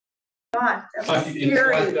God, It's like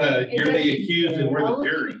you're the accused and we're the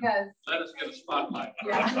jury. Let us get a spotlight.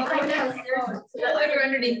 They're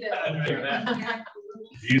underneath it.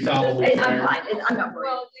 You solemnly I'm swear. fine. I'm not worried.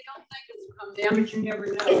 Well, we don't think it's come down, but you never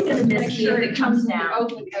know. It's gonna miss me if it comes down.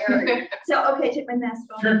 Open area. So, okay, take my mask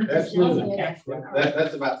off. Sure, absolutely. Yeah.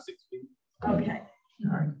 That's about 6 feet. Okay,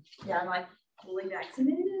 all right. Yeah, I'm like fully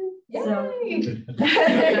vaccinated. Yay.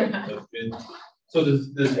 That's good. So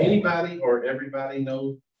does anybody or everybody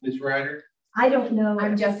know Miss Ryder? I don't know.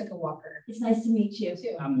 I'm Jessica Walker. It's nice to meet you.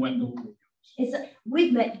 Too. I'm Wendell.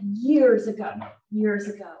 We've met years ago. Years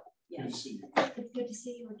ago. Good to Yes. see you. It's good to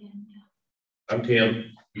see you again. Yeah. I'm Tim.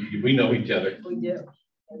 We know each other. We do.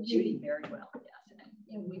 And Judy very well. Yes.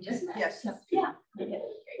 And we just met. Yes. So, yeah. Okay.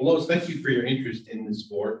 Well, Lois, thank you for your interest in the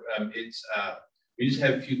sport. We just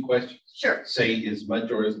have a few questions. Sure. Say as much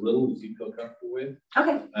or as little as you feel comfortable with.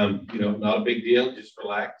 Okay. Not a big deal. Just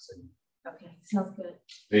relax. And Okay. Sounds good.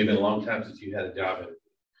 maybe been a long time since you had a job.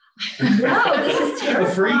 No, this is A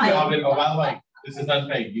free terrifying. job. Oh, by the way, this is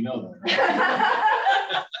unpaid. You know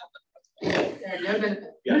that. There are no benefits.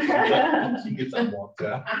 Yeah, she gets up, walks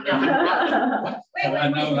out. I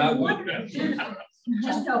know that one.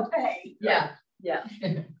 Just no pay. Yeah. Yeah.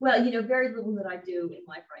 Well, very little that I do in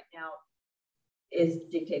life right now is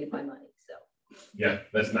dictated by money. So Yeah,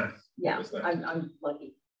 that's nice. yeah, That's nice. I'm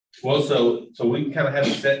lucky. Well, so we kind of have a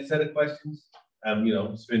set of questions.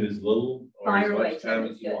 Spend as little or as Fire away. much time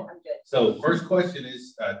Tim. as you Good. want. I'm good. So first question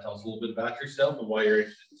is, tell us a little bit about yourself and why you're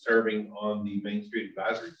interested in serving on the Main Street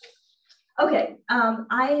Advisory Board. Okay.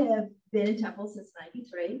 I have been in Temple since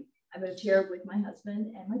 '93. I moved here with my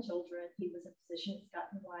husband and my children. He was a physician at Scott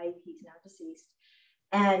and White. He's now deceased.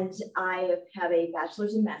 And I have a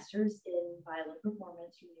bachelor's and master's in violin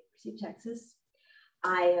performance from the University of Texas.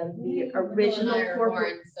 I am the original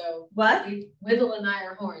corporate. So What? Whittle and I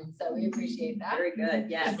are horns, so we appreciate that. Very good.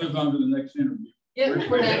 Yes. Let's move on to the next interview. Yeah,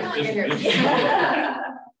 we're not here.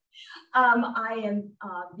 I am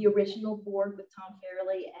the original board with Tom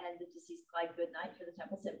Fairley and the deceased Clyde Goodnight for the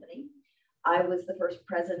Temple Symphony. I was the first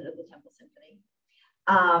president of the Temple Symphony.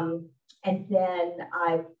 And then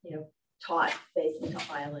I, taught bass and taught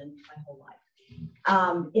violin my whole life.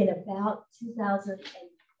 In about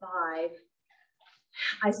 2005,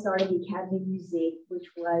 I started the Academy of Music, which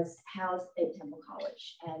was housed at Temple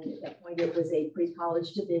College. And at that point, it was a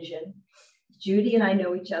pre-college division. Judy and I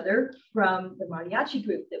know each other from the mariachi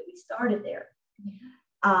group that we started there.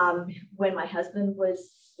 When my husband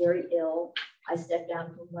was very ill, I stepped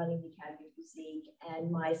down from running the Academy of Music,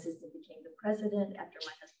 and my assistant became the president. After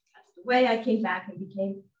my husband passed away, I came back and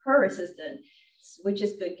became her assistant, which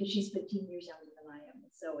is good because she's 15 years younger than I am.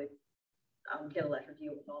 So I'm going to let her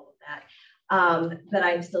deal with all of that. But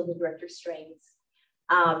I'm still the director of strings.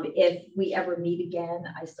 If we ever meet again,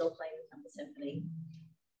 I still play the Temple Symphony.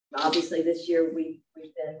 Obviously, this year we've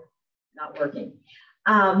been not working.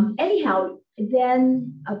 Anyhow,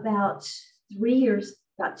 then about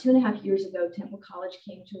 2.5 years ago, Temple College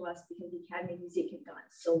came to us because the Academy of Music had gotten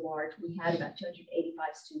so large. We had about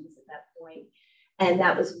 285 students at that point. And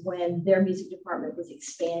that was when their music department was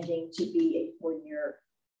expanding to be a 4-year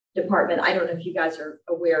department. I don't know if you guys are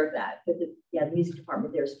aware of that, but the music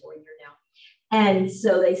department there is 4-year now. And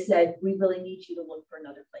so they said, we really need you to look for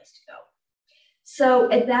another place to go.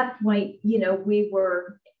 So at that point, we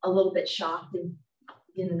were a little bit shocked and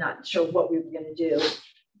not sure what we were going to do.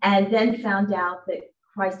 And then found out that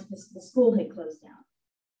Christ Episcopal School had closed down.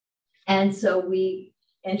 And so we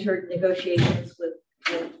entered negotiations with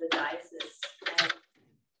the diocese and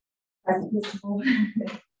Christ Episcopal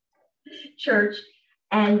Church.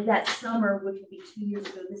 And that summer, which will be 2 years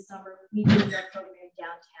ago this summer, we did our program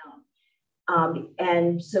downtown.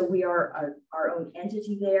 And so we are our own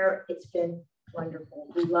entity there. It's been wonderful.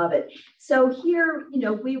 We love it. So here,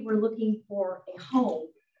 we were looking for a home.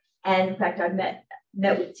 And in fact, I met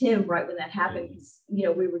with Tim right when that happened because, we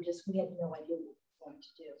had no idea what we were going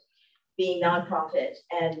to do. Being nonprofit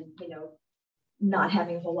and, not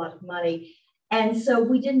having a whole lot of money. And so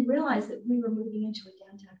we didn't realize that we were moving into a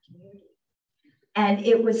downtown community. And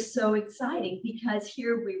it was so exciting because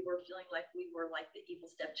here we were feeling like we were like the evil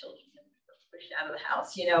stepchildren and we were pushed out of the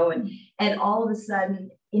house, and all of a sudden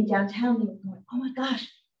in downtown, they were going, oh my gosh,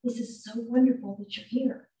 this is so wonderful that you're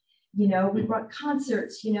here. We brought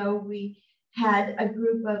concerts, we had a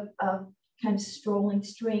group of kind of strolling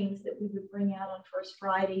strings that we would bring out on First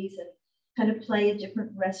Fridays and kind of play at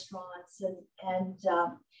different restaurants. And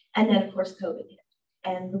then of course, COVID hit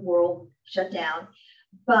and the world shut down.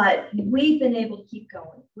 But we've been able to keep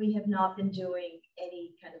going. We have not been doing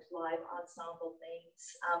any kind of live ensemble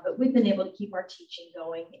things, but we've been able to keep our teaching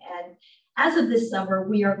going. And as of this summer,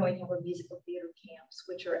 we are going to have our musical theater camps,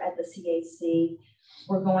 which are at the CAC.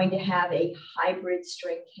 We're going to have a hybrid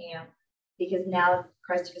string camp because now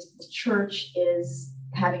Christ Episcopal Church is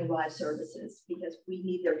having live services because we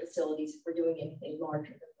need their facilities if we're doing anything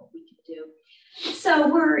larger than what we can do. So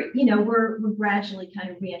we're gradually kind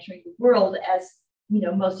of re-entering the world, as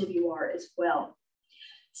most of you are as well.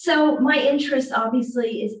 So my interest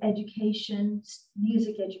obviously is education,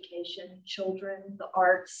 music education, children, the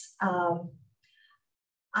arts.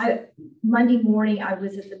 Monday morning, I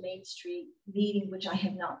was at the Main Street meeting, which I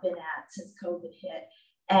have not been at since COVID hit.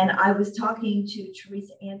 And I was talking to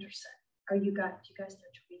Teresa Anderson. Do you guys know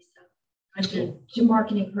Teresa? I do. She's a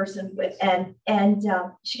marketing person and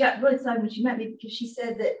she got really excited when she met me because she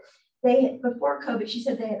said that before COVID, she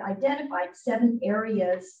said they had identified 7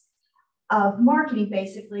 areas of marketing,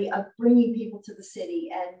 basically, of bringing people to the city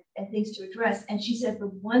and things to address. And she said the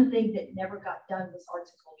one thing that never got done was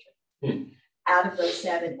arts and culture out of those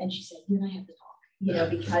 7. And she said, you and I have to talk,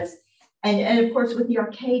 because, and of course, with the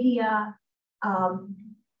Arcadia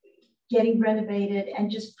getting renovated and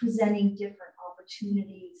just presenting different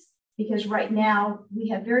opportunities, because right now we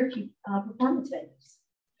have very few performance venues.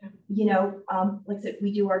 Like I said,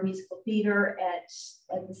 we do our musical theater at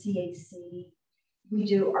the CAC. We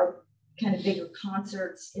do our kind of bigger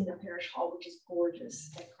concerts in the parish hall, which is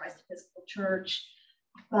gorgeous, at Christ Episcopal Church.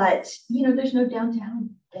 But, there's no downtown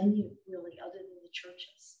venue really other than the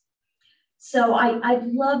churches. So I'd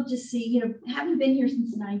love to see, having been here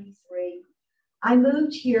since '93, I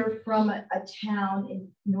moved here from a town in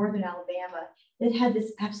northern Alabama that had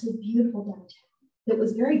this absolutely beautiful downtown that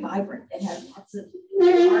was very vibrant. It had lots of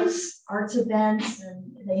arts events,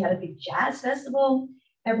 and they had a big jazz festival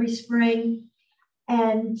every spring.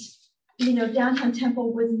 And, downtown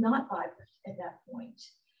Temple was not vibrant at that point.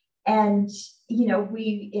 And,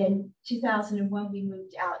 we, in 2001, we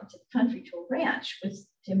moved out into the country to a ranch, which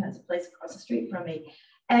Tim has a place across the street from me.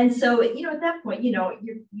 And so, at that point, you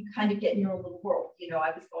kind of get in your own little world.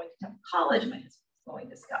 I was going to Temple College, my husband was going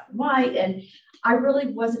to Scott and White, and I really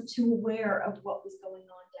wasn't too aware of what was going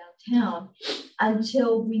on downtown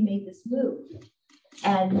until we made this move.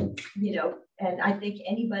 And, and I think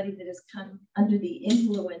anybody that has come under the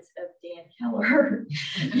influence of Dan Keller,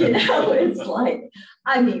 it's like,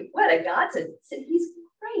 what a godsend. He's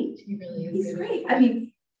great. He really is. He's great.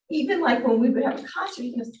 Even like when we would have a concert,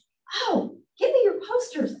 he goes, oh, give me your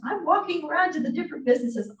posters. I'm walking around to the different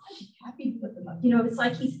businesses. I'd be happy to put them up. It's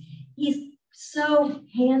like he's so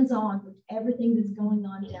hands-on with everything that's going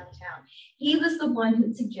on downtown. He was the one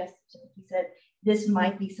who suggested to me, he said, this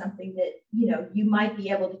might be something that, you might be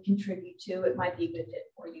able to contribute to. It might be a good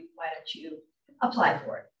fit for you. Why don't you apply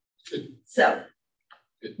for it? Good. So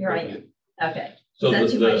Good. here I am. Okay. So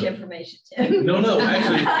that's too much information, Tim. No,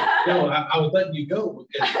 actually, I was letting you go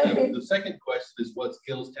because the second question is what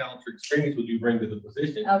skills, talents, or experience would you bring to the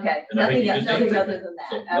position? Okay, And I think nothing you just other answered than that.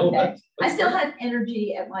 So, Okay. no, that's I still great. have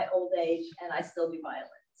energy at my old age, and I still do violin.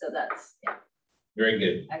 So that's, yeah. Very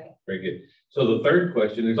good. Okay. Very good. So the third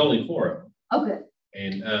question, there's only 4 of them. Okay.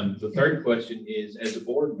 And the third question is, as a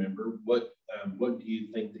board member, what do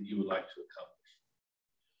you think that you would like to accomplish?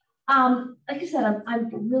 Like I said,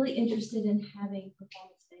 I'm really interested in having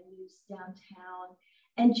performance venues downtown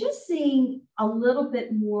and just seeing a little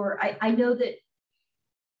bit more. I know that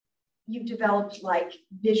you've developed like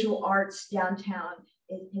visual arts downtown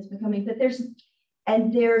is becoming, but there's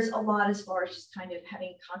a lot as far as just kind of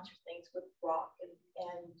having concert things with rock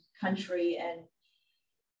and country and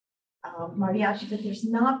mariachi, but there's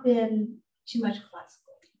not been too much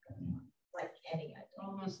classical going on, like any.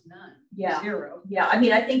 Almost none. Yeah. 0. Yeah, I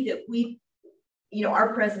think that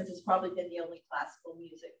our presence has probably been the only classical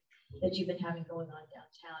music that you've been having going on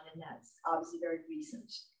downtown, and that's obviously very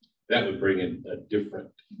recent. That would bring in a different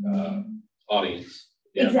audience.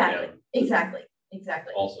 Exactly.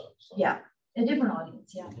 Also. So. Yeah, a different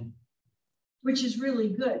audience, yeah. Mhm. Which is really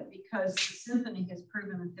good because the symphony has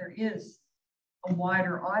proven that there is a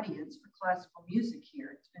wider audience for classical music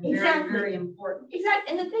here. It's been Exactly. very, very important. Exactly,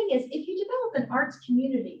 and the thing is, if you develop an arts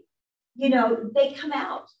community, they come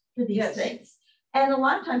out for these Yes. things. And a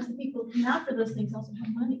lot of times the people who come out for those things also have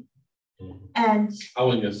money. Mhm. And I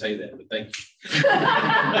wasn't going to say that, but thank you.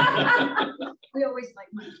 We always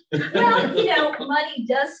like money. well, money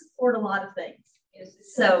does support a lot of things.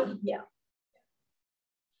 So, yeah.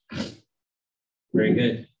 Very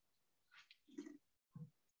good.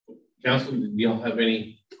 Council, do y'all have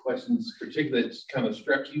any questions particularly that's kind of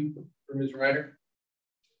struck you for Ms. Ryder?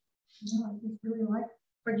 No, I just really like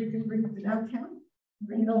what you can bring to downtown,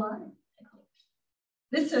 bring it alive.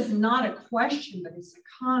 this is not a question, but it's a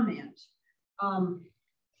comment.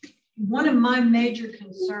 One of my major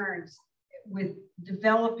concerns with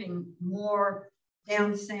developing more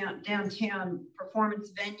downtown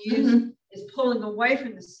performance venues is pulling away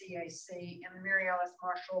from the CAC and the Mary Alice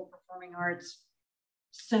Marshall Performing Arts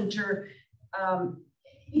Center.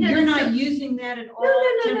 You're not using that at all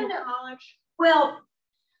at Temple College? Well,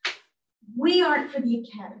 we aren't for the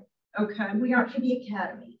academy. Okay. We aren't for the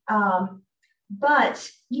academy. But,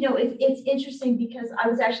 you know, it's interesting because I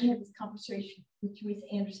was actually having this conversation with Teresa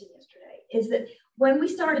Anderson yesterday, is that when we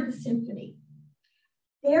started the symphony,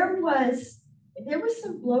 there was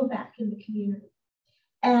some blowback in the community.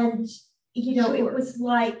 And, you know, It was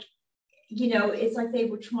like, you know, it's like they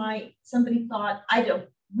were trying, somebody thought,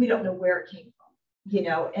 we don't know where it came from, you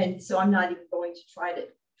know, and so I'm not even going to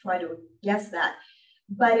try to guess that.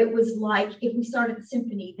 But it was like, if we started the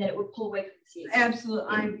symphony, then it would pull away from the CAC.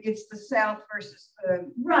 Absolutely. It's the South versus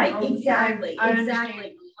the. Right, exactly, I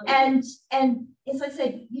exactly. And as I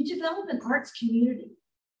said, you develop an arts community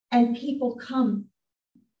and people come,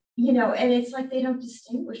 you know, and it's like they don't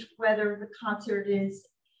distinguish whether the concert is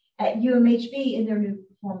at UMHB in their new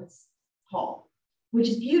performance hall, which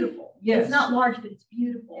is beautiful. Yes. It's not large, but it's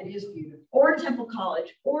beautiful. It is beautiful. Or Temple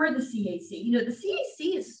College or the CAC. You know, the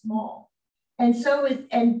CAC is small. And so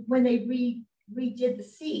and when they redid the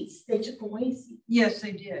seats, they took away seats. Yes,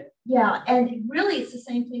 they did. Yeah, and really it's the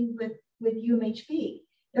same thing with UMHB.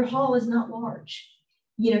 Their hall is not large.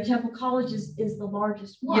 You know, Temple College is the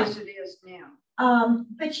largest one. Yes, it is now.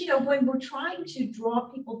 But you know, when we're trying to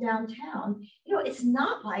draw people downtown, you know, it's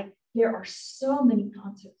not like there are so many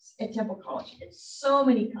concerts at Temple College and so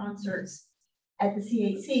many concerts at the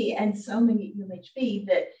CAC and so many at UMHB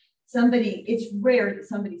that it's rare that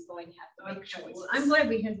somebody's going to have to make choices. Well, I'm glad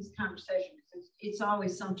we had this conversation because it's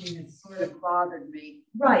always something that sort of bothered me.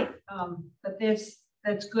 Right. But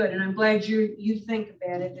that's good. And I'm glad you think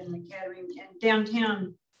about it in the academy and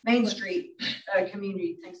downtown Main Street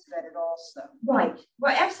community thinks about it also. Right.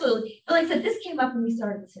 Well, absolutely. But like I said, this came up when we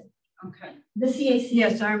started the symphony. Okay. The CAC.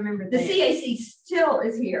 Yes, I remember the that. CAC still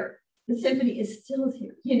is here. The symphony is still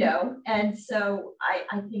here, you know, and so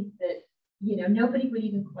I think that, you know, nobody would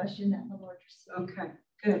even question that in the larger city. Okay,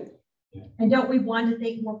 good. And don't we want to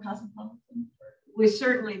think more cosmopolitan? We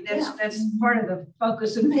certainly, that's part of the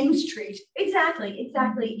focus of Main Street. Exactly.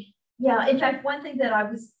 Yeah, in fact, one thing that I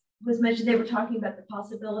was mentioned, they were talking about the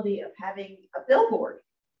possibility of having a billboard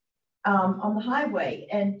on the highway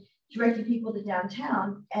and directing people to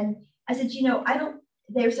downtown. And I said, you know,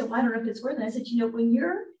 they said, well, I don't know if it's worth it. I said, you know, when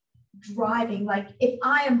you're driving, like if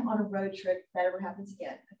I am on a road trip, if that ever happens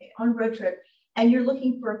again, okay, on a road trip, and you're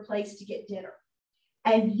looking for a place to get dinner,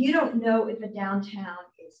 and you don't know if a downtown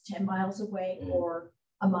is 10 miles away or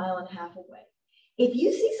a mile and a half away. If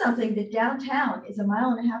you see something that downtown is a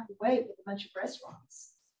mile and a half away with a bunch of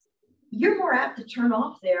restaurants, you're more apt to turn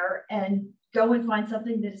off there and go and find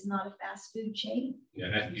something that is not a fast food chain. Yeah,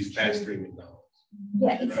 I have to use fast food McDonald's.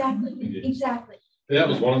 Yeah, exactly. Exactly. That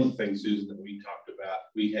was one of the things, Susan, that we talked about.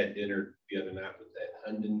 We had dinner the other night with that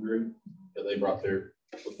Hunden group that they brought there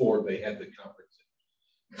before they had the conference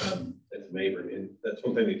at the Mayburn. And that's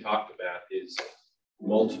one thing they talked about is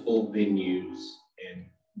multiple venues and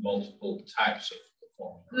multiple types of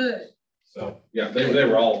performance. Good. So yeah, they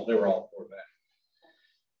were all for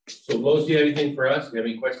that. So Lois, do you have anything for us? Do you have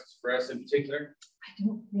any questions for us in particular? I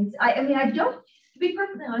don't think so. I mean, I don't, to be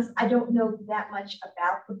perfectly honest, I don't know that much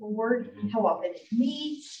about the board, how often it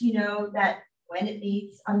meets, you know, that when it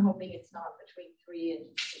meets. I'm hoping it's not between 3 and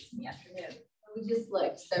 6 in the afternoon. We just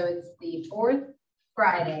looked, so it's the 4th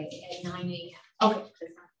Friday at 9 a.m. Okay.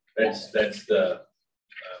 That's the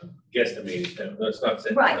guesstimated time. That's not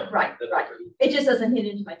set. Right. That's It just doesn't hit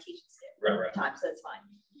into my teaching schedule. Right. Time, so that's fine.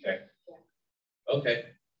 Okay. Yeah. Okay.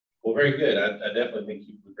 Well, very good. I definitely think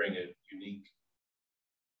you would bring a unique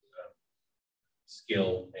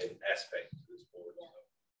skill and aspect to this board.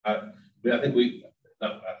 So, I think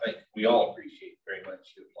we all appreciate very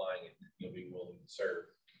much you applying and being willing to serve.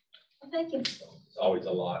 Well, thank you. So it's always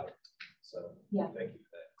a lot. So yeah, thank you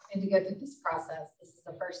for that. And to go through this process, this is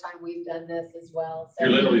the first time we've done this as well. So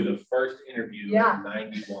You're literally the first interview in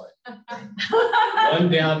 91.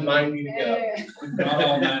 One down, 90 to go. Not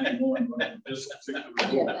all 91, but this particular.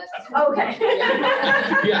 Yeah, that's okay.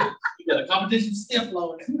 Yeah, the competition's still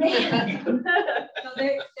flowing. Man. So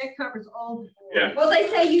that covers all the board. Yeah. Well, they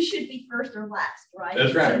say you should be first or last, right?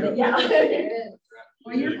 That's right. So yeah. There it is.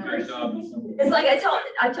 Well, you're You did a great job. It's like I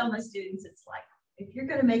tell my students, it's like, if you're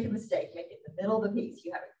going to make a mistake, make it in the middle of the piece.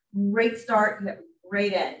 You have a great start, you have a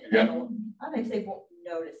great end. Yeah. And they say won't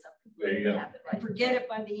notice something. There you go. Happen, right? forget it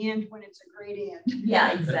by the end when it's a great end.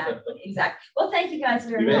 Yeah, exactly, exactly. Well, thank you guys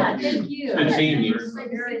very You bet. much. Thank you. Good seeing you.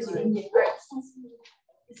 Good seeing you.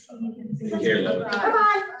 Take care, love.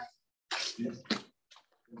 Bye-bye.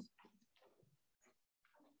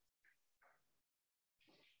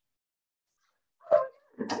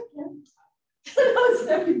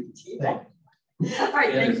 All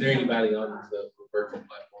right, Yeah, thank is there you. anybody on the virtual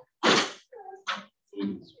platform?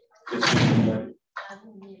 Just-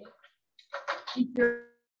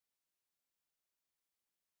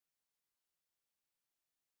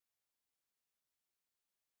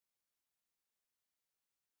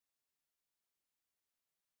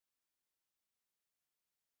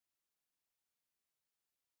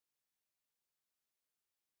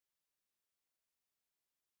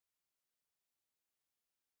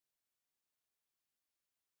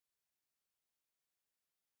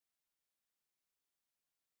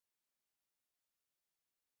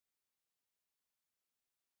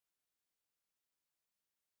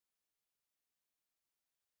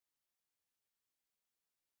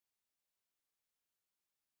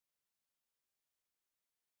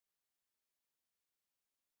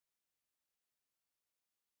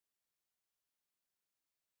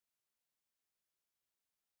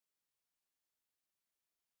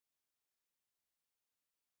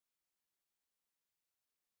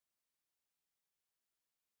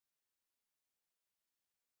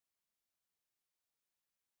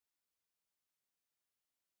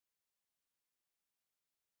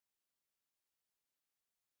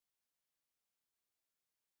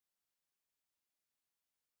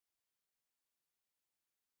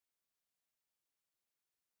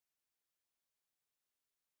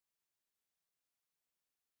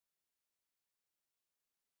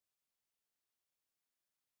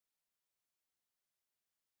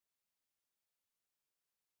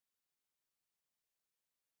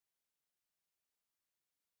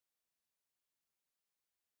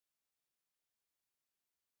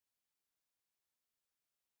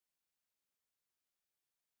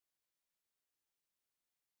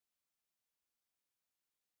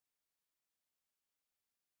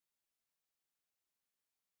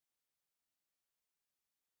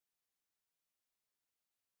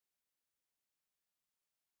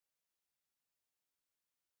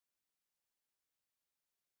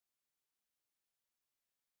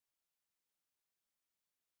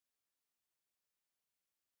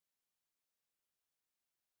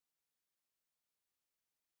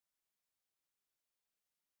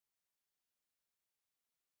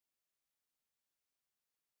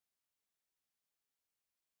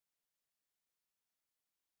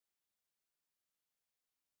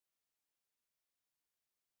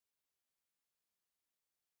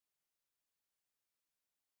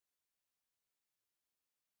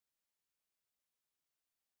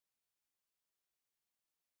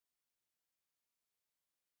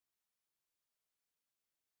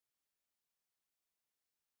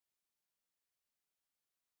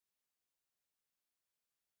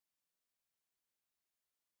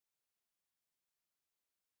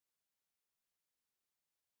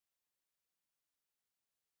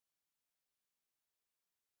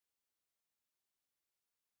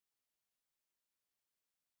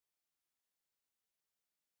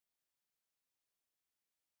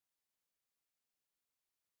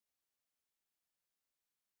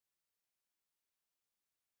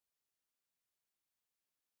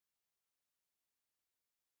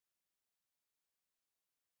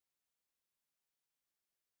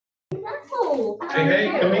 Hey,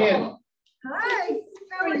 hey, come in. Hi.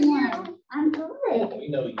 How are you? I'm good. We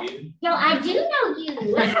know you. No, I do know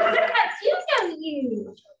you. I do know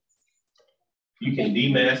you. You can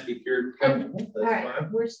demask if you're comfortable. All That's right,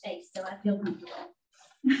 fine. we're safe, so I feel comfortable.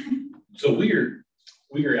 So we are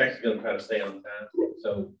actually gonna try to stay on time.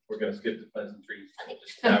 So we're gonna skip the pleasantries.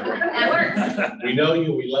 Just dive right in. That works. We know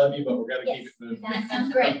you, we love you, but we're gonna keep Yes, it moving. that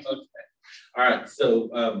sounds great. Okay. All right,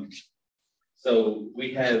 so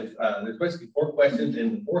we have, there's basically 4 questions,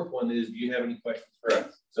 and the 4th one is, do you have any questions for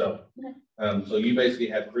us? So, so you basically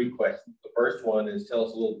have 3 questions. The first one is, tell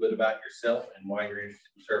us a little bit about yourself and why you're interested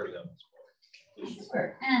in serving on this board.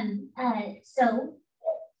 Sure. So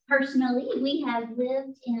personally, we have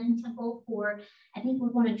lived in Temple for, I think we're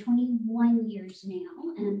going to 21 years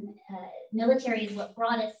now. And military is what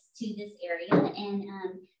brought us to this area. And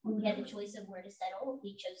when we had the choice of where to settle,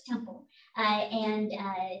 we chose Temple.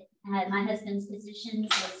 My husband's position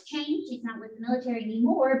has changed. He's not with the military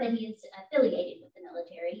anymore, but he is affiliated with the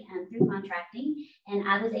military through contracting, and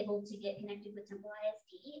I was able to get connected with Temple ISD.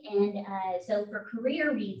 And so for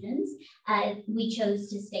career reasons, we chose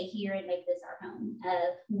to stay here and make this our home.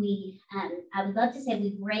 I would love to say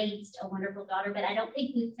we've raised a wonderful daughter, but I don't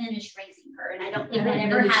think we've finished raising her, and I don't think that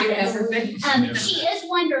ever happens. She is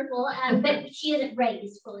wonderful, but she isn't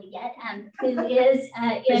raised fully yet. Who is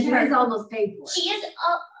in her almost paid for. She is.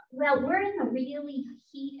 Well, we're in the really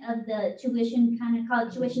heat of the tuition, kind of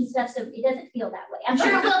college tuition stuff, so it doesn't feel that way. I'm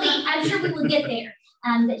sure it will be. I'm sure we will get there.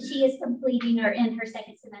 But she is completing her in her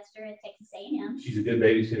second semester at Texas A&M. She's a good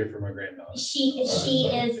babysitter for my granddaughter. She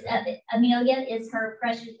is. Amelia is her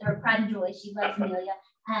pride and joy. She loves Amelia.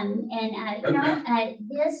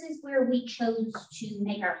 This is where we chose to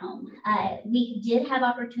make our home. We did have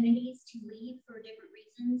opportunities to leave for different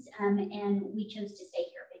reasons, and we chose to stay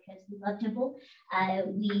here because we love Temple.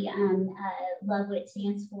 We love what it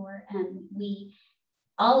stands for.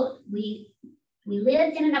 We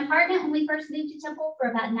lived in an apartment when we first moved to Temple for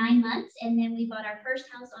about 9 months, and then we bought our first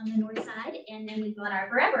house on the north side, and then we bought our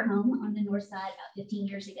forever home on the north side about 15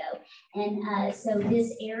 years ago. And so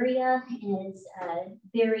this area is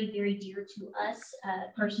very, very dear to us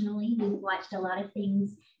personally. We've watched a lot of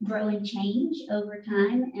things grow and change over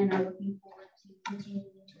time, and are looking forward to continuing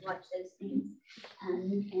to watch those things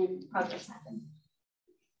and progress happen.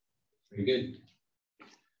 Very good.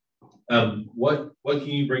 What can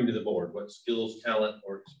you bring to the board? What skills, talent,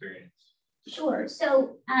 or experience? Sure.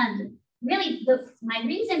 So really, my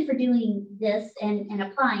reason for doing this and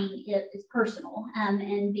applying is personal,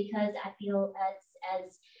 and because I feel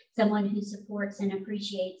as someone who supports and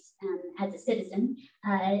appreciates as a citizen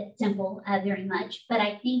Temple very much. But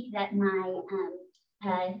I think that my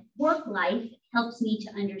work life helps me to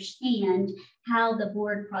understand how the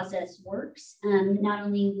board process works, not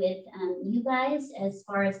only with you guys as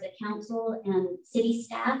far as the council and city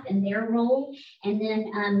staff and their role, and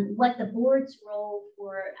then what the board's role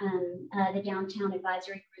for the Downtown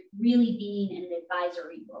Advisory Group really being an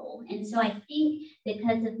advisory role. And so I think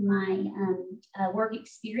because of my work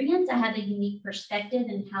experience, I have a unique perspective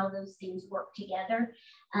in how those things work together.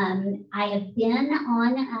 I have been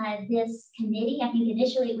on this committee. I think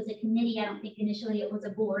initially it was a committee. I don't think initially it was a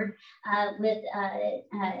board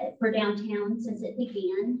for downtown since it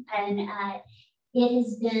began. And it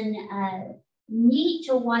has been neat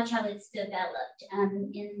to watch how it's developed.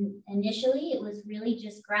 Initially, it was really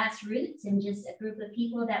just grassroots and just a group of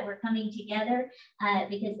people that were coming together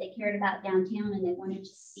because they cared about downtown and they wanted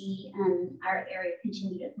to see our area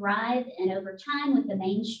continue to thrive. And over time, with the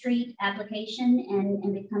Main Street application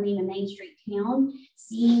and becoming a Main Street town,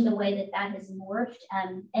 seeing the way that has morphed.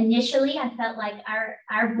 Initially, I felt like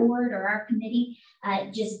our board or our committee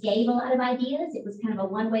just gave a lot of ideas. It was kind of a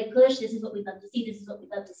one-way push. This is what we'd love to see. This is what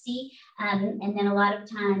we'd love to see. And then a lot of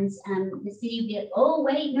times the city would be, oh,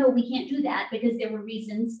 wait, no, we can't do that because there were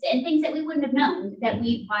reasons and things that we wouldn't have known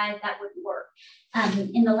why that wouldn't work.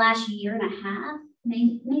 In the last year and a half,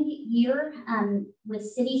 maybe year, with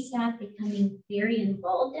city staff becoming very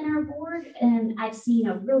involved in our board, and I've seen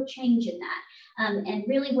a real change in that. And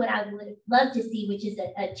really what I would love to see, which is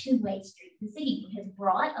a two-way street. The city has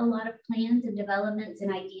brought a lot of plans and developments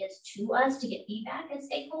and ideas to us to get feedback as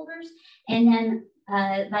stakeholders. And then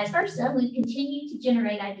vice versa, we continue to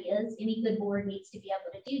generate ideas. Any good board needs to be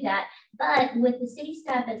able to do that. But with the city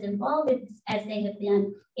staff as involved as they have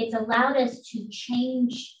been, it's allowed us to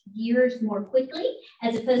change gears more quickly,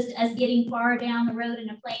 as opposed to us getting far down the road in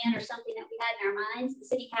a plan or something that we had in our minds. The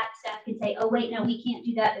city staff can say, oh, wait, no, we can't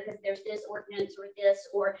do that because there's this ordinance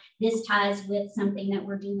or this ties with something that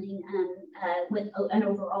we're doing with an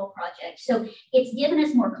overall project. So it's given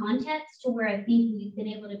us more context to where I think we've been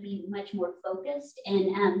able to be much more focused.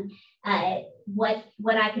 And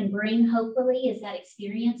what I can bring, hopefully, is that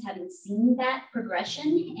experience, having seen that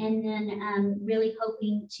progression, and then really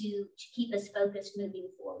hoping to keep us focused moving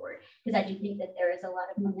forward, because I do think that there is a lot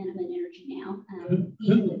of momentum and energy now.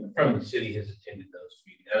 Who from the city has attended those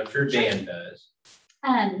meetings? I'm sure Dan does.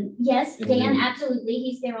 Yes, Dan, absolutely.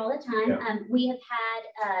 He's there all the time. Yeah. We have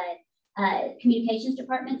had communications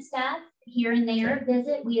department staff here and there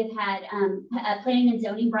visit. We have had planning and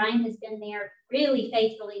zoning. Brian has been there really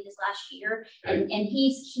faithfully this last year, and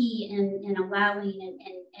he's key in allowing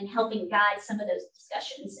and helping guide some of those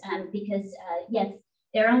discussions because yes,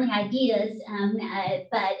 they're only ideas,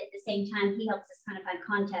 but at the same time, he helps us kind of find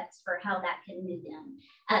context for how that can move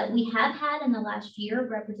in. We have had in the last year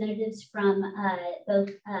representatives from both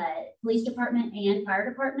police department and fire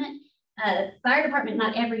department. Fire department,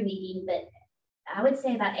 not every meeting, but I would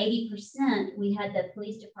say about 80%, we had the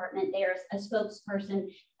police department there, a spokesperson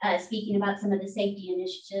speaking about some of the safety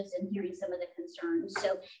initiatives and hearing some of the concerns.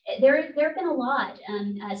 So there have been a lot.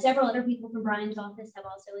 Several other people from Brian's office have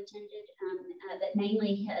also attended, but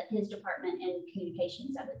mainly his department and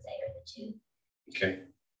communications, I would say, are the two. Okay,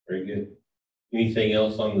 very good. Anything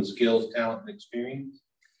else on the skills, talent, and experience?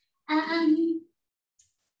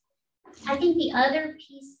 I think the other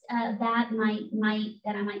piece that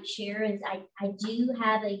I might share is I do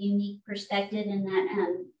have a unique perspective in that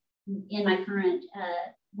in my current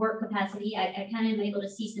work capacity, I kind of am able to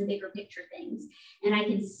see some bigger picture things, and I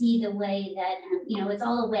can see the way that it's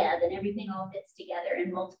all a web and everything all fits together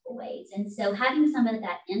in multiple ways. And so having some of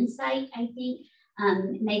that insight, I think,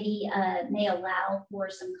 maybe may allow for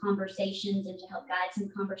some conversations and to help guide some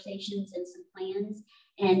conversations and some plans.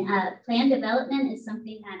 And plan development is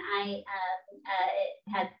something that I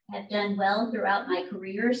have done well throughout my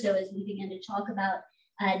career. So as we begin to talk about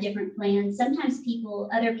different plans, sometimes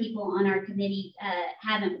other people on our committee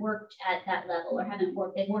haven't worked at that level, or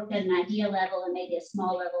they've worked at an idea level and maybe a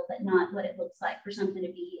small level, but not what it looks like for something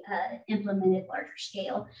to be implemented larger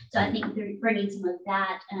scale. So I think bringing some of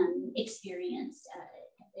that experience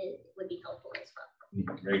would be helpful as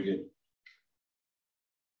well. Very good.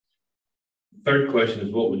 Third question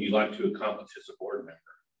is, what would you like to accomplish as a board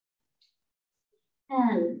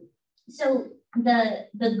member? So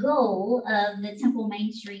the goal of the Temple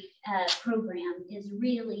Main Street program is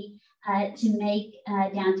really to make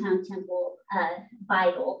downtown Temple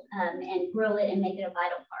vital and grow it and make it a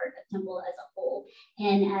vital part of Temple as a whole.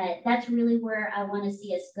 And that's really where I want to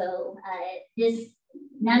see us go.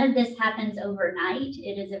 None of this happens overnight.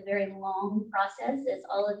 It is a very long process, as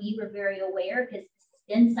all of you are very aware, because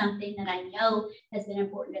been something that I know has been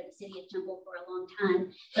important to the city of Temple for a long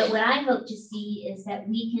time. But what I hope to see is that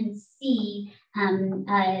we can see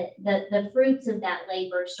the fruits of that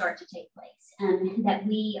labor start to take place, that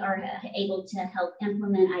we are able to help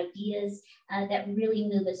implement ideas that really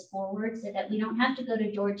move us forward, so that we don't have to go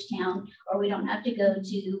to Georgetown, or we don't have to go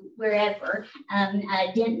to wherever,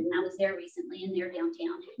 Denton, I was there recently in their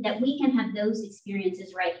downtown, that we can have those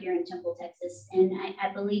experiences right here in Temple, Texas. And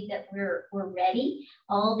I believe that we're ready.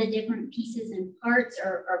 All the different pieces and parts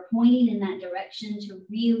are pointing in that direction to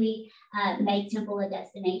really make Temple a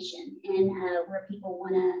destination, and where people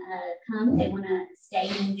want to come, they want to stay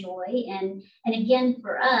and enjoy. And again,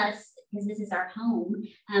 for us, because this is our home,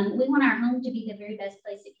 we want our home to be the very best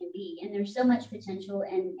place it can be. And there's so much potential,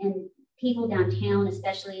 and people downtown,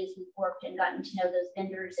 especially as we've worked and gotten to know those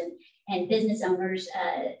vendors and business owners,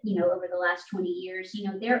 over the last 20 years,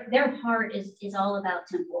 their heart is all about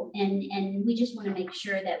Temple. And we just want to make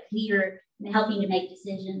sure that we are helping to make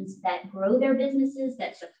decisions that grow their businesses,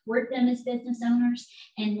 that support them as business owners,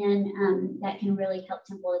 and then that can really help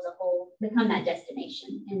Temple as a whole become that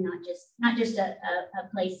destination, and not just a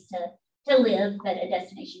place to live, but a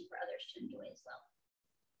destination for others to enjoy as well.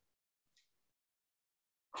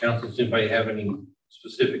 Council, does anybody have any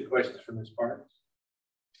specific questions for Ms. Parks?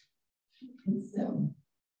 So,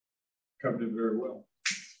 Covered it very well.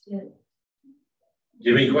 yeah. Do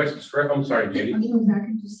you have any questions for her? I'm sorry, Judy. I'm going back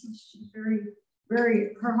and just see she's very,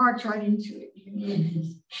 her heart's right into it.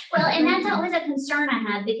 Well, and that's always a concern I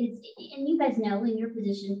have, because, and you guys know in your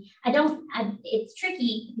position, it's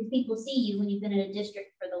tricky because people see you when you've been in a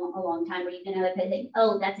district for a long time, where you can think,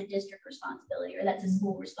 oh, that's a district responsibility, or that's a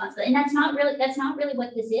school responsibility. And that's not really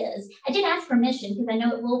what this is. I did ask permission because I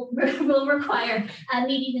know it will require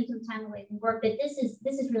me even some time away from work, but this is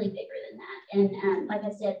really bigger than that. And like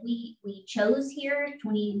I said, we chose here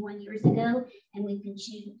 21 years ago, and we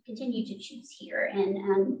continue to choose here.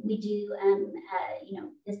 And we do,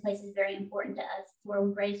 this place is very important to us. It's where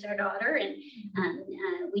we raised our daughter, and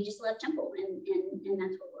we just love Temple, and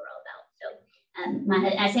that's what we're all about. So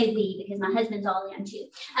I say we because my husband's all in too,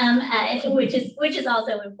 which is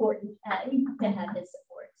also important to have his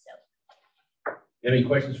support. So, Any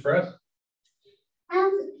questions for us? I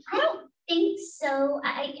don't think so.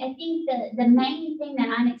 I think the main thing that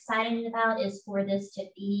I'm excited about is for this to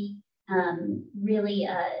be really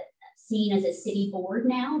seen as a city board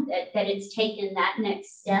now, that it's taken that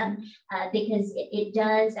next step, because it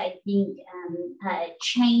does, I think,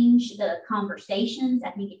 change the conversations.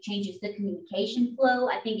 I think it changes the communication flow.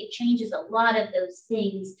 I think it changes a lot of those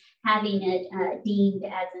things, having it deemed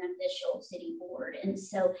as an official city board. And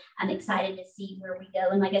so I'm excited to see where we go.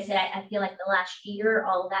 And like I said, I feel like the last year,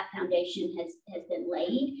 all of that foundation has been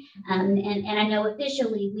laid. And I know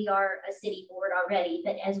officially we are a city board already,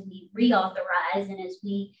 but as we reauthorize and as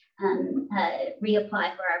we reapply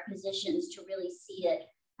for our positions to really see it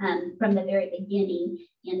from the very beginning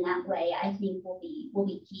in that way, I think will be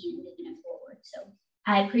key in moving it forward. So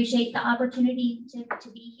I appreciate the opportunity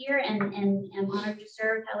to be here and am honored to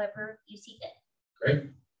serve however you see fit. Great.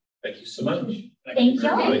 Thank you so much. Thank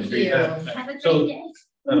y'all. Thanks for your time. Have a So, great day.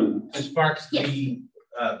 Ms. Sparks, Yes.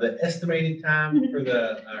 the estimated time for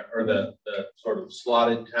the, or the sort of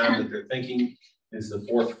slotted time that they're thinking is the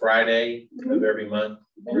fourth Friday of every month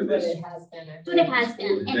for That's this. what it has been. That's what it has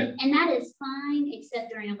been, Okay. and that is fine,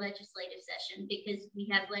 except during a legislative session, because we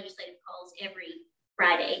have legislative calls every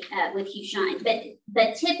Friday with Hugh Shine.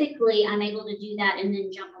 But typically, I'm able to do that and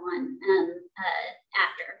then jump on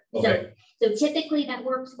after. Okay. So typically that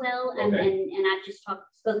works well, and Okay. and I've just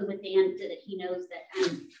spoken with Dan so that he knows that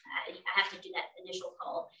I have to do that initial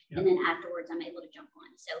call, and then afterwards I'm able to jump on.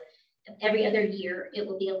 So every other year, it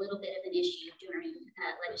will be a little bit of an issue during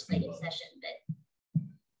legislative session, but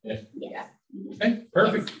Yeah. yes. Okay,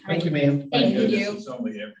 perfect. Thank you, ma'am. Thank you. It's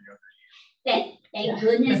only every other. Thank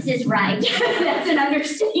goodness is right. That's an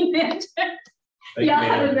understatement. Thank you, Y'all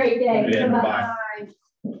have a ma'am. great day. Yeah, Bye-bye.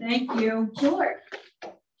 bye. Thank you. Sure.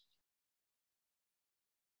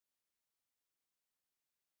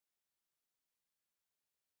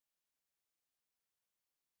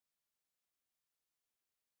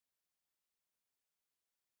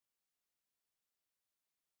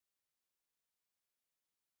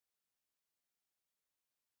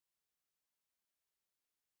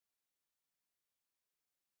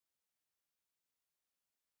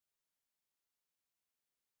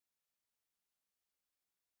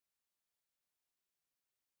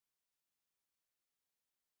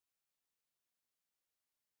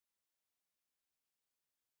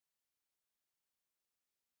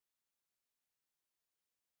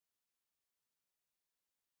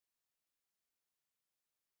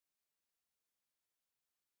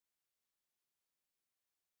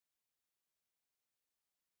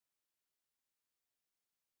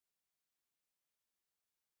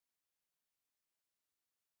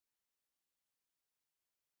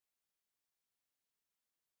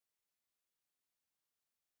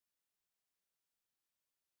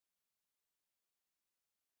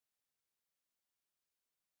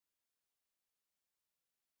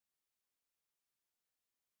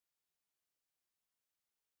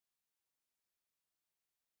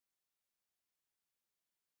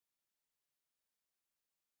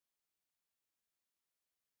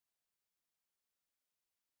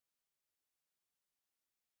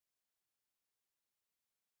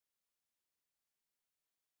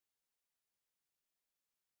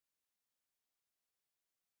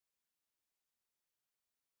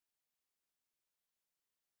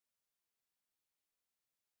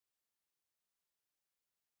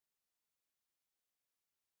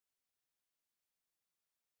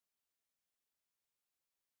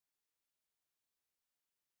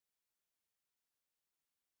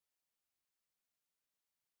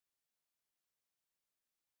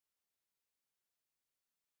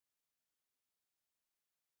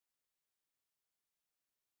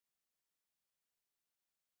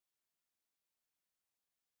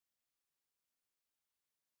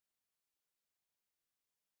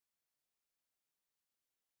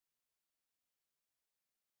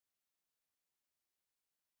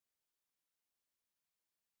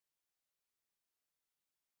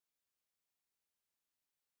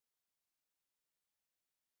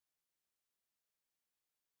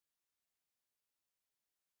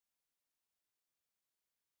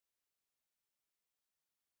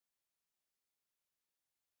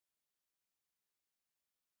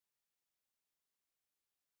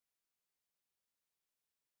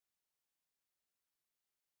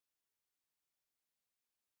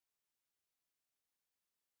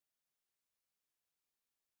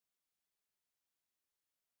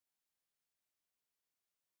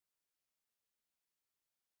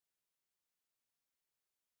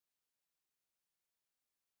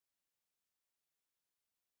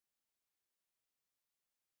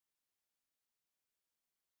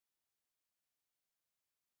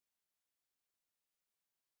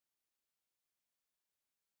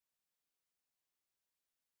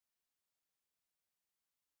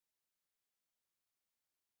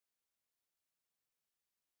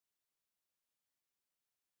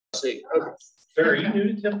 See, okay. Sir, are you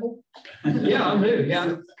new to Temple? Yeah, I'm new,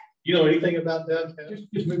 yeah. You know anything about downtown?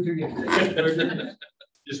 Just moved through yesterday.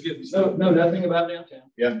 Just getting No, started. no, nothing about downtown.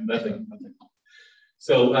 Yeah, nothing.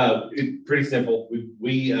 So it's pretty simple.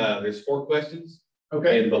 There's 4 questions.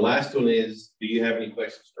 Okay. And the last one is, do you have any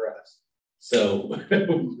questions for us? So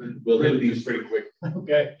we'll do these pretty quick.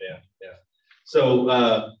 Okay. Yeah. So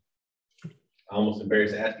I'm almost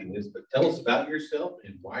embarrassed asking this, but tell us about yourself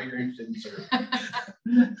and why you're interested in serving.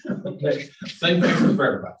 Okay. Same question for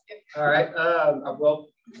everybody. All right. Well,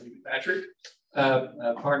 Patrick,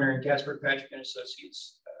 partner in Casper Patrick and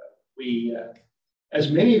Associates. We,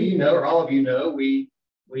 as many of you know, or all of you know, we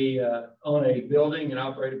own a building and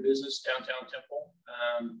operate a business downtown Temple.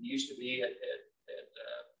 Used to be at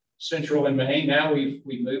Central in Maine. Now we've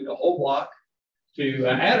moved a whole block to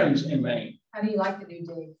Adams in Maine. How do you like the new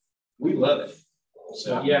digs? We love it.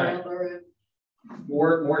 So yeah,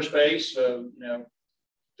 more space. So you know,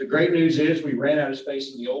 the great news is we ran out of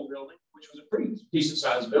space in the old building, which was a pretty decent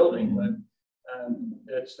sized building, but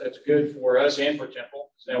that's good for us and for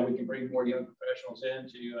Temple. So now we can bring more young professionals in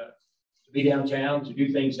to be downtown, to do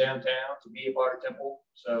things downtown, to be a part of Temple.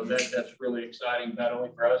 So that's really exciting, not only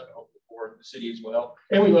for us, but hopefully for the city as well.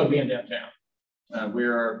 And we love being downtown. We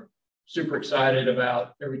are super excited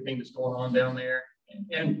about everything that's going on down there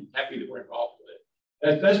and happy that we're involved with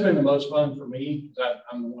it. That's been the most fun for me because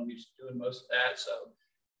I'm the one who's doing most of that. So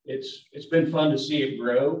it's been fun to see it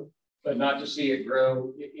grow, but not to see it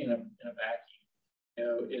grow in a vacuum. You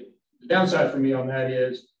know, the downside for me on that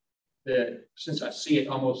is that since I see it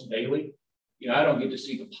almost daily, you know, I don't get to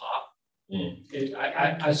see the pop.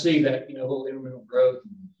 I see that, you know, little incremental growth,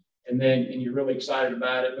 and you're really excited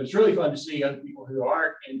about it. But it's really fun to see other people who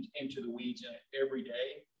are into the weeds in it every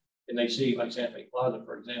day, and they see like Santa Fe Plaza,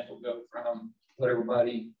 for example, go from what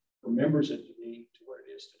everybody remembers it to be to what it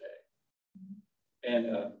is today. And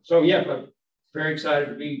so yeah, but very excited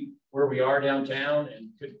to be where we are downtown, and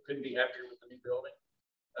couldn't be happier with the new building.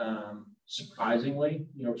 Surprisingly,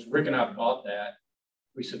 you know, so Rick and I bought that.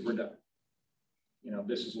 We said, we're done. You know,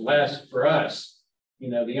 this is less for us. You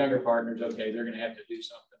know, the younger partners, okay, they're going to have to do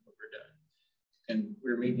something, but we're done. And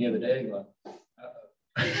we were meeting the other day, like,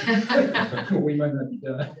 we might not be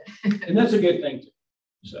done. And that's a good thing, too.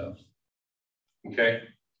 So. Okay,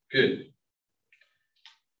 good.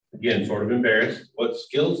 Again, sort of embarrassed. What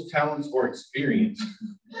skills, talents, or experience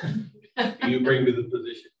do you bring to the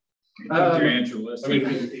position? Your answer list. I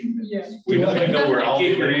mean, Yes. we know we're all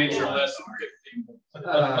keep your answer list.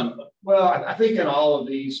 Well, I think in all of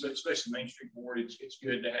these, especially Main Street Board, it's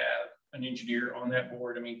good to have an engineer on that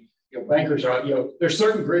board. I mean, you know, bankers are, you know, there's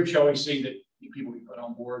certain groups you always see that people get put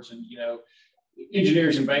on boards, and you know,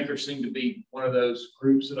 engineers and bankers seem to be one of those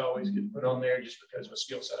groups that always get put on there just because of a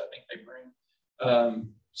skill set I think they bring.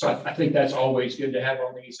 So I think that's always good to have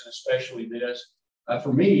on these, and especially this.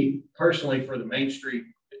 For me personally, for the Main Street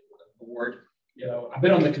Board, you know, I've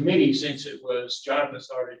been on the committee since it was Jonathan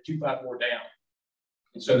started 254 down.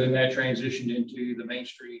 And so then that transitioned into the Main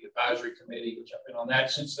Street Advisory Committee, which I've been on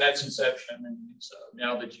that since that's inception. And so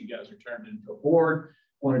now that you guys are turned into a board,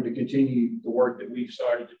 wanted to continue the work that we've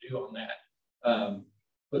started to do on that.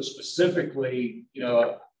 But specifically, you know,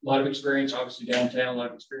 a lot of experience, obviously downtown, a lot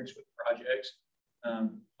of experience with projects.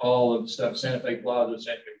 All of the stuff, Santa Fe Plaza,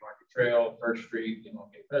 Santa Fe Market Trail, First Street,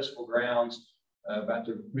 MLK Festival Grounds, about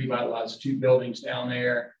to revitalize 2 buildings down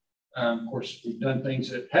there. Of course, we've done things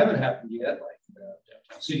that haven't happened yet, like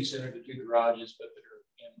Downtown City Center, the 2 garages, but that are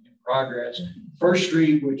in progress. First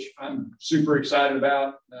Street, which I'm super excited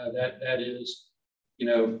about, that is, you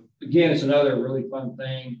know, again, it's another really fun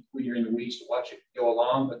thing when you're in the weeds to watch it go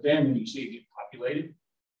along, but then when you see it get populated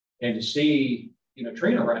and to see, you know,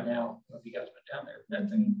 Trina right now, if you guys been down there, that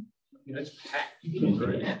thing, you know, it's packed. You can't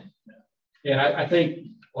get in. And I think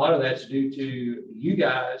a lot of that's due to you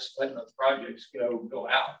guys letting those projects go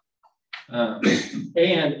out. And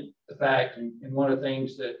the fact, and one of the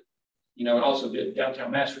things that, you know, it also did downtown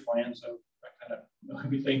master plan. So I kind of know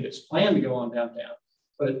everything that's planned to go on downtown.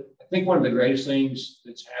 But I think one of the greatest things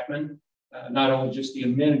that's happened, not only just the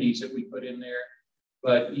amenities that we put in there,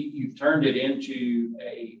 but you've turned it into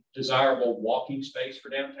a desirable walking space for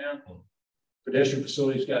downtown. Pedestrian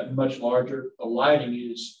facilities gotten much larger. The lighting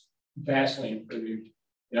is vastly improved.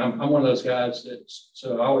 You know, I'm one of those guys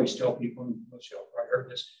so I always tell people, and most of y'all probably heard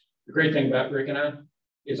this, the great thing about Rick and I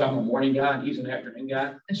is I'm a morning guy and he's an afternoon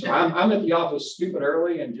guy. So I'm at the office stupid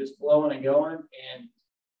early and just blowing and going. And,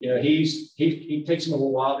 you know, he takes him a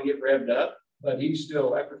little while to get revved up, but he's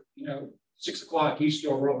still, after, you know, 6 o'clock, he's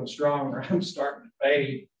still rolling strong, or I'm starting to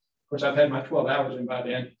fade. Of course, I've had my 12 hours in by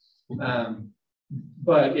then.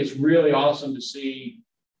 But it's really awesome to see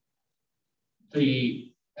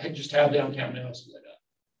just how downtown now is lit up.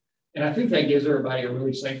 And I think that gives everybody a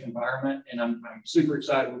really safe environment. And I'm super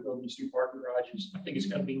excited with building these 2 parking garages. I think it's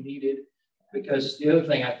going to be needed, because the other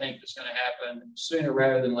thing I think that's going to happen sooner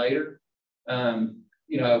rather than later,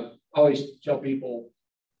 you know, I always tell people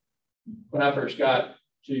when I first got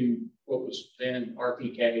to what was then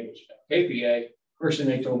RPK, which is now KPA, first thing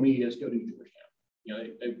they told me is go to Georgetown. You know,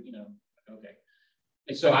 you know, okay.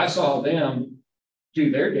 And so I saw them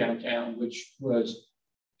do their downtown, which was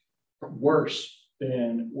worse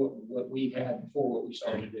than what we had before what we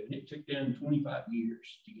started doing. It took them 25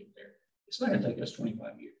 years to get there. It's not going to take us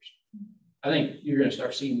 25 years. I think you're going to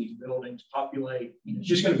start seeing these buildings populate. It's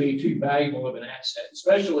just going to be too valuable of an asset,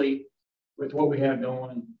 especially with what we have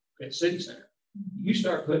going at City Center. You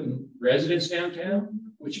start putting residents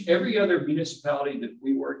downtown, which every other municipality that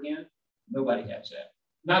we work in, nobody has that.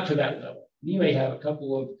 Not to that level. You may have a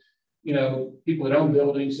couple of, people that own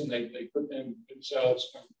buildings and they put themselves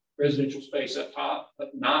residential space up top, but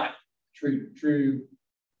not true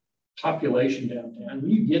population downtown. When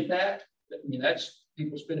you get that, that's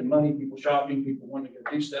people spending money, people shopping, people wanting to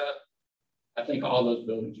go do stuff. I think all those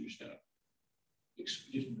buildings are just going to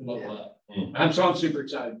just blow up. I'm super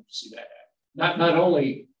excited to see that happen. Not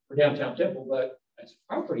only for downtown Temple, but as a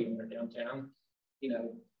property owner downtown,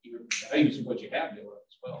 your values of what you have go up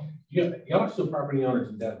as well. You are still property owners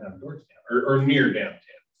in downtown Georgetown or near downtown.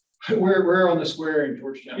 We're on the square in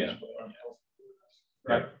Georgetown. Yeah.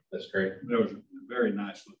 Right. That's great. There was very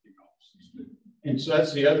nice looking offices. And so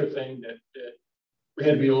that's the other thing that we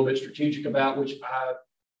had to be a little bit strategic about, which I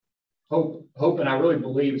hope and I really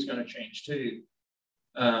believe is going to change too.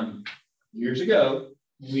 Years ago,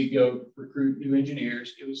 when we go recruit new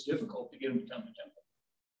engineers, it was difficult to get them to come to Temple.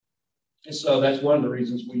 And so that's one of the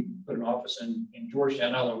reasons we put an office in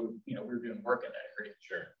Georgetown. Although we were doing work in that area,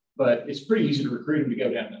 sure, but it's pretty easy to recruit them to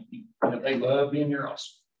go down there. They love being near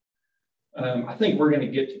us. I think we're going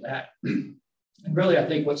to get to that. And really, I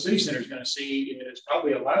think what City Center is going to see is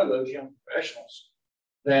probably a lot of those young professionals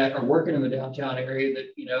that are working in the downtown area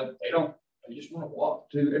that, they just want to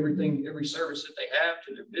walk to every service that they have,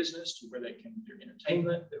 to their business, to where they can do their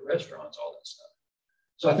entertainment, their restaurants, all that stuff.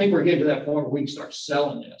 So I think we're getting to that point where we can start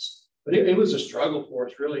selling this. But it was a struggle for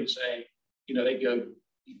us really to say, they go,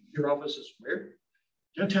 your office is where?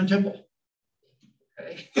 Downtown Temple.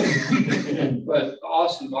 Okay. But the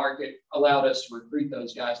Austin market allowed us to recruit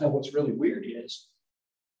those guys. Now, what's really weird is,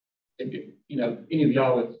 any of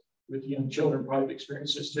y'all with young children probably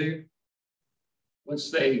experience this too. Once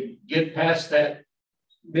they get past that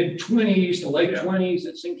mid-20s to late 20s,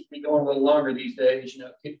 it seems to be going a little longer these days.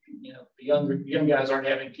 The young guys aren't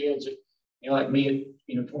having kids. Like me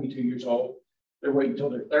at 22 years old, they're waiting until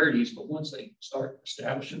their 30s. But once they start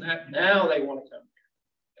establishing that, now they want to come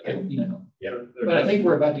here. Yeah. But I think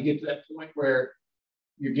we're about to get to that point where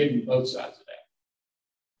you're getting both sides of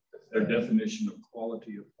that. Their definition of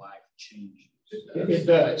quality of life changes. It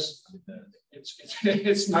does.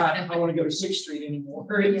 It's not, I want to go to 6th Street anymore.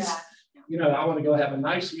 It's, I want to go have a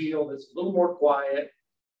nice meal that's a little more quiet,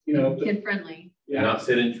 Kid friendly. Yeah. Not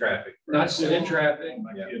sit in traffic. Not sit in traffic.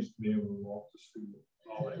 My kids to be able to walk to school.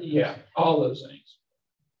 All that. Yeah, all those things.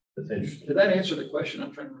 That's interesting. Did that answer the question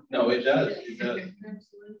I'm trying to? No, it does. It does.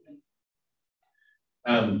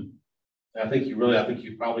 I think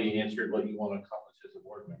you probably answered what you want to accomplish as a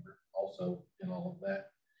board member also in all of that.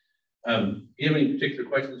 Do you have any particular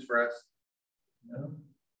questions for us? No.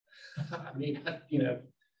 I mean,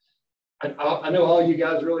 I know all you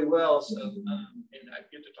guys really well, so and I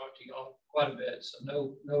get to talk to you all quite a bit.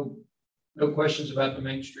 So no questions about the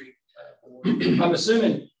Main Street board. I'm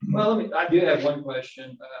assuming. Well, I do have one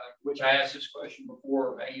question, which I asked this question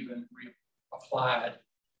before I even applied.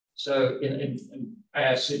 So, and I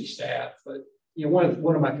asked city staff, but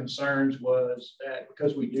one of my concerns was that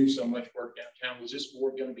because we do so much work downtown, was this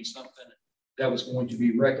board going to be something that was going to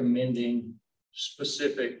be recommending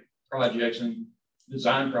specific projects and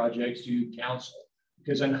design projects to council?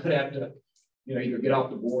 Because I know I'd have to, either get off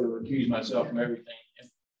the board or recuse myself from everything. And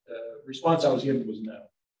the response I was given was no.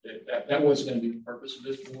 That wasn't going to be the purpose of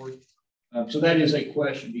this board. So that is a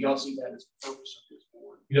question. Do y'all see that as the purpose of this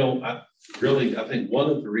board? I think one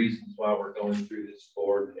of the reasons why we're going through this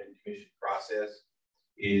board and commission process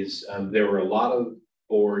is there were a lot of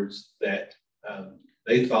boards that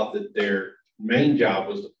they thought that their main job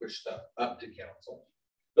was to push stuff up to council.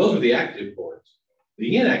 Those were the active boards.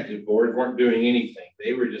 The inactive boards weren't doing anything.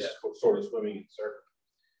 They were just sort of swimming in circles.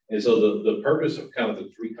 And so the purpose of kind of the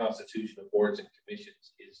reconstitution of boards and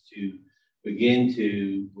commissions is to begin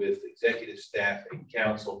to, with executive staff and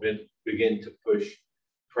council, begin to push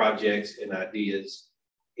projects and ideas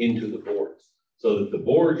into the boards so that the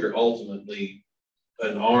boards are ultimately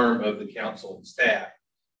an arm of the council and staff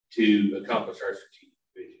to accomplish our strategic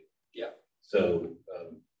vision. Yeah. So,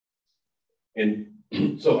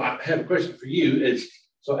 so I have a question for you.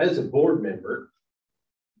 So as a board member,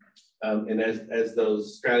 and as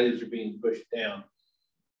those strategies are being pushed down,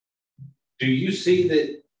 do you see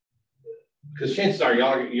that, because chances are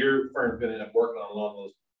your firm's going to end up working on a lot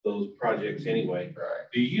of those projects anyway. Right.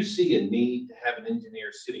 Do you see a need to have an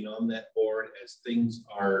engineer sitting on that board as things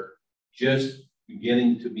are just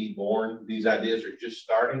beginning to be born? These ideas are just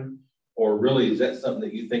starting? Or really, is that something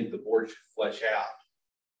that you think the board should flesh out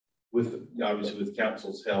with, obviously with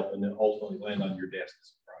council's help, and then ultimately land on your desk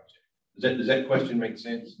as a project? Does that question make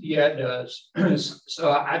sense? Yeah, it does.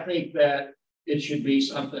 So I think that it should be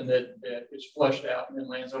something that is flushed out and then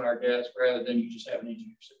lands on our desk rather than you just have an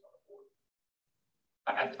engineer sitting on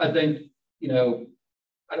the board. I think, you know,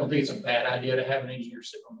 I don't think it's a bad idea to have an engineer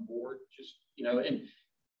sit on the board, just, you know, and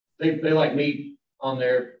they like me on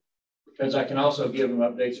there because I can also give them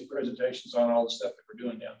updates and presentations on all the stuff that we're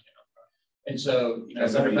doing downtown. And so, you know,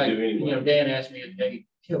 That's something you do anyway. you know, Dan asked me, hey,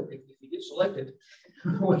 if you get selected,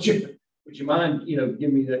 would you mind, you know,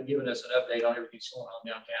 giving us an update on everything that's going on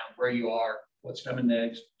downtown, where you are, what's coming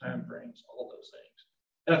next, time frames, all those things.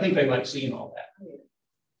 And I think they like seeing all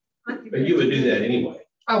that. But you would do that anyway.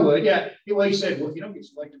 I would, yeah. Well, he said, well, if you don't get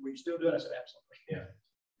selected, will you still do it? I said, absolutely. Yeah.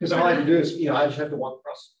 Because all I have to do is, you know, I just have to walk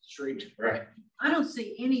across the street. Right. I don't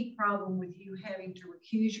see any problem with you having to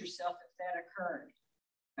recuse yourself if that occurred.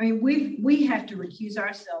 I mean, we have to recuse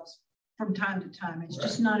ourselves from time to time. It's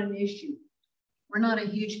just not an issue. We're not a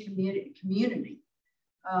huge community.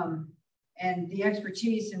 And the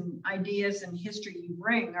expertise and ideas and history you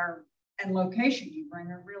bring and location you bring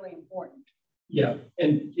are really important. Yeah,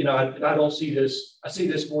 and you know, I don't see this. I see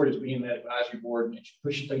this board as being that advisory board and it's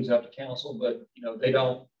pushing things up to council, but you know, they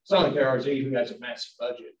don't. It's not like the RZ who has a massive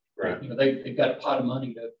budget. Right. You know, they've got a pot of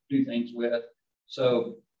money to do things with.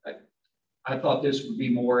 So I thought this would be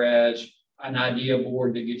more as an idea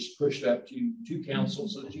board that gets pushed up to council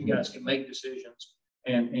so that you guys can make decisions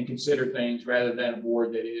and consider things rather than a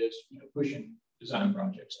board that is, you know, pushing design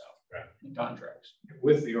projects out. Right. And contracts.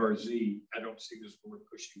 With the RZ, I don't see this board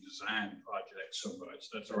pushing design projects so much.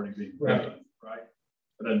 That's already being done, right?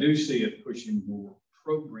 But I do see it pushing more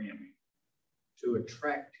programming to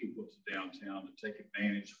attract people to downtown to take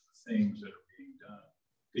advantage of the things that are being done.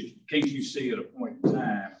 Because in case you see at a point in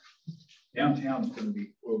time, downtown is going to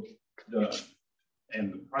be, quote, done,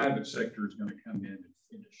 and the private sector is going to come in and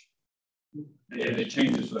finish. And it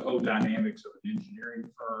changes the whole dynamics of an engineering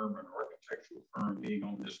firm, an architectural firm being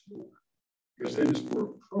on this board. Because then it's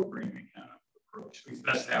more programming kind of approach. At least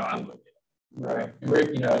that's how I look at it. Right. And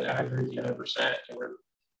we're, you know, I agree with you 100%. And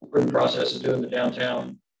we're in the process of doing the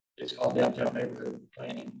downtown. It's called Downtown Neighborhood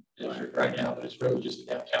Planning District right now, but it's really just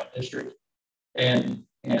the downtown district. And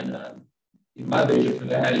my vision for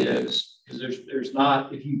that is because there's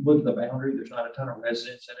not, if you look at the boundary, there's not a ton of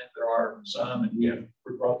residents in it. There are some, and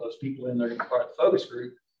we brought those people in. They're going to be part of the focus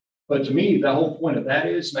group. But to me, the whole point of that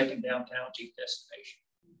is making downtown a cheap destination.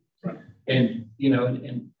 Right. And you know,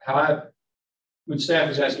 and how when staff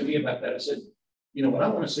was asking me about that, I said, you know, what I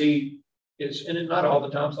want to see is, and it's not all the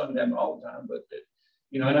time, it's not going to happen all the time, but that,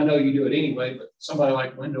 you know, and I know you do it anyway, but somebody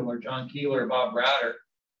like Wendell or John Keeler or Bob Browder,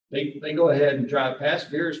 they go ahead and drive past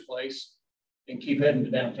Vera's place and keep heading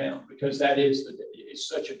to downtown because that is it's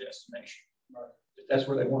such a destination. Right. That's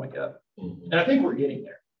where they want to go. Mm-hmm. And I think we're getting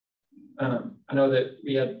there. I know that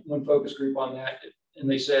we had one focus group on that, and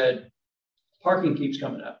they said parking keeps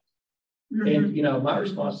coming up. Mm-hmm. And you know, my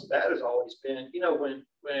response to that has always been, you know, when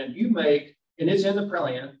you make, and it's in the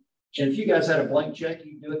plan, and if you guys had a blank check,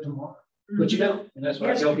 you can do it tomorrow. Mm-hmm. But you don't, and that's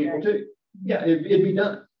what I tell people too. Yeah, it'd be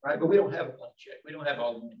done, right? But we don't have a blank check. We don't have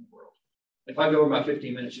all the money in the world. If I go over my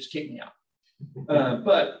 15 minutes, just kick me out.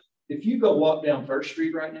 But if you go walk down First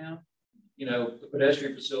Street right now, you know, the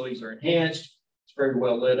pedestrian facilities are enhanced. It's very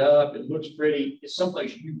well lit up. It looks pretty. It's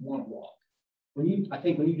someplace you want to walk. I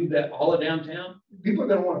think when you do that all of downtown, people are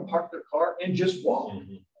going to want to park their car and just walk.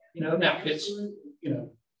 Mm-hmm. You know, now it's, you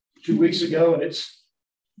know, 2 weeks ago and it's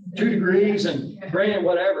 2 degrees and rain,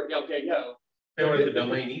 whatever. Okay, go. They don't have the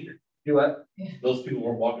domain either. Do what? Yeah. Those people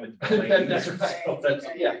weren't walking at the domain. That's right. So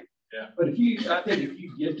yeah. But I think if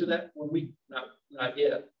you get to that, when we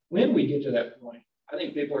get to that point, I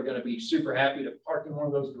think people are going to be super happy to park in one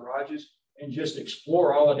of those garages and just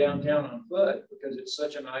explore all of downtown on foot because it's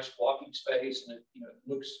such a nice walking space and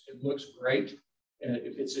it looks great. And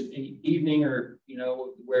if it's an evening or, you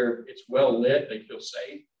know, where it's well lit, they feel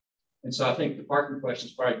safe. And so I think the parking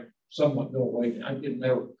questions probably somewhat go away. I didn't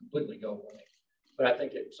never completely go away, but I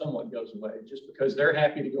think it somewhat goes away just because they're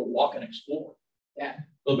happy to go walk and explore. Yeah.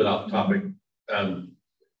 A little bit off topic.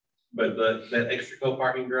 But that extra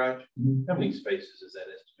co-parking garage, mm-hmm. How many spaces is that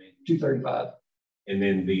estimated? 235. And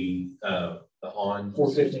then the Hans?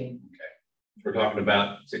 415. Okay. We're talking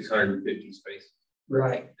about 650 spaces.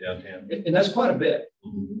 Right. Downtown. And that's quite a bit.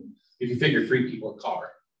 Mm-hmm. If you figure 3 people a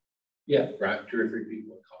car. Yeah. Right. 2 or 3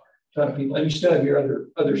 people a car. A ton of people. And you still have your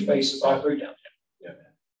other spaces all through downtown. Yeah.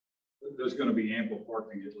 There's going to be ample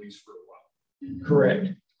parking at least for a while.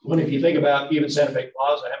 Correct. Well, if you think about even Santa Fe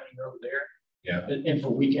Plaza, how many are over there? Yeah. And for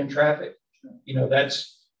weekend traffic, you know,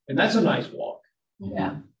 that's a nice walk.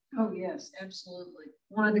 Yeah. Oh, yes, absolutely.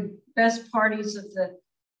 One of the best parties of the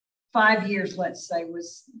 5 years, let's say,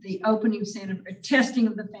 was the opening testing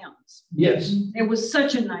of the fountains. Yes, It was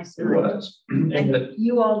such a nice it night. was. And And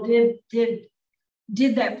you all did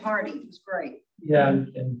that party. It was great. yeah,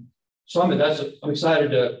 and so I'm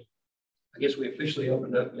excited to, I guess we officially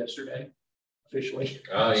opened up yesterday, officially.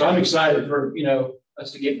 Oh, So I'm excited for, you know,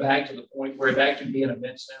 us to get back to the point where that can be an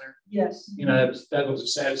event center. Yes. You know, that was the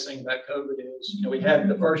saddest thing about COVID is, you know, we had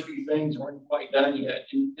the first few things weren't quite done yet.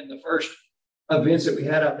 And the first events that we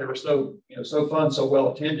had out there were so, you know, so fun, so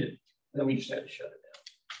well attended. And then we just had to shut it down.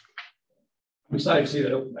 I'm excited to see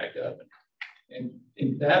that open back up.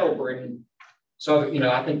 And that'll bring, so, you know,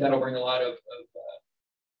 I think that'll bring a lot of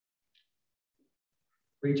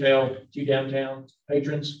retail to downtown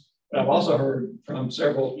patrons. But I've also heard from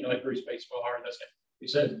several, you know, like Bruce Baseball, and that's it. He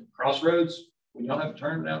said Crossroads, when y'all have a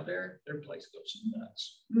tournament out there, their place goes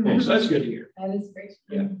nuts. Mhm. So that's good to hear. That is great.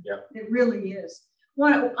 It really is.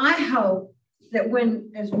 Well, I hope that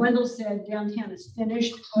when, as Wendell said, downtown is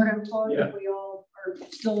finished, quote unquote, that we all are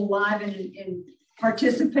still alive and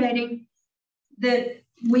participating, that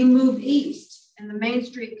we move east and the Main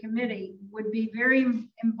Street Committee would be very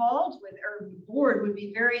involved with, or the board would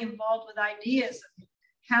be very involved with ideas of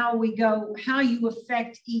how we go, how you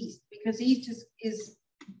affect east, because east is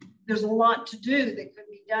there's a lot to do that could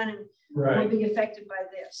be done and will be affected by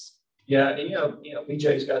this. Yeah, and you know,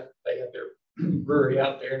 BJ's they have their brewery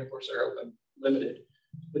out there, and of course they're open limited.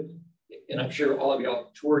 But and I'm sure all of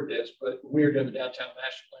y'all toured this, but when we were doing the downtown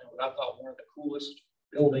master plan, what I thought one of the coolest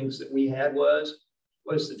buildings that we had was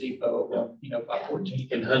the depot, you know, 514.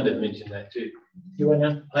 And Hunden mentioned that too. You went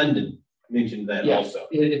now? Hunden mentioned that also.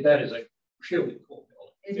 That is a really cool building.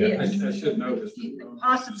 It Yeah, is. I should know this. The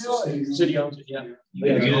possibilities. The city owns it, yeah.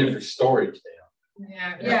 They can use it for storage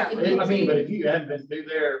now. Yeah. I mean, but if you haven't been through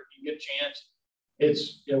there, you get a chance.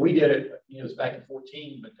 It's, you know, we did it, you know, it was back in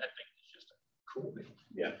 14, but that thing is just a cool building.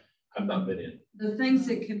 Yeah, I've not been in. The things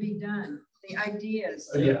that can be done, the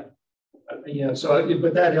ideas. Yeah. You know, so,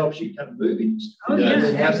 but that helps you kind of move it. Oh, It yes,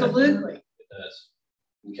 does. absolutely. It does.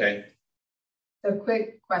 Okay. So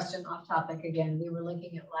quick question off topic again. We were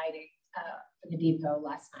looking at lighting for the depot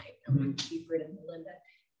last night. Buford and Melinda.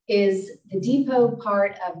 Is the depot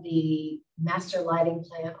part of the master lighting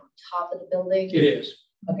plan on top of the building? It is.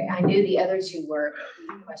 Okay, I knew the other two were,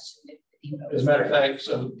 but we questioned if the depot. As a matter of fact,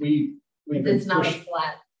 so we've been It's not a pushing,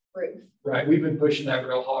 flat roof. right, we've been pushing that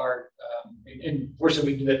real hard. And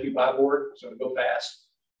fortunately, we can do that through buy board, so it'll go fast.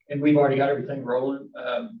 And we've already got everything rolling.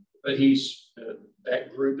 But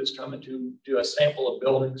that group is coming to do a sample of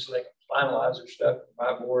buildings so they can finalize their stuff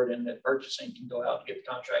by board, and that purchasing can go out and get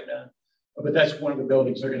the contract done. But that's one of the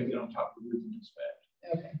buildings they're going to get on top of the roof and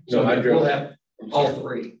inspect. Okay. So I drove we'll have all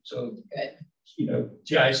three. So, Good. you know,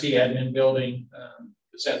 TIC admin building,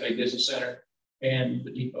 the South Bay Business Center, and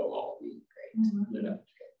the depot all be lit up.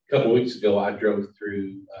 A couple of weeks ago, I drove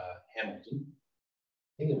through Hamilton.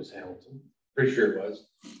 I think it was Hamilton. Pretty sure it was.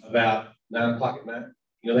 About 9 o'clock at night.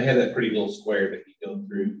 You know, they have that pretty little square that you go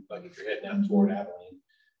through, like if you're heading out toward Abilene.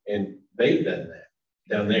 And they've done that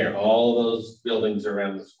down there. All those buildings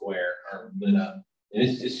around the square are lit up. And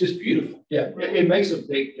it's just beautiful. Yeah, it makes a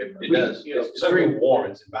big difference. It does. You know, It's very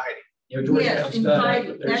warm. It's inviting. You know, Yes, Georgetown's done it, inviting,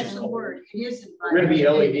 but there's that's just the no- word. It is We're going to be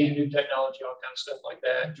inviting. LED, new technology, all kinds of stuff like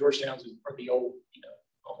that. Georgetown's is from the old, you know,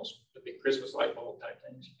 almost the big Christmas light bulb type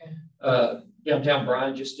things. Downtown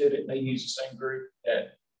Bryan just did it. And they use the same group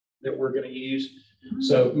that we're going to use.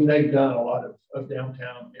 So I mean, they've done a lot of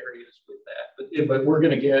downtown areas with that. But we're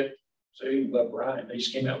going to get, so even above Bryan, they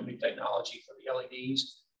just came out with new technology for the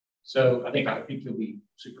LEDs. So I think you'll be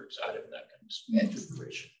super excited when that comes to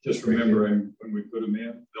fruition. Just remembering when we put them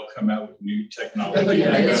in, they'll come out with new technology.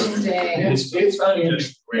 Yeah, it's funny.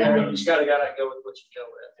 Just Yeah, random. you just gotta go with what you go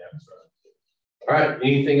with. Yeah, that's right. All right.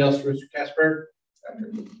 Anything else, Mr. Casper?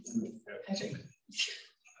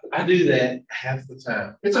 I do that half the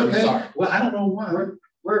time. It's I'm okay. sorry. Well, I don't know why.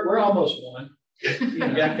 We're almost one.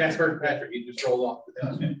 Yeah, Casper and Patrick, you just roll off the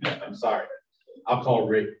tongue. I'm sorry. I'll call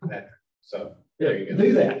Rick Patrick. So there you go.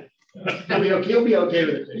 Do that. He'll be okay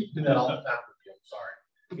with it too. Do that all the time with you. I'm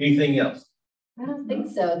sorry. Anything else? I don't think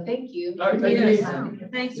so. Thank you. All right, thank you. Yes,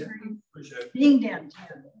 thanks for Appreciate it. being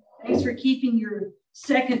downtown. Thanks for keeping your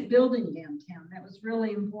second building downtown. That was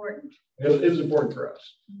really important. It was important for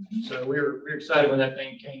us. So we were excited when that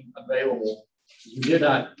thing came available. We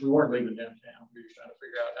weren't leaving downtown. We were just trying to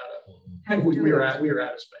figure out how to we were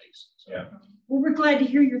out of space. So. Yeah. Well, we're glad to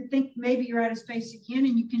hear maybe you're out of space again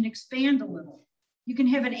and you can expand a little. You can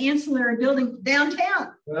have an ancillary building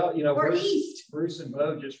downtown Well, you know, or east. Bruce and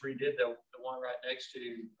Bo just redid the the one right next to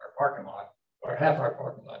our parking lot, or half our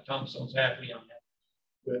parking lot. Thompson's happy on that.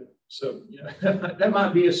 But so, you know, that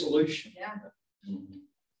might be a solution. Yeah.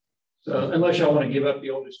 So unless y'all want to give up the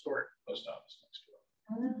old historic post office next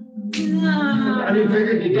door. No. I didn't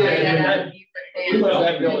figure you did. We love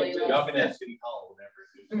that building too. Y'all can have City Hall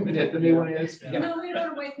whenever. The new one is. Yeah. No, we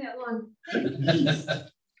don't want to wait that long.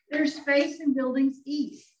 There's space in buildings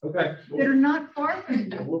east Okay. that are not far from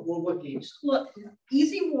you. We'll look east. Look,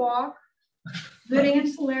 easy walk, good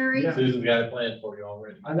ancillary. Yeah. Susan's got a plan for you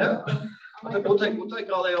already. I know. We'll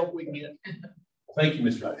take all the help we can get. Thank you,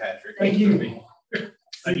 Mr. Patrick. Thank you.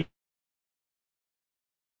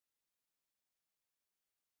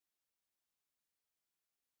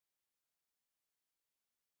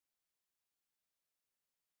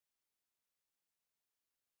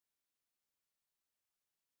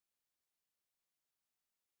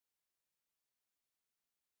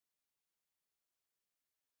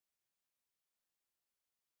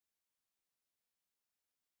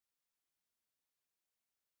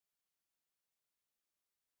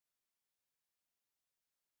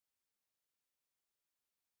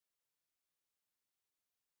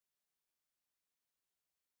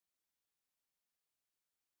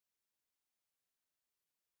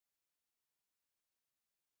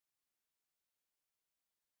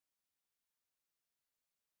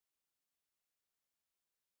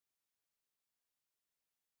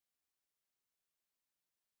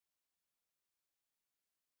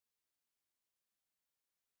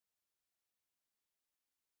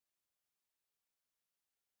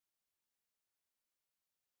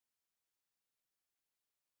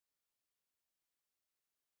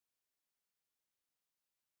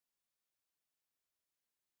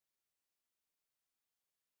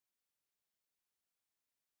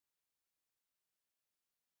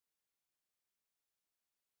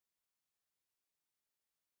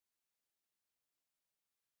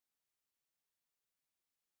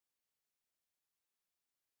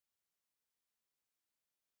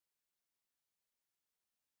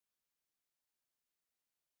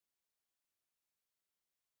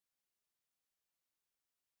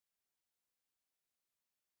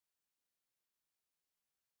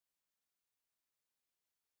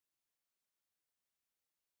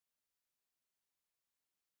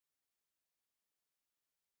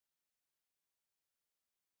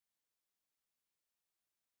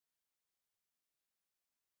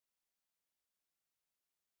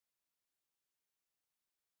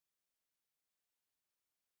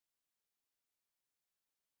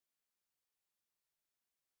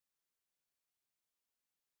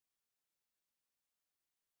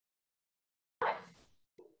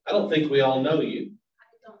 I don't think we all know you.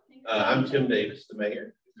 I don't think so. I'm Tim Davis, the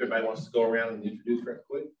mayor. If everybody wants to go around and introduce real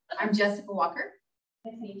quick. I'm Jessica Walker.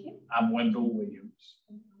 Nice to meet you. I'm Wendell Williams.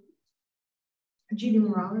 Judy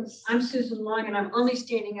Morales. I'm Susan Long, and I'm only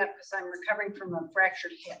standing up because I'm recovering from a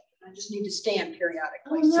fractured hip. I just need to stand periodically.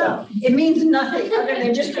 Oh, no. So it means nothing other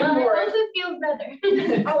than just Well, ignore I it. hope it feels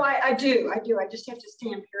better. Oh, I do. I just have to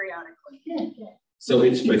stand periodically. Good, good. So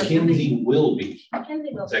it's Mackenzie Wilby. Mackenzie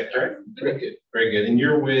will Is that be correct? here. Very good. Very good. And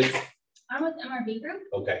you're with, I'm with MRB Group.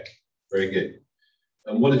 okay, very good.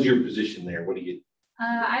 What is your position there? What do you,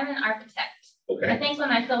 I'm an architect. I okay, think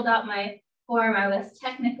when I filled out my form, I was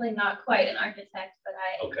technically not quite an architect, but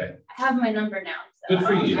I okay. have my number now. So. Good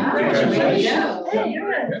for you. Oh, Congratulations. yeah. Hey,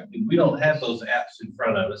 Yeah. We don't have those apps in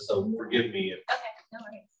front of us, so forgive me if Okay, no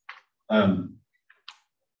worries.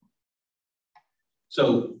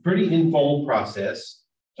 So pretty informal process.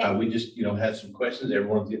 Okay. We just, had some questions.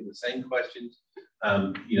 Everyone's getting the same questions.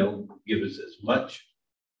 Give us as much,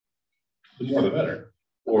 the more the better,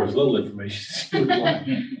 or as little information as you would like.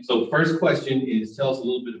 So first question is, tell us a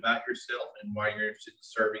little bit about yourself and why you're interested in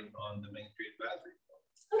serving on the Main Street Advisory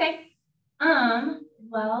Board. Okay.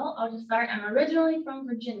 Well, I'll just start. I'm originally from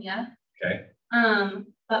Virginia. Okay.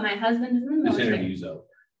 But my husband is in the This military. interview's over.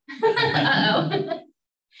 Uh-oh.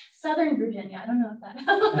 Southern Virginia. I don't know if that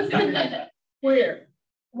helps. Where?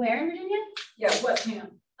 Where in Virginia? Yeah, what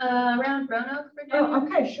town? Around Roanoke, Virginia. Oh,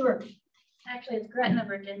 okay, sure. Actually, it's Gretna,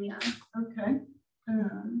 Virginia. Okay.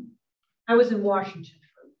 Um, I was in Washington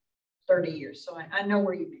for 30 years, so I know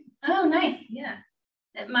where you mean. oh, nice. Yeah.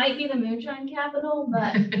 It might be the moonshine capital,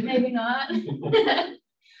 but maybe not.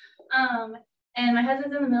 And my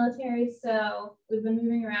husband's in the military, so we've been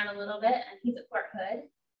moving around a little bit, and he's at Fort Hood.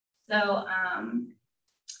 So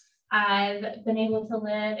I've been able to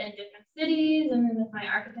live in different cities, and then with my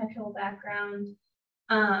architectural background,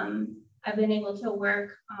 I've been able to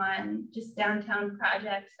work on just downtown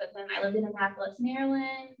projects. But then I lived in Annapolis,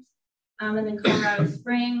 Maryland, and then Colorado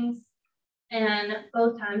Springs, and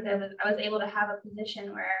both times I was able to have a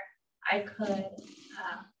position where I could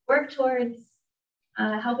work towards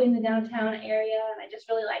helping the downtown area. And I just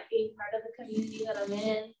really like being part of the community that I'm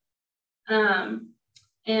in.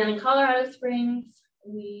 And in Colorado Springs,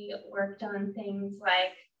 we worked on things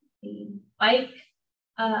like the bike,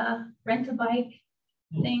 rent a bike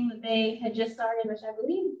thing that they had just started, which I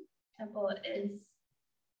believe Temple is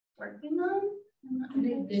working on.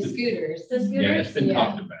 The scooters. The scooters? Yeah, it's been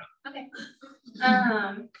talked about. Okay.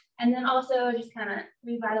 And then also just kind of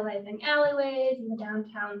revitalizing alleyways in the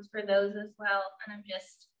downtowns for those as well. And I'm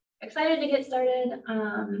just excited to get started,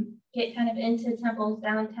 get kind of into Temple's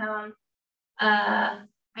downtown. I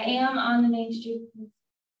am on the Main Street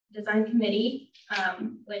Design Committee,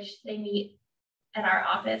 which they meet at our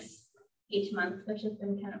office each month, which has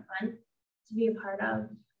been kind of fun to be a part of.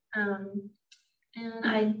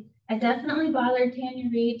 And I definitely bothered Tanya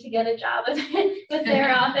Reed to get a job with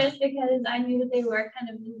their office because I knew that they were kind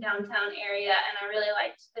of in the downtown area, and I really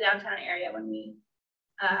liked the downtown area when we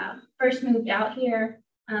first moved out here.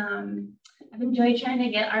 I've enjoyed trying to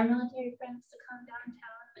get our military friends to come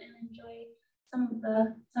downtown and enjoy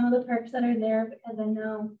some of the perks that are there, because I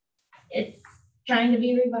know it's trying to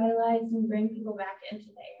be revitalized and bring people back into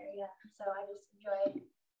the area. So I just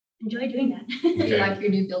enjoy doing that. Do you like your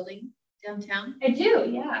new building downtown? I do,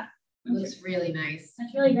 yeah. It looks really nice.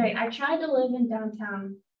 That's really great. I tried to live in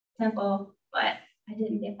downtown Temple, but I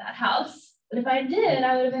didn't get that house. But if I did,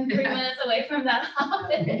 I would have been 3 minutes away from that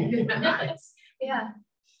office. Yeah.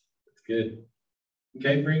 That's good.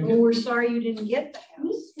 Okay, Bree. Well, we're sorry you didn't get the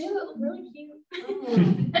Me house. too. It was really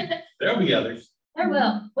cute. There'll be others. There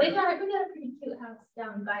will. We got a pretty cute house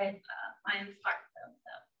down by Lions Park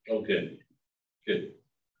though. Oh, good. Good.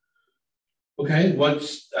 Okay,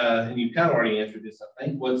 and you kind of already answered this, I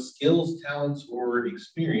think. What skills, talents, or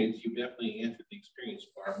experience, you definitely answered the experience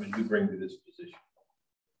part, when you bring to this position?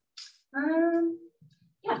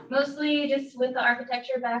 Yeah, mostly just with the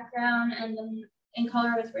architecture background, and then in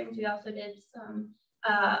Colorado Springs, we also did some,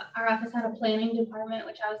 our office had a planning department,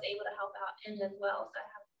 which I was able to help out in as well. So I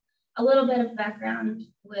have a little bit of background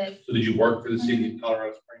with. So did you work for the city of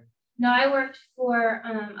Colorado Springs? No, I worked for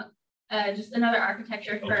just another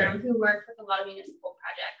architecture firm who worked with a lot of municipal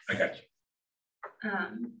projects. I got you.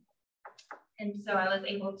 And so I was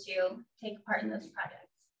able to take part in those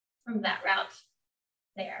projects from that route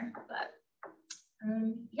there. But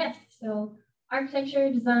yes, so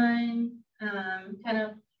architecture, design, kind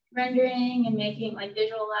of rendering and making, like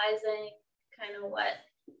visualizing kind of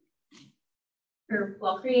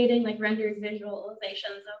creating like rendered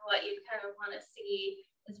visualizations of what you kind of want to see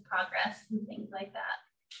as progress and things like that.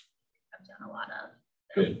 I've done a lot of.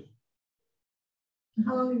 Good.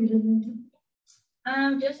 How long have you lived in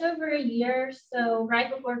Temple? Just over a year, so right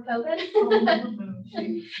before COVID.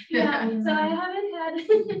 Yeah, so I haven't had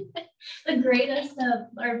the greatest of,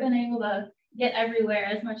 or been able to get everywhere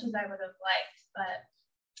as much as I would have liked, but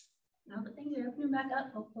now that things are opening back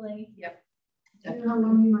up, hopefully. Yep. Do you know how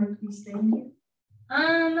long you might be staying here?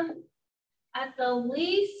 At the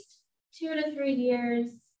least 2 to 3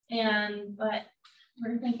 years, but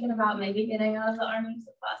we're thinking about maybe getting out of the Army,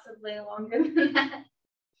 so possibly longer than that.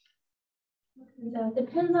 So it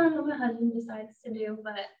depends on what my husband decides to do,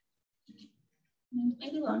 but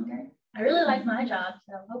maybe longer. I really like my job,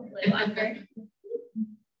 so hopefully longer.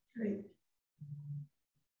 Great.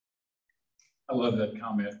 I love that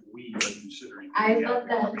comment. We are considering. I love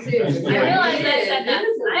that too. I realize I said that.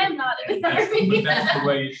 I am not in the Army. That's the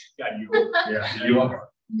way it's got you. Yeah, you are.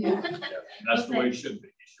 Yeah. That's the way it should be.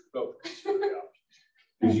 You should both.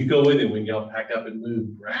 Because you go with it when y'all pack up and move,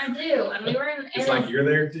 right? I do, and we were in It's like you're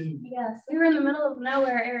there too. Yes, we were in the middle of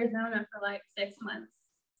nowhere, Arizona for like 6 months.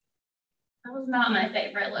 That was not my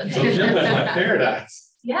favorite So location. Jim was like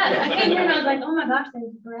paradise. Yeah, I came here and I was like, oh my gosh,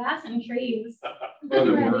 there's grass and trees.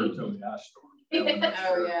 Brother I'm word ready. told the ice storm.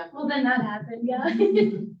 Oh, yeah. Well, then that happened, yeah.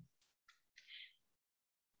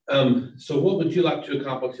 So what would you like to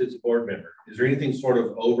accomplish as a board member? Is there anything sort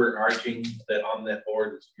of overarching that on that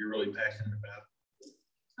board that you're really passionate about?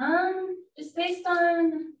 Just based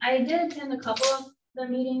on, I did attend a couple of the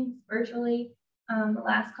meetings virtually, the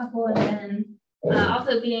last couple, and then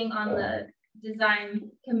also being on the design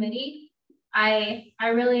committee. I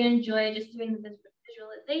really enjoy just doing the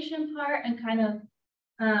visualization part and kind of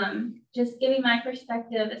just giving my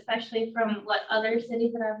perspective, especially from what other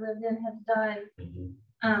cities that I've lived in have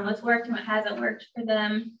done, what's worked and what hasn't worked for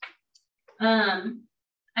them.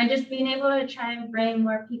 And just being able to try and bring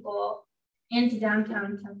more people into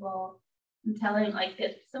downtown Temple and telling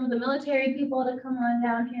get some of the military people to come on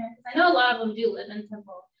down here. Because I know a lot of them do live in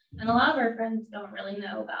Temple, and a lot of our friends don't really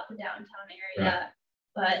know about the downtown area.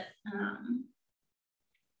 Right. But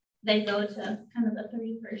they go to kind of the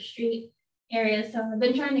 31st Street area. So I've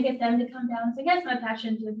been trying to get them to come down. So I guess my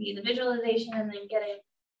passion would be the visualization and then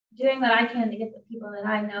doing what I can to get the people that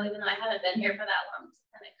I know, even though I haven't been here for that long, to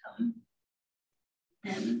kind of come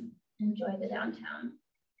and enjoy the downtown.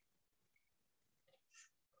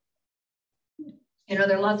 You know,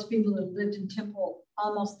 there are lots of people that lived in Temple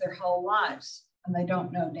almost their whole lives and they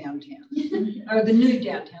don't know downtown or the new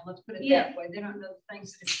downtown. Let's put it that way. They don't know the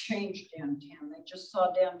things that have changed downtown. They just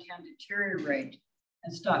saw downtown deteriorate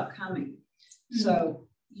and stop coming. So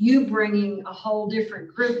you bringing a whole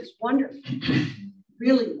different group is wonderful,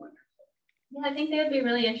 really wonderful. Yeah, I think they would be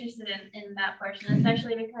really interested in that portion,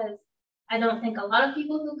 especially because I don't think a lot of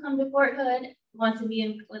people who come to Fort Hood want to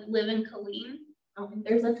live in Killeen. I don't think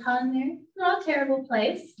there's a ton there. It's not a terrible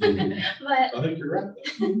place, but I think you're right.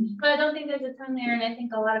 But I don't think there's a ton there, and I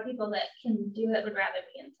think a lot of people that can do it would rather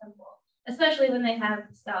be in Temple, especially when they have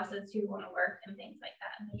spouses who want to work and things like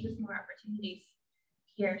that. And there's just more opportunities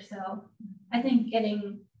here. So I think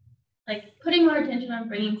putting more attention on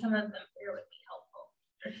bringing some of them here would be helpful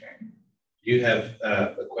for sure. You have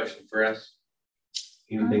a question for us?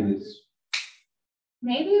 Anything that's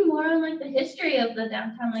maybe more on like the history of the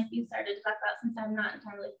downtown, like you started to talk about, since I'm not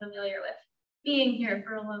entirely familiar with being here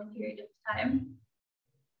for a long period of time.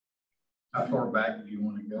 How far back do you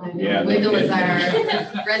want to go? Yeah, Wendell was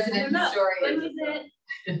our resident historian.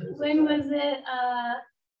 When was it?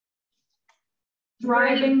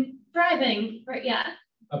 Thriving, yeah.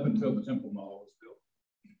 Up until the Temple Mall was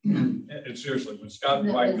built. And seriously, when Scott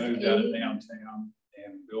White moved out of downtown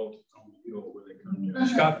and built on the hill where they come in,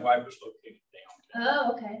 Scott White was located downtown.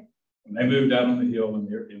 Oh, okay. When they moved out on the hill in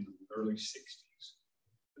the early 60s,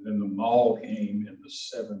 and then the mall came in the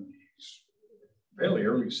 70s, fairly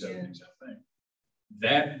early 70s, I think.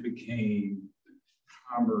 That became the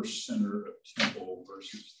commerce center of Temple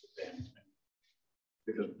versus the downtown.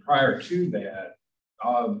 Because prior to that,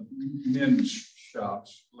 men's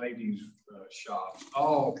shops, ladies' shops,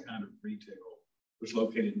 all kind of retail was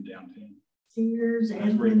located in downtown. Sears,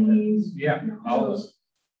 Anthony's. Yeah, all those.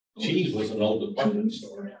 Cheese was an old department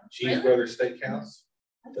store. Cheese Brothers Steakhouse.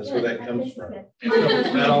 That's where that comes from.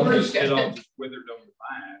 That all just withered on the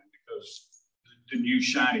vine because the new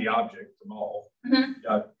shiny object, the mall,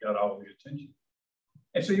 got all the attention.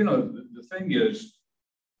 And so, you know, the thing is,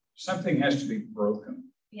 something has to be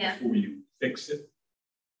broken before you fix it.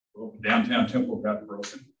 Well, downtown Temple got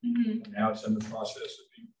broken. And now it's in the process of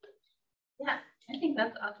being fixed. Yeah, I think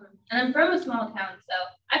that's awesome. And I'm from a small town, so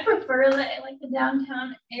I prefer the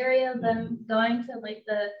downtown area than going to like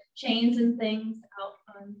the chains and things out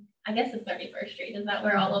on, I guess, the 31st Street. Is that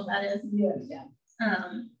where all of that is? Yes. Yeah.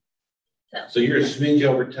 So you're a smidge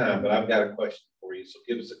over time, but I've got a question for you. So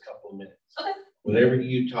give us a couple of minutes. Okay. Whenever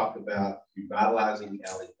you talk about revitalizing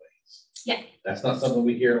alleyways, that's not something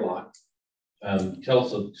we hear a lot. Tell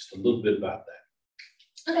us just a little bit about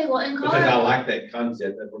that. Okay, well, in Colorado, because I like that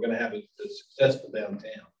concept that we're going to have a successful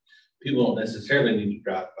downtown. People don't necessarily need to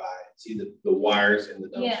drive by and see the wires and the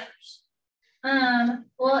dumpsters.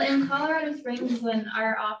 Well, in Colorado Springs, when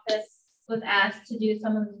our office was asked to do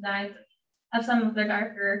some of the designs of some of their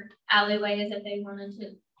darker alleyways that they wanted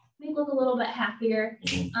to make look a little bit happier,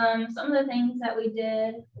 some of the things that we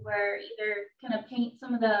did were either kind of paint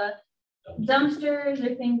some of the dumpsters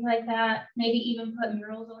or things like that, maybe even put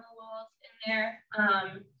murals on the walls in there.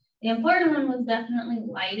 The important one was definitely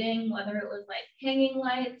lighting, whether it was like hanging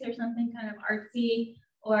lights or something kind of artsy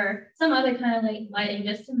or some other kind of like lighting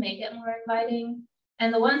just to make it more inviting.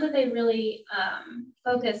 And the ones that they really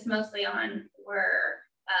focused mostly on were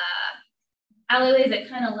alleyways that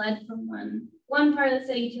kind of led from one part of the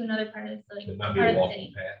city to another part of the city.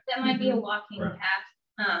 That might be a walking path.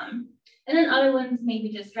 And then other ones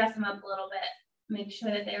maybe just dress them up a little bit, make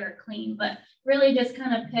sure that they were clean, but really just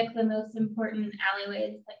kind of pick the most important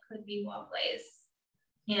alleyways that could be walkways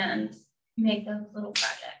and make those little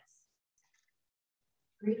projects.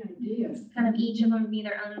 Great idea. Kind of each of them be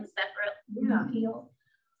their own separate field.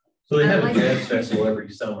 So they have a jazz festival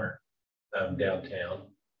every summer downtown.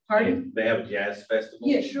 Pardon? They have a jazz festival.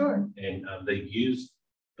 Yeah, sure. And they use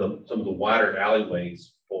some of the wider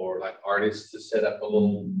alleyways for like artists to set up a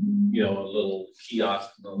little, a little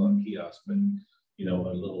kiosk, no, not kiosk, but a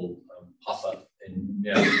little pop-up.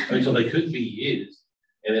 And so they could be used,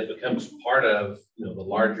 and it becomes part of the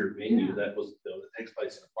larger venue that takes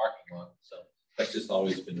place in a parking lot. So that's just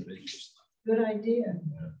always been of interest. Good idea.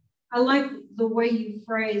 Yeah. I like the way you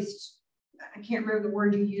phrased, I can't remember the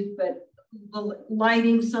word you used, but the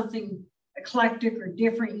lighting something eclectic or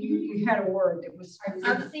different. You had a word that was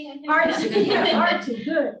artsy. Artsy, artsy,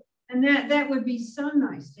 good. And that would be so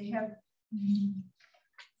nice to have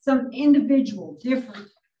some individual different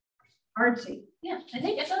artsy. Yeah, I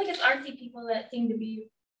feel like it's artsy people that seem to be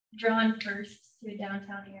drawn first to a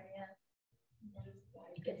downtown area.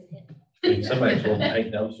 I mean, somebody's willing to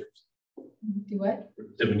paint dumpsters. Do what?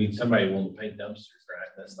 So we need somebody willing to paint dumpsters, right?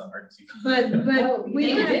 That's not artsy. But we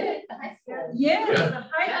They have, did it at high school. yeah, Yeah. the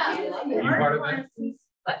high kids, Yeah, the you part art of that? classes.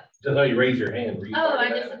 Just how you raise your hand. Were you Oh, part I of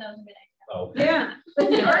just that? thought that was a good idea. Oh, Yeah, but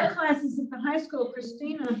the art classes at the high school,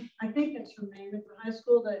 Christina, I think that's her name, at the high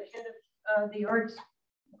school, the head of the arts,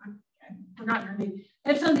 I've forgotten her name.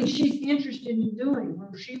 That's something she's interested in doing.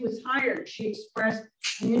 When she was hired, she expressed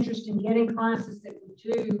an interest in getting classes that would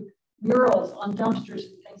do murals on dumpsters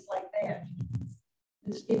and things like that.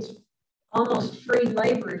 It's almost free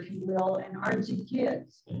labor, if you will, and artsy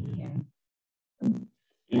kids.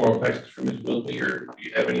 any more questions for Ms. Wilby, or do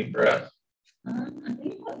you have any for us? I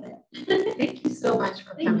think that's it. Thank you so much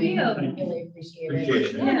for Thank coming. you. I really appreciate it.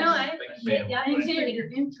 Appreciate it. Yeah, no, I Thanks, appreciate ma'am. the Thanks for opportunity. your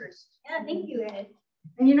interest. Yeah, thank you, Ed.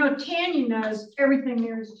 And you know, Tanya knows everything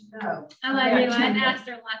there is to know. Oh, I about do. I've Temple. asked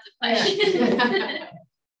her lots of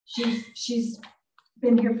questions. She's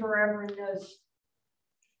been here forever and knows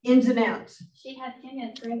ins and outs. She had Tanya,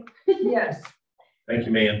 it's great. Yes. Thank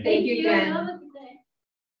you, ma'am. Thank you, Jen. Have a good day.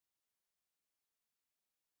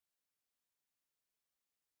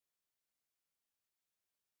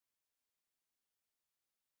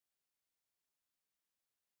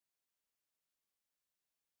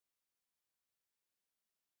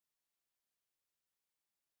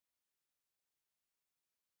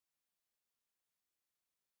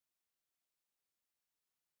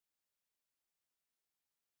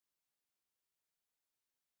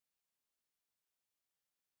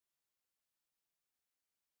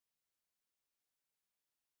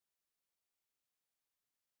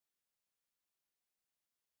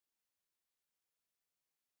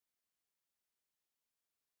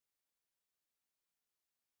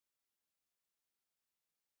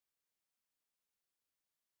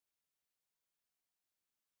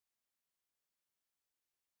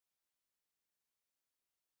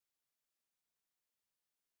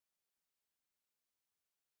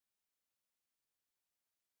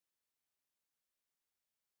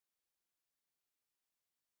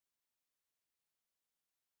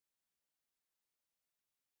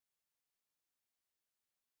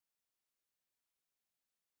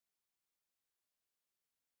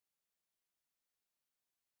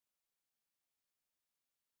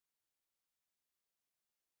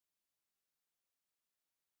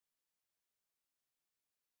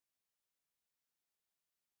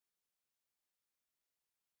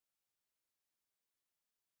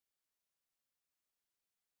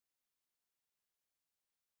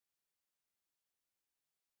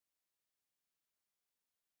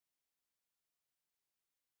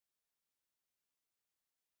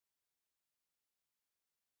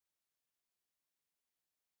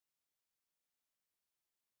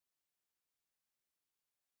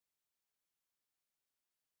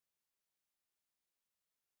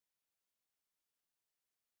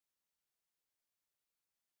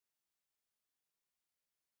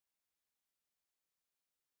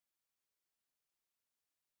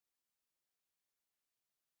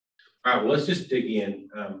 All right, well, let's just dig in.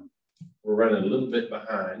 We're running a little bit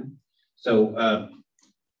behind. So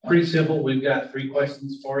pretty simple. We've got 3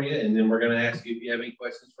 questions for you, and then we're going to ask you if you have any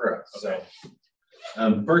questions for us. Okay.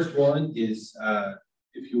 So first one is,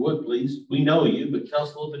 if you would, please, we know you, but tell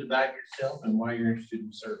us a little bit about yourself and why you're interested in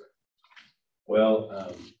serving.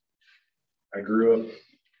 Well, I grew up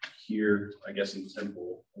here, I guess, in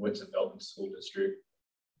Temple. I went to Belton School District,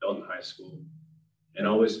 Belton High School, and I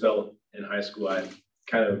always felt in high school I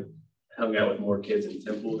kind of hung out with more kids in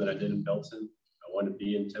Temple than I did in Belton. I wanted to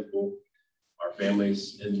be in Temple. Our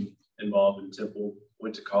family's involved in Temple.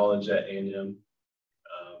 Went to college at A&M.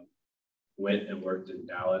 Went and worked in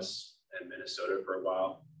Dallas and Minnesota for a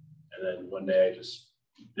while. And then one day I just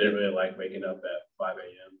didn't really like waking up at 5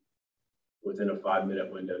 a.m. Within a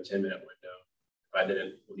 5-minute window, 10-minute window. If I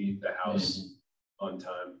didn't leave the house on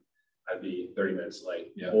time, I'd be 30 minutes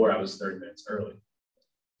late, or I was 30 minutes early.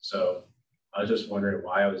 So I was just wondering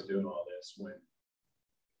why I was doing all this when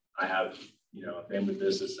I have, a family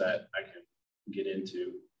business that I can get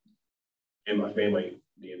into and my family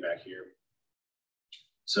being back here.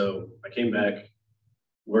 So I came back,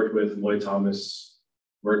 worked with Lloyd Thomas,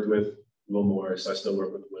 worked with Will Morris. I still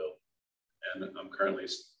work with Will, and I'm currently at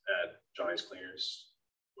Johnny's Cleaners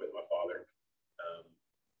with my father.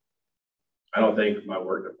 I don't think my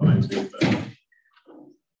work defines me, but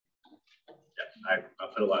I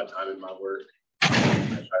put a lot of time in my work. I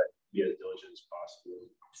try to be as diligent as possible.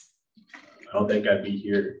 I don't think I'd be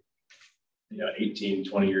here, 18,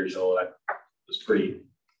 20 years old. I was pretty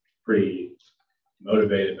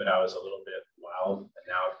motivated, but I was a little bit wild. And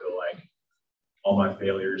now I feel like all my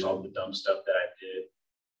failures, all the dumb stuff that I did,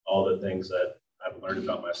 all the things that I've learned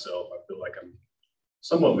about myself, I feel like I'm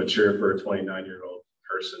somewhat mature for a 29-year-old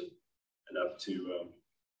person enough to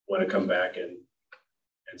want to come back and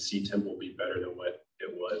see Temple be better than what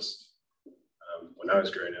it was when I was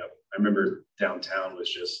growing up. I remember downtown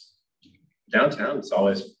it's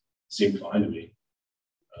always seemed fine to me,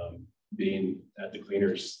 being at the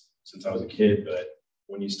cleaners since I was a kid. But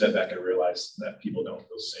when you step back and realize that people don't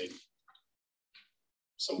feel safe,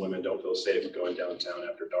 some women don't feel safe going downtown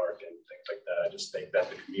after dark and things like that. I just think that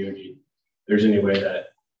the community, if there's any way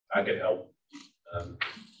that I could help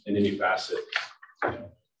in any facet,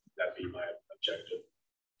 that'd be my objective.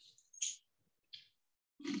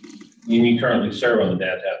 You currently serve on the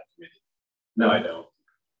downtown committee? No, I don't.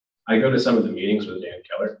 I go to some of the meetings with Dan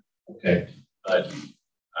Keller. Okay. But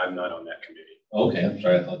I'm not on that committee. Okay, I'm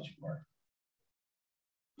sorry, I thought you were.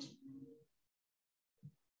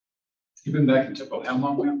 You've been back in Temple how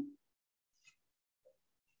long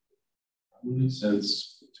now?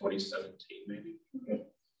 Since 2017, maybe. Okay.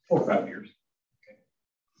 4 or 5 years. Okay.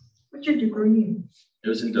 What's your degree in? It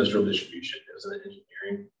was industrial distribution. It was in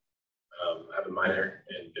engineering. I have a minor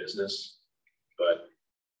in business, but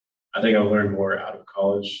I think I learned more out of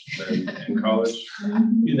college than in college.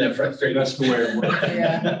 Isn't that frustrating? That's the way it works.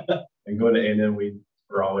 Yeah. And going to A&M, we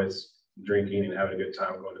were always drinking and having a good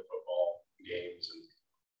time, going to football games and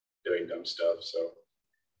doing dumb stuff. So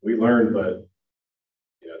we learned, but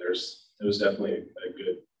it was definitely a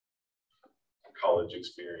good college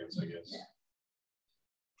experience, I guess.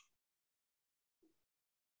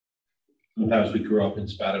 Sometimes we grow up in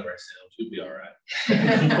spite of ourselves. We'll be all right.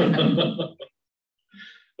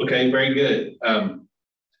 Okay, very good.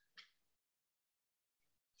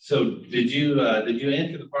 So did you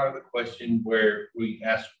answer the part of the question where we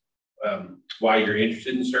asked why you're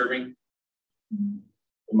interested in serving?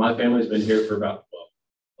 My family's been here for my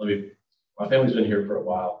family's been here for a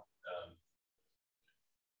while.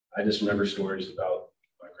 I just remember stories about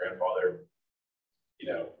my grandfather,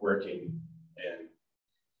 working and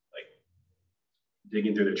like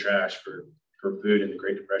digging through the trash for food in the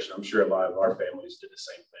Great Depression. I'm sure a lot of our families did the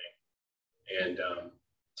same thing. And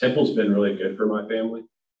Temple's been really good for my family.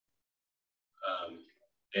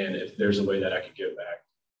 And if there's a way that I could give back,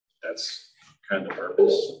 that's kind of the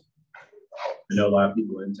purpose. I know a lot of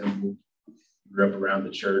people in Temple grew up around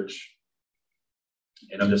the church,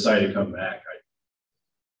 and I've decided to come back.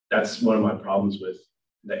 That's one of my problems with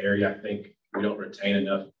the area. I think we don't retain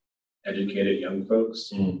enough educated young folks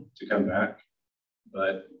to come back.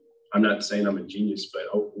 But I'm not saying I'm a genius, but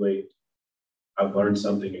hopefully I've learned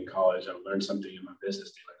something in college. I've learned something in my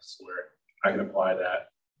business dealings where I can apply that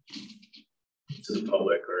to the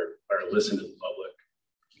public or listen to the public.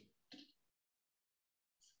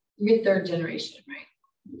 You're third generation, right?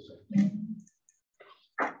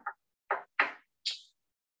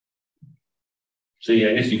 So yeah,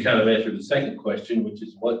 I guess you kind of answered the second question, which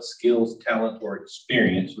is what skills, talent, or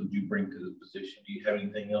experience would you bring to the position? Do you have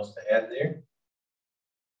anything else to add there?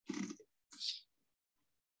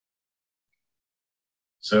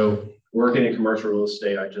 So working in commercial real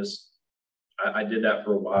estate, I did that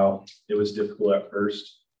for a while. It was difficult at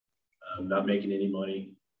first, not making any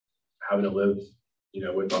money, having to live,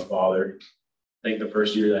 with my father. I think the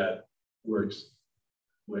first year that I worked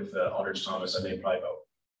with Aldridge Thomas, I made probably about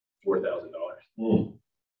 $4,000.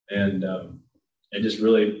 And it just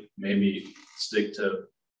really made me stick to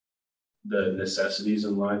the necessities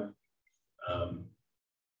in life.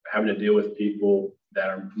 Having to deal with people that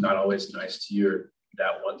are not always nice to you or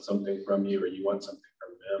that want something from you or you want something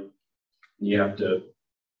from them. You have to,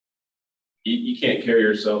 you can't carry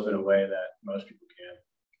yourself in a way that most people can.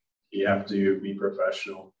 You have to be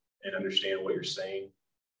professional and understand what you're saying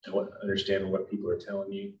and understand what people are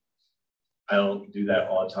telling you. I don't do that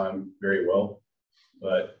all the time very well,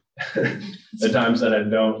 but the times that I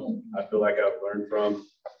don't, I feel like I've learned from.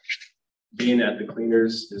 Being at the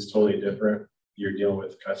cleaners is totally different. You're dealing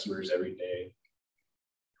with customers every day.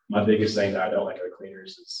 My biggest thing that I don't like at the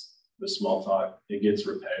cleaners is the small talk. It gets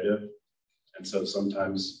repetitive. And so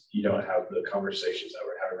sometimes you don't have the conversations that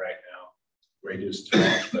we're having right now where you just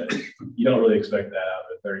talk, but you don't really expect that out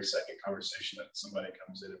of a 30-second conversation that somebody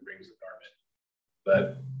comes in and brings a garment.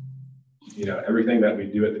 But, everything that we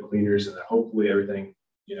do at the cleaners and hopefully everything,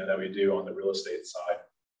 that we do on the real estate side,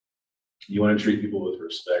 you want to treat people with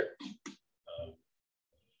respect.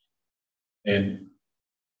 And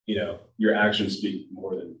your actions speak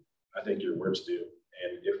more than I think your words do.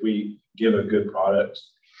 And if we give a good product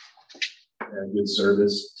and good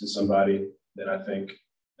service to somebody, then I think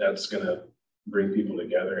that's going to bring people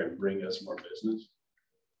together and bring us more business.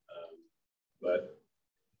 But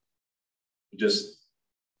just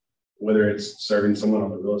whether it's serving someone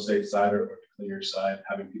on the real estate side or the cleaner side,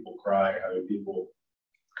 having people cry, having people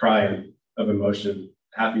cry of emotion,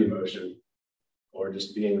 happy emotion, or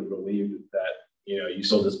just being relieved that, you know, you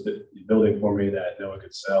sold this building for me that no one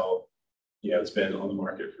could sell. You know, it's been on the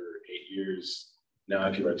market for 8 years. Now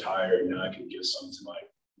I can retire. Now I can give some to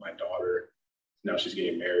my daughter. Now she's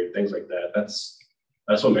getting married, things like that. That's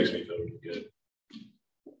what makes me feel really good.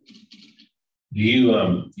 Do you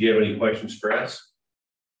have any questions for us?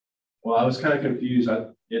 Well, I was kind of confused.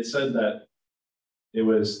 It said that it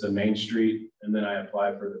was the Main Street, and then I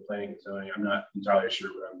applied for the planning and zoning. I'm not entirely sure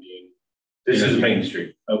what I'm being. This is Main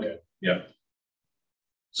Street. Okay. Yeah.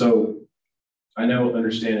 So I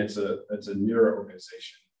understand it's a newer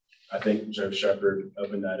organization. I think Joe Shepherd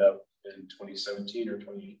opened that up in 2017 or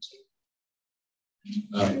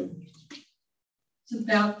 2018. It's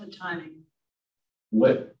about the timing.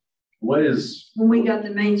 What is, When we got the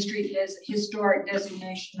Main Street as historic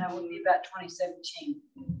designation, that would be about 2017.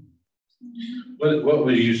 What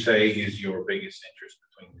would you say is your biggest interest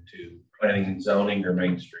between the two, planning and zoning or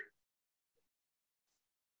Main Street?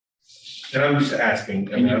 And I'm just asking.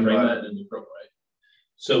 Can you bring that in the appropriate way?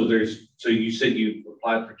 So you said you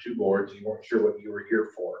applied for 2 boards. You weren't sure what you were here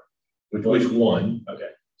for. Which one? Okay.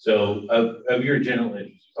 So of your general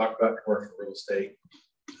interest, you talked about commercial real estate.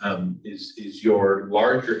 Is your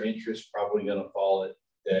larger interest probably going to fall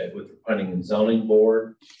with the planning and zoning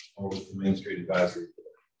board or with the Main Street Advisory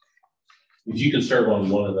Board? If you can serve on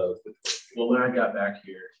one of those. Well, when I got back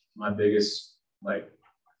here, my biggest,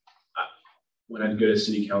 when I'd go to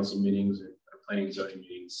city council meetings or planning and zoning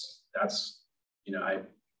meetings, that's, you know, I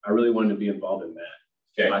really wanted to be involved in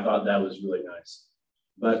that. Okay. I thought that was really nice.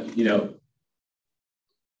 But, you know,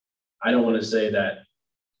 I don't want to say that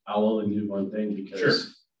I'll only do one thing because sure.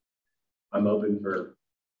 I'm open for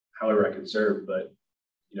however I can serve, but,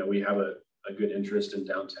 you know, we have a good interest in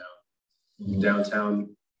downtown. Mm-hmm.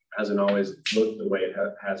 Downtown hasn't always looked the way it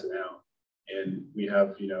has now. And we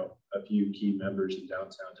have, you know, a few key members in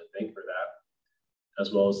downtown to thank for that,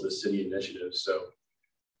 as well as the city initiatives. So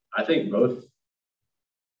I think both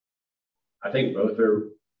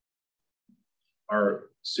are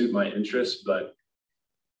suit my interests, but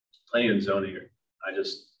planning and zoning,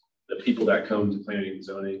 the people that come to planning and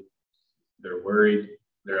zoning, they're worried,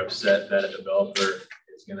 they're upset that a developer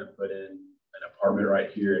is going to put in an apartment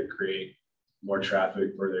right here and create more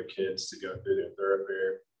traffic for their kids to go through their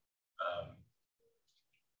thoroughfare.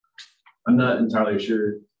 I'm not entirely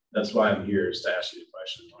sure. That's why I'm here, is to ask you a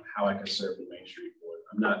question on how I can serve the Main Street Board.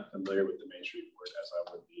 I'm not familiar with the Main Street Board as I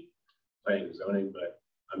would be planning and zoning, but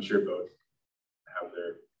I'm sure both have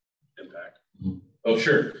their impact. Mm-hmm. Oh,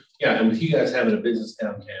 sure. Yeah, and with you guys having a business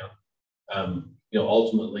downtown, you know,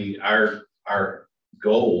 ultimately our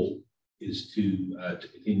goal is to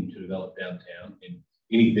continue to develop downtown, and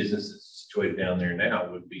any business that's situated down there now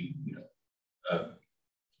would be, you know,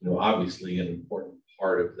 obviously an important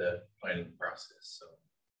part of the planning process.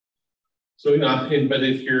 So you know, but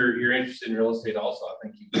if you're interested in real estate, also, I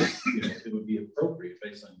think you know, it would be appropriate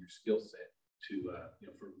based on your skill set to you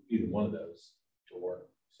know, for either one of those to work.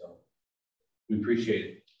 So we appreciate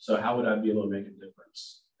it. So how would I be able to make a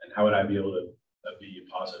difference, and how would I be able to be a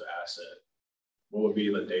positive asset? What would be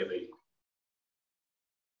the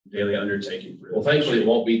daily undertaking for? Well, thankfully, it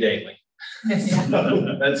won't be daily.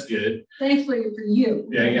 That's good. Thankfully for you.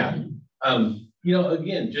 Yeah. You know,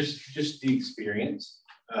 again, just the experience.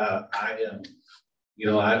 You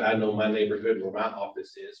know, I know my neighborhood where my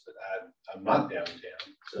office is, but I'm not downtown,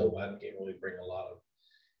 so I can't really bring a lot of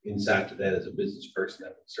insight to that as a business person that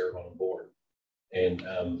would serve on a board. And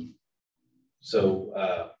so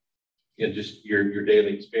you know, just your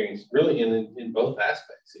daily experience, really in both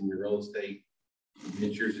aspects, in your real estate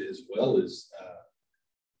ventures as well as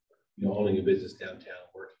you know, owning a business downtown,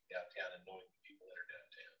 working downtown, and knowing the people that are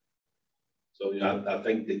downtown. So you know, I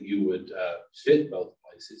think that you would fit both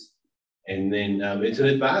places. And then it's an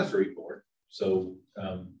advisory board, so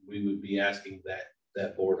we would be asking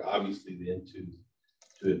that board obviously then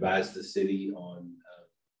to advise the city on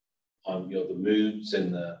you know, the moods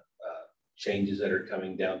and the changes that are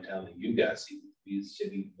coming downtown that you guys see these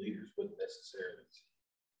city leaders wouldn't necessarily see.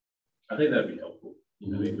 I think that'd be helpful.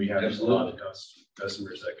 Mm-hmm. I mean, we have a lot of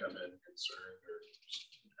customers that come in concerned or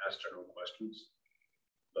ask general questions,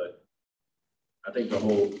 but I think the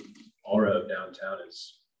whole aura of downtown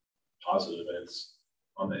is positive, and it's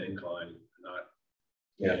on the incline, not,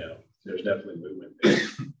 yeah, you know, there's definitely movement there.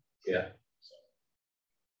 Yeah. So.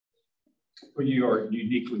 Well, you are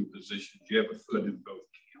uniquely positioned. You have a foot in both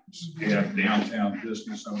camps. You have downtown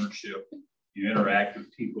business ownership, you interact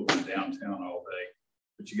with people in downtown all day,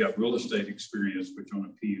 but you got real estate experience, which on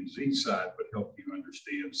the P&Z side would help you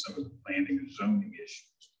understand some of the planning and zoning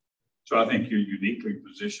issues. So I think you're uniquely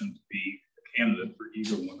positioned to be a candidate for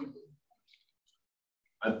either one of them.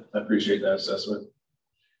 I appreciate that assessment.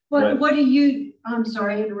 What do you, I'm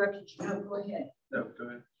sorry, I interrupted you. No, go ahead. No, go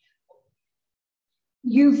ahead.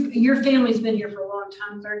 Your family's been here for a long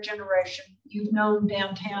time, third generation. You've known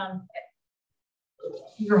downtown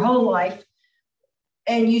your whole life,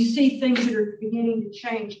 and you see things that are beginning to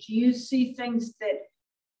change. Do you see things that,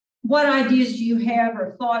 what ideas do you have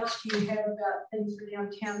or thoughts do you have about things for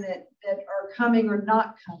downtown that are coming or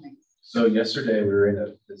not coming? So yesterday we were in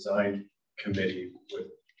a design committee with,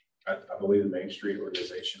 I believe, the Main Street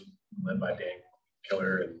organization led by Dan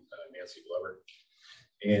Killer and Nancy Glover.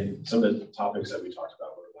 And some of the topics that we talked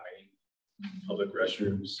about were lighting, public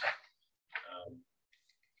restrooms,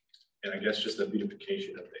 and I guess just the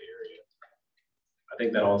beautification of the area. I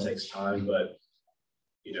think that all takes time, but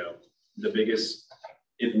you know, the biggest,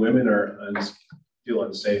 if women feel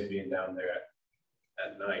unsafe being down there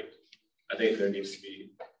at night, I think there needs to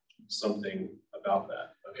be something about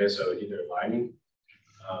that. Okay, so either lighting,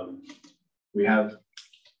 we have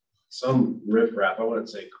some riffraff, I wouldn't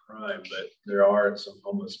say crime, but there are some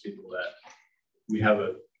homeless people that we have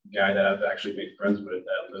a guy that I've actually made friends with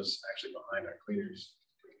that lives actually behind our cleaners.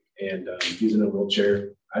 And he's in a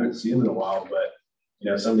wheelchair. I haven't seen him in a while, but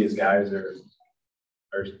you know, some of these guys are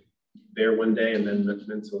there one day and then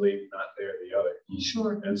mentally not there the other.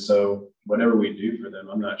 Sure. And so whatever we do for them,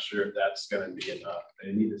 I'm not sure if that's going to be enough.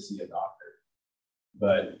 They need to see a doctor.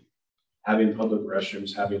 But having public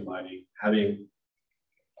restrooms, having lighting, having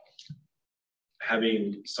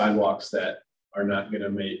sidewalks that are not going to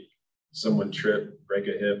make someone trip, break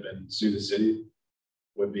a hip, and sue the city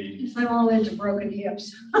would be. I'm all into broken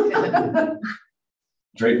hips.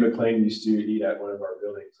 Drake McLean used to eat at one of our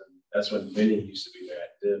buildings, and that's when Vinny used to be there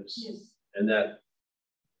at Dibs. Yes. And that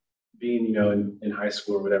being, you know, in high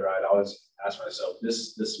school or whatever, I'd always ask myself,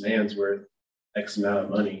 this man's worth X amount of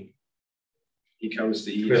money. He comes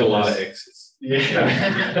to eat. There's a lot of X's.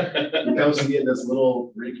 Yeah. He comes to eat in this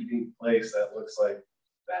little rinky-dink place that looks like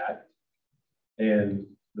that. And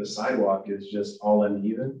the sidewalk is just all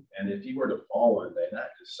uneven. And if he were to fall one day, that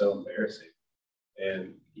is so embarrassing.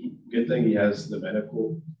 And good thing he has the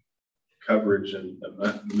medical coverage and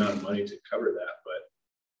the amount of money to cover that. But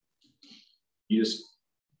you just,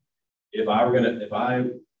 if I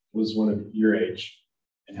was one of your age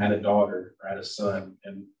and had a daughter or had a son,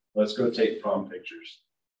 and let's go take prom pictures,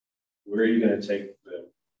 where are you going to take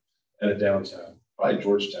them at a downtown? Probably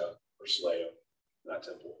Georgetown or Saleo, not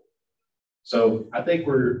Temple. So I think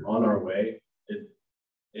we're on our way.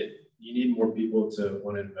 You need more people to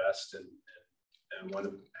want to invest and want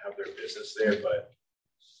to have their business there, but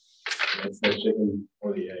it's the chicken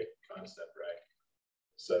or the egg concept, right?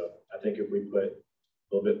 So I think if we put a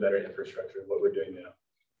little bit better infrastructure of what we're doing now,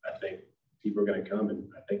 I think people are going to come, and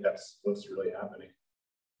I think that's what's really happening.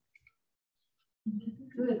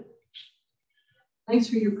 Good. Thanks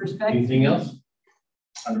for your perspective. Anything else?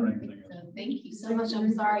 I don't know anything else. Thank you so much.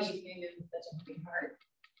 I'm sorry you came in with such a big heart.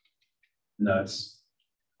 No,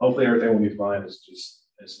 hopefully everything will be fine. It's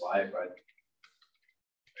life.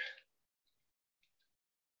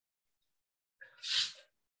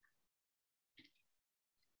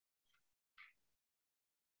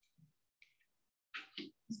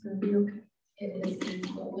 It's going to be okay. It is, and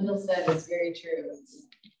what Wendell said is very true. It's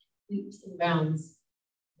leaps and bounds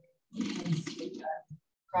when it comes to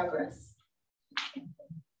progress.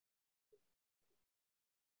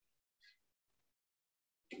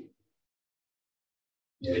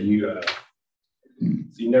 Yeah, so you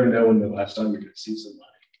never know when the last time you're going to see somebody.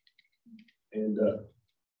 And the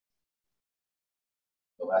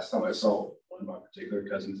last time I saw one of my particular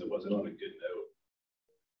cousins, it wasn't on a good note.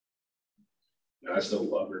 You know, I still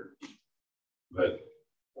love her, but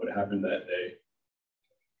what happened that day,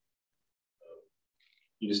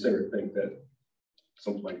 you just never think that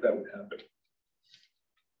something like that would happen.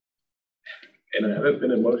 And I haven't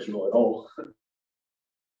been emotional at all.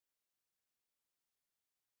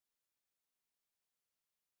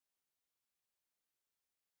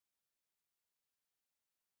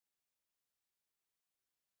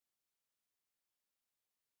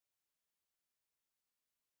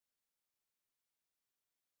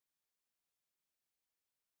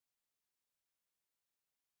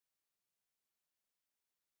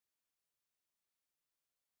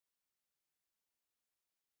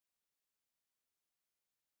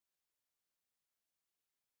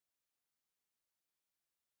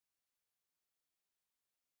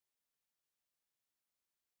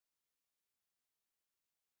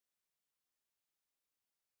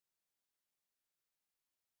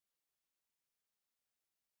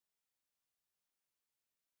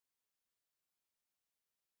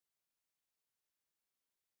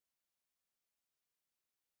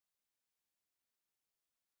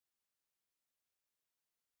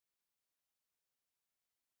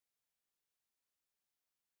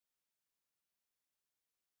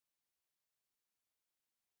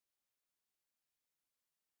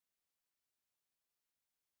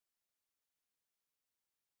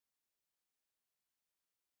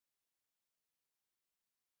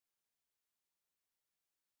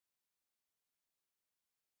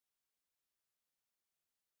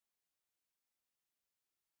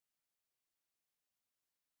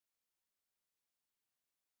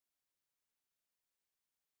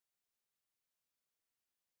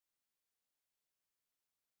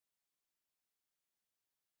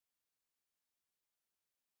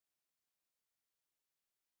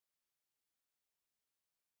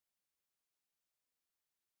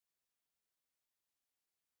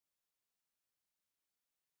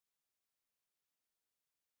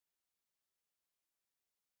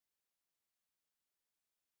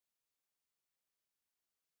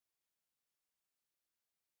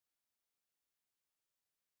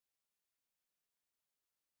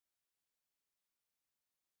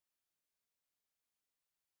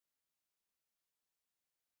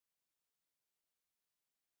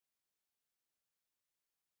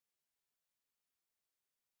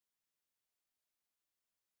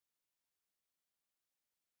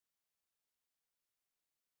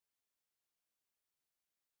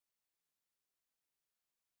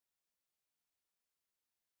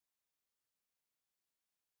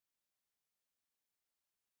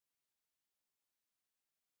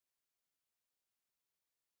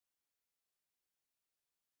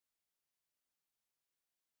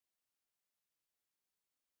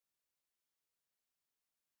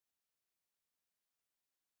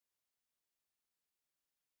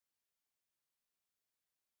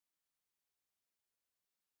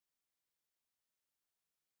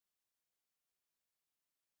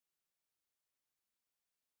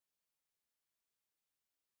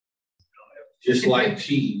 just like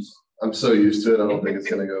cheese. I'm so used to it. I don't think it's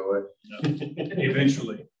going to go away. No.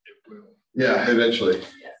 Eventually, it will. Yeah, eventually.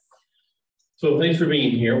 So thanks for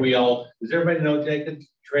being here. Does everybody know Jacob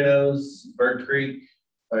Treno's Bird Creek?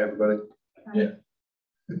 Hi, everybody. Yeah.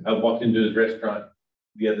 I walked into his restaurant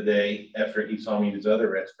the other day after he saw me at his other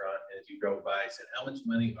restaurant, and as he drove by, I said, "How much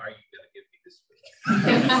money are you going to give me this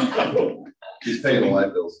week?" He's paying the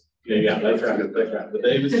light bills. Yeah, that's right. That's right. But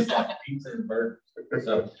Davis is like pizza and burgers.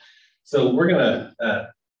 So we're gonna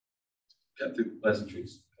cut through the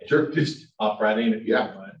pleasantries. Sure. Just hop right in if you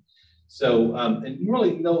don't mind. So, and you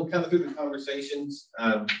really know kind of through the conversations,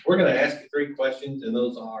 we're going to ask you 3 questions, and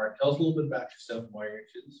those are: tell us a little bit about yourself and why you're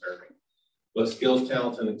interested in serving. What skills,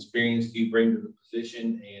 talents, and experience do you bring to the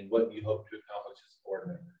position, and what do you hope to accomplish as a board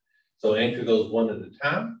member? So answer those one at a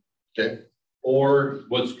time. Okay. Or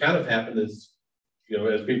what's kind of happened is, you know,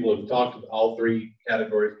 as people have talked, all 3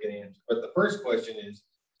 categories get answered. But the first question is,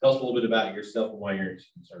 tell us a little bit about yourself and why you're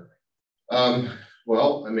interested in serving.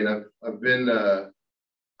 Well, I mean, I've been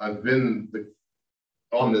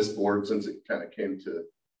on this board since it kind of came to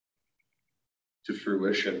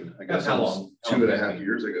fruition. I guess how long? 2.5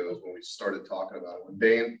 years ago is when we started talking about it. When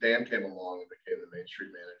Dan came along and became the Main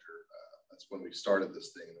Street manager, that's when we started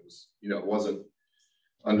this thing. It was, you know, it wasn't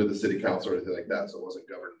under the city council or anything like that, so it wasn't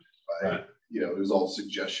governed by, you know, it was all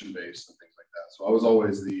suggestion based and things like that. So I was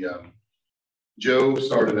always the Joe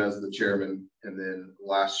started as the chairman, and then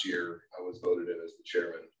last year I was voted in as the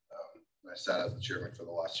chairman. I sat as the chairman for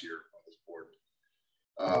the last year on this board.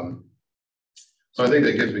 So I think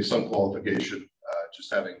that gives me some qualification,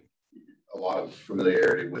 just having a lot of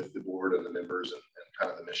familiarity with the board and the members and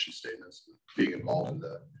kind of the mission statements, being involved in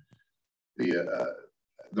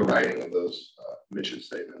the writing of those mission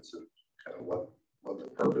statements and kind of what the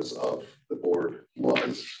purpose of the board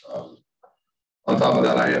was. On top of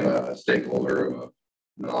that, I am a stakeholder,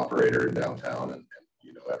 an operator in downtown, and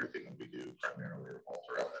you know, everything that we do primarily revolves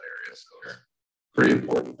around that area. So it's pretty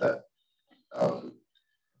important that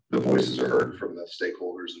the voices are heard from the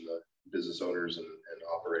stakeholders and the business owners and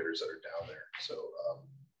operators that are down there. So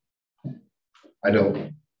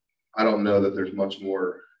I don't know that there's much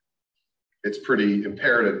more. It's pretty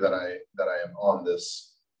imperative that I am on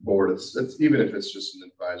this board. It's even if it's just an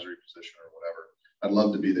advisory position or whatever. I'd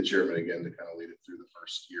love to be the chairman again to kind of lead it through the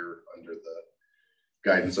first year under the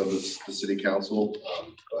guidance of the city council.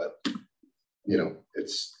 But you know,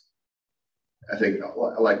 I think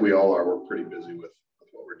like we all are, we're pretty busy with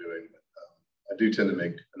what we're doing. But I do tend to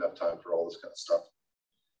make enough time for all this kind of stuff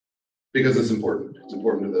because it's important. It's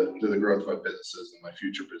important to the growth of my businesses and my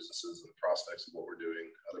future businesses and the prospects of what we're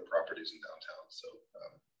doing, other properties in downtown. So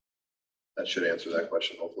that should answer that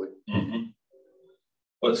question, hopefully. Mm-hmm.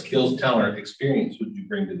 What skills, talent, or experience would you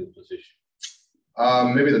bring to the position?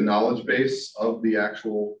 Maybe the knowledge base of the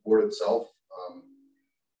actual board itself.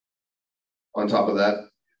 On top of that,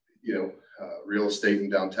 you know, real estate in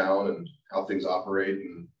downtown and how things operate,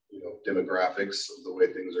 and you know, demographics of the way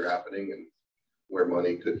things are happening and where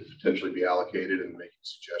money could potentially be allocated, and making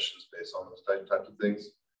suggestions based on those types of things.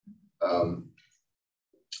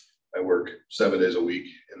 I work 7 days a week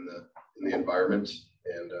in the environment,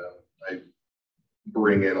 and I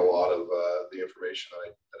bring in a lot of the information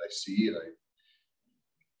that I see, and I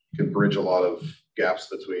can bridge a lot of gaps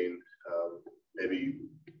between maybe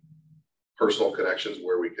personal connections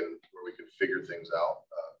where we can figure things out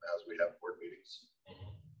as we have board meetings.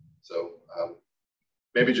 So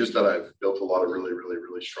maybe just that I've built a lot of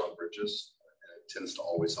really strong bridges, and it tends to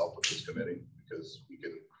always help with this committee because we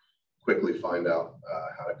can quickly find out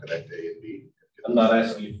how to connect A and B. I'm not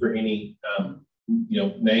asking you for any you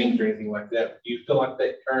know, names or anything like that. Do you feel like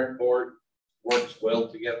that current board works well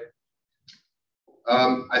together?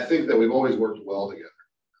 I think that we've always worked well together.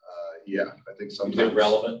 Yeah, I think sometimes. Is it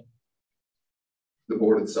relevant? The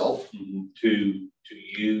board itself? Mm-hmm. To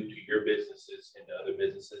you, to your businesses, and to other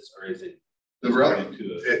businesses, or is it?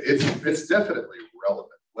 It's definitely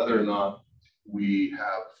relevant. Whether or not we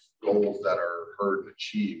have goals that are heard and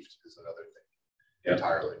achieved is another thing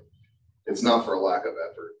entirely. It's not for a lack of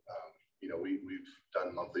effort. You know, we've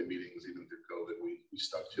done monthly meetings even through COVID. We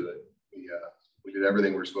stuck to it. We did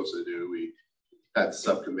everything we're supposed to do. We had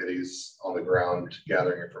subcommittees on the ground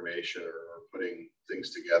gathering information or putting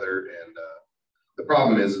things together. And the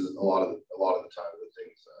problem is a lot of the time the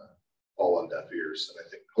things fall on deaf ears. And I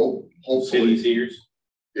think hopefully city's ears.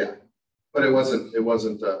 Yeah, but it wasn't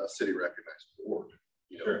a city recognized board,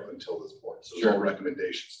 you know, until this point. So it was all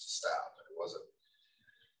recommendations to staff, and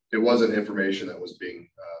it wasn't information that was being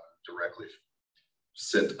directly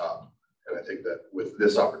sent up. And I think that with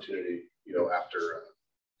this opportunity, you know, after a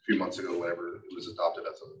few months ago, whenever it was adopted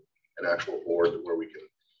as an actual board where we can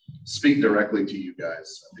speak directly to you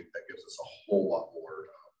guys, I think that gives us a whole lot more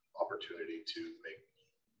opportunity to make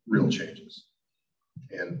real changes.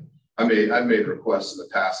 And I've made requests in the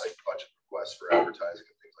past, like budget requests for advertising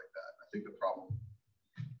and things like that. I think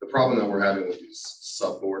the problem that we're having with these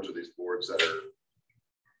sub boards or these boards that are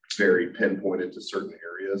very pinpointed to certain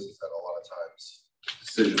areas is that a lot of times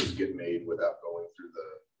decisions get made without going through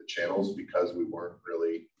the channels because we weren't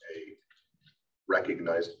really a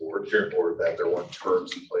recognized board, or that there weren't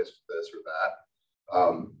terms in place for this or that.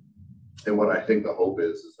 And what I think the hope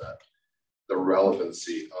is that the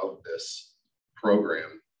relevancy of this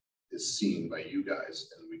program is seen by you guys,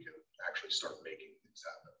 and we can actually start making things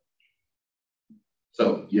happen.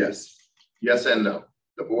 So yes and no.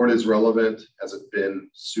 The board is relevant. Has it been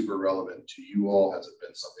super relevant to you all? Has it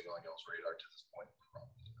been something on y'all's radar to this point?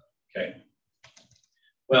 Okay.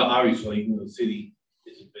 Well, obviously, the city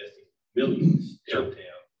is investing billions downtown.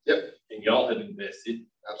 Yep. And y'all have invested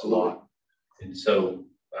absolutely a lot. And so,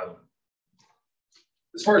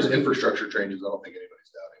 as far as infrastructure changes, I don't think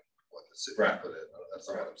anybody's doubting what the city put in. That's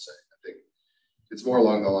not what I'm saying. I think it's more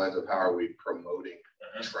along the lines of how are we promoting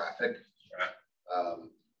traffic.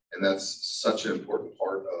 And that's such an important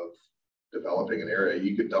part of developing an area.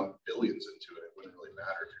 You could dump billions into it. It wouldn't really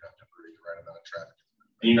matter if you're not generating the right amount of traffic.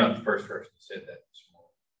 And you're not the first person who said that this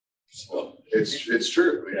morning. Well, it's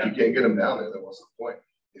true. I mean, if you can't get them down there, then what's the point?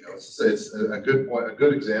 You know, it's a good point. A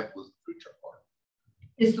good example is the food truck park.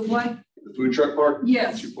 Is the what? The food truck park?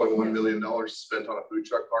 Yes. $2.1 million spent on a food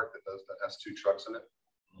truck park that has 2 trucks in it.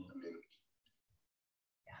 I mean,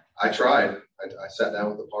 I tried. I sat down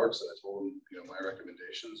with the parks and I told them, you know, my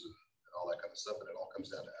recommendations and all that kind of stuff, and it all comes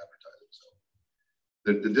down to advertising. So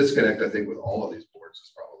the disconnect, I think, with all of these boards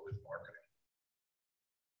is probably the marketing.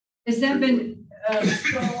 Has that been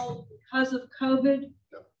installed because of COVID?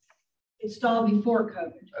 No. Installed before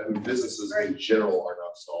COVID? I mean, businesses in general are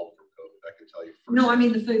not stalled from COVID. I can tell you. No, I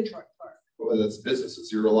mean the food truck park. Well, that's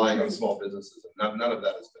businesses. You're relying on small businesses, and none of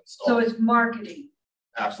that has been stalled. So it's marketing.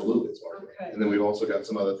 Absolutely, it's marketing. Okay. And then we've also got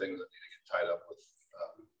some other things that need to get tied up with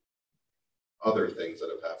other things that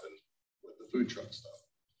have happened with the food truck stuff.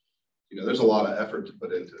 You know, there's a lot of effort to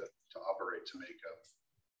put into to operate to make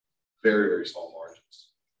very, very small margins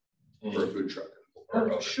for a food truck.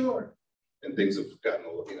 Oh, sure. And things have gotten a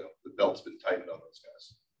little, you know, the belt's been tightened on those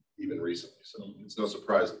guys even recently. So it's no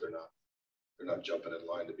surprise that they're not jumping in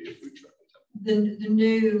line to be a food truck. The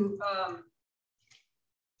new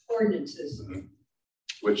ordinances.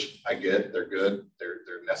 Which I get, they're good,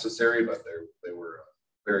 they're necessary, but they were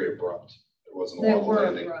very abrupt. There wasn't a lot of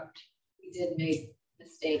landing. Abrupt. We did make a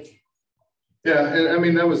mistake. Yeah, and I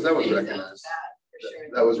mean that was recognized.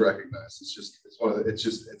 Sure. That was recognized.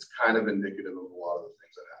 It's kind of indicative of a lot of the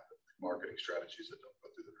things that happen, like marketing strategies that don't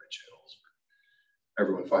go through the right channels.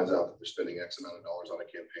 Everyone finds out that they're spending X amount of dollars on a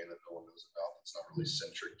campaign that no one knows about. It's not really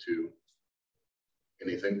centric to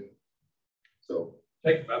anything. So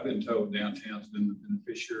I've been told downtown's been the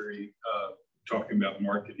beneficiary talking about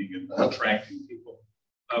marketing and attracting people.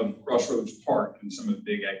 Crossroads Park and some of the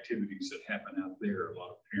big activities that happen out there, a lot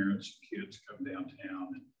of parents and kids come downtown.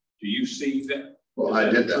 And do you see that? Well, I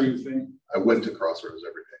did that. True thing? I went to Crossroads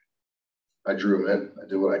every day. I drew them in. I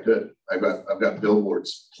did what I could. I've got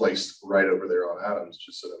billboards placed right over there on Adams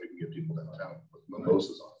just so that we can get people downtown with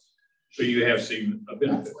mimosas on. So you have seen a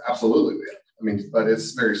benefit? Absolutely, we have. I mean, but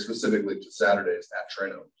it's very specifically to Saturdays at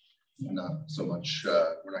Treno, not so much.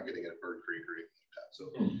 We're not getting it at Bird Creek or anything like that. So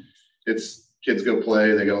it's kids go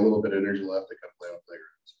play. They got a little bit of energy left. They come play on the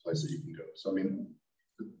playground. It's a place that you can go. So I mean,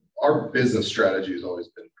 our business strategy has always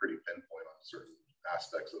been pretty pinpoint on certain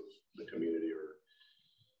aspects of the community, or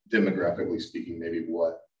demographically speaking, maybe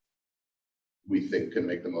what we think can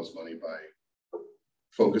make the most money by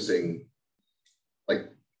focusing,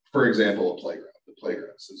 like, for example, a playground. The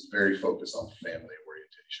playgrounds is very focused on family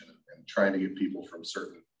orientation and trying to get people from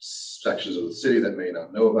certain sections of the city that may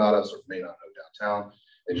not know about us or may not know downtown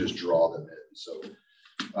and just draw them in. So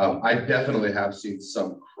I definitely have seen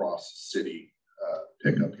some cross-city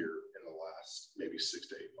pickup here in the last maybe 6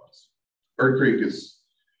 to 8 months. Bird Creek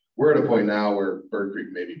we're at a point now where Bird Creek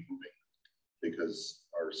may be moving because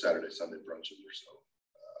our Saturday, Sunday brunches are so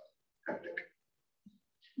hectic.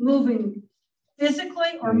 Moving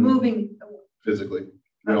physically or moving physically?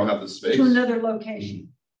 We don't have the space. To another location.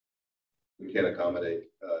 We can't accommodate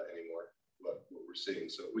anymore what we're seeing.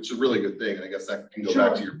 So, which is a really good thing. And I guess that can go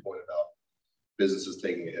back to your point about businesses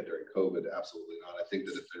taking a hit during COVID. Absolutely not. I think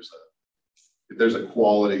that if there's a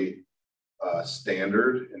quality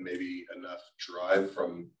standard and maybe enough drive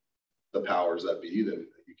from the powers that be, then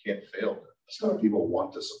you can't fail. Sure. People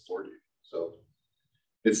want to support you. So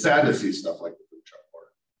it's sad to see stuff like the food truck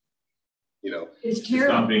park. you know, It's It's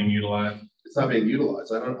terrible. not being utilized. it's not being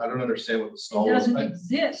utilized. I don't understand what the It stall was. doesn't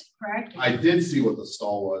exist practically. I did see what the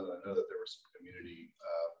stall was. I know that there were some community,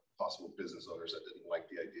 possible business owners that didn't like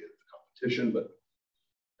the idea of the competition, but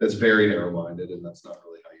that's very narrow-minded, and that's not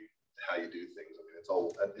really how you do things. I mean, it's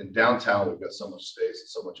all in downtown. We've got so much space and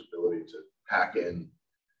so much ability to pack in.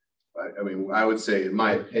 I mean, I would say, in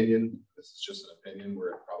my opinion, this is just an opinion,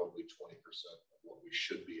 we're at probably 20% of what we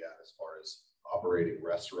should be at as far as operating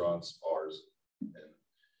restaurants, bars, and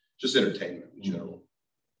just entertainment in general.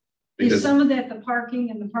 Is some of that the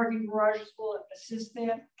parking and the parking garages will assist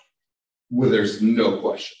that? Well, there's no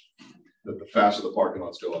question that the faster the parking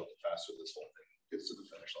lots go up, the faster this whole thing gets to the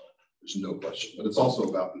finish line. There's no question, but it's also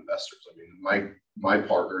about investors. I mean, my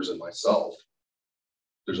partners and myself,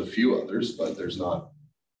 there's a few others, but there's not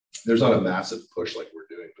a massive push like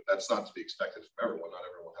we're doing, but that's not to be expected from everyone. Not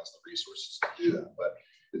everyone has the resources to do that, but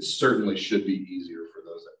it certainly should be easier for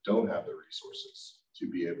those that don't have the resources to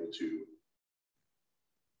be able to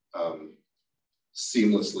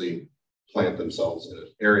seamlessly plant themselves in an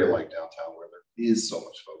area like downtown where there is so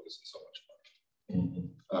much focus and so much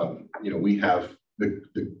money. You know, we have the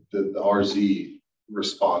RZ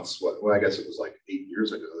response. Well, I guess it was like 8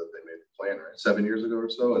 years ago that they made the plan, right? 7 years ago or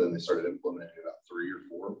so, and then they started implementing about 3 or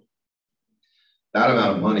 4. That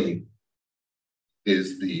amount of money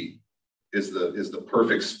is the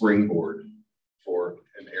perfect springboard for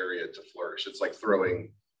an area to flourish. It's like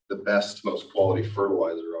throwing the best, most quality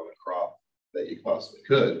fertilizer on a crop that you possibly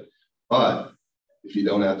could. But if you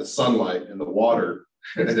don't have the sunlight and the water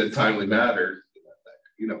in a timely manner,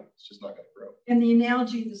 you know, it's just not going to grow. And the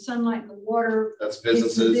analogy, the sunlight, the water. That's It's the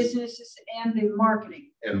businesses businesses and the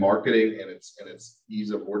marketing. and marketing, and its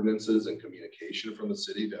ease of ordinances and communication from the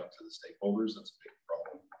city down to the stakeholders. That's a big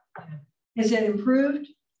problem. Has it improved?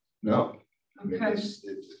 No, I mean, Okay.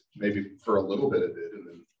 it maybe for a little bit it did, and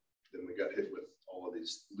then we got hit with all of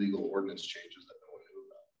these legal ordinance changes that no one knew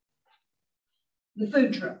about. The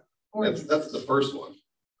food truck. That's the first one.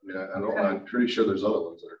 I mean, I'm pretty sure there's other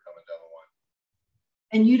ones that are coming down the line.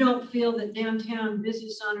 And you don't feel that downtown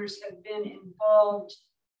business owners have been involved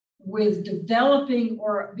with developing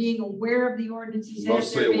or being aware of the ordinances as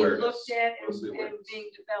Mostly they're being awareness. looked at Mostly and awareness. being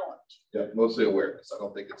developed? Yeah, mostly awareness. I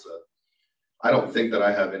don't think that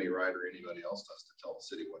I have any right or anybody else does to tell the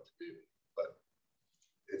city what to do, but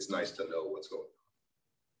it's nice to know what's going on.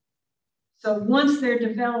 So once they're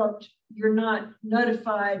developed, you're not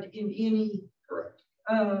notified in any Correct.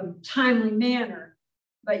 timely manner,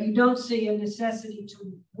 but you don't see a necessity to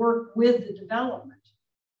work with the development.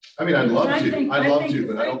 I mean, I'd love to, The but I food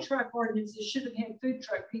don't. truck ordinances should have had food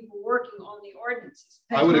truck people working on the ordinances.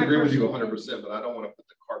 I would That's my agree with you personal 100%, but I don't want to put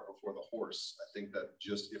the cart before the horse. I think that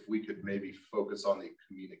just if we could maybe focus on the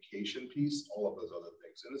communication piece, all of those other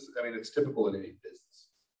things. And this, I mean, it's typical in any business.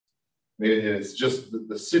 I mean, and it's just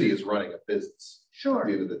the city is running a business Sure. at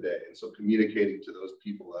the end of the day. And so communicating to those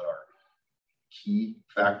people that are key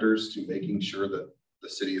factors to making sure that the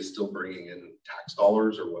city is still bringing in tax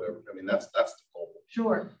dollars or whatever. I mean, that's the goal.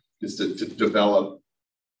 Sure. Is to develop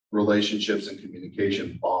relationships and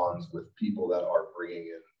communication bonds with people that are bringing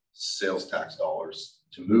in sales tax dollars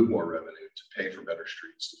to move more revenue, to pay for better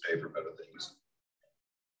streets, to pay for better things.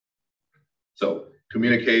 So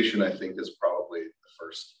communication, I think, is probably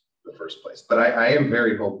the first place. But I am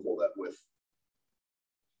very hopeful that with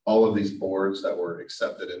all of these boards that were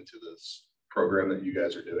accepted into this program that you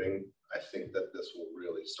guys are doing, I think that this will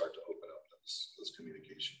really start to open up those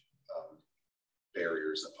communication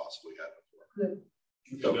barriers that possibly had before. Good.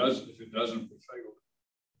 If it doesn't, we fail.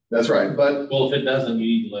 That's right. But Well, if it doesn't, you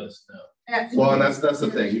need to let us know. well, and that's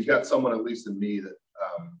the thing. You've got someone, at least in me, that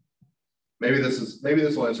maybe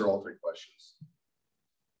this will answer all 3 questions.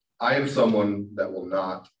 I am someone that will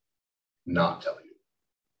not tell you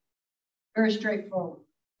Very straightforward.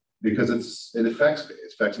 because it affects me.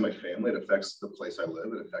 It affects my family. It affects the place I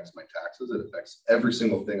live. It affects my taxes. It affects every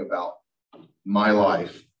single thing about my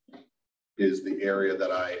life. Is the area that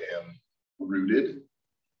I am rooted,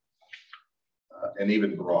 and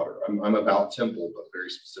even broader. I'm about Temple, but very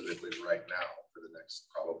specifically right now for the next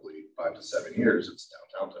probably 5 to 7 years, it's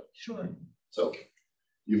downtown Temple. Sure. So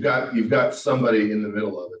you've got somebody in the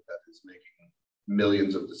middle of it that is making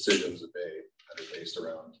millions of decisions a day that are based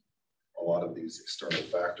around a lot of these external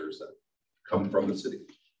factors that come from the city.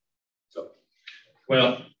 So,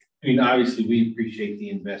 Well, I mean, obviously, we appreciate the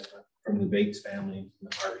investment from the Bates family and from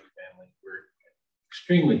the Harvey family. We're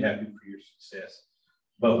extremely happy for your success,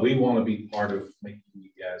 but we want to be part of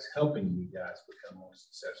helping you guys become more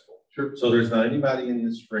successful. Sure. So there's not anybody in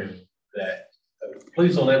this room that,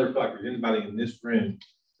 please don't ever feel like there's anybody in this room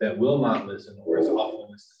that will not listen or is off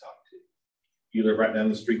limits to talk to. You live right down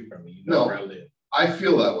the street from me. You know where I live. I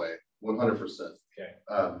feel that way 100%.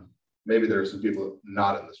 Okay. Maybe there are some people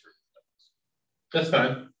not in this room. That's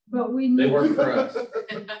fine. But we They need. work for us.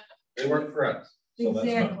 They work for us. So that's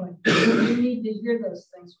fine. Exactly. We need to hear those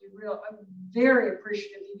things. I'm very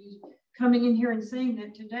appreciative of you coming in here and saying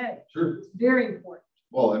that today. Sure. It's very important.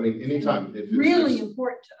 Well, I mean, anytime if Really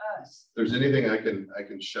important to us. there's anything I can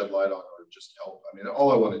shed light on or just help. I mean,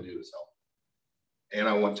 all I want to do is help. And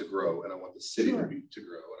I want to grow, and I want the city to grow,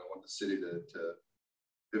 and I want the city to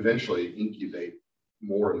eventually incubate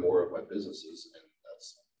more and more of my businesses. And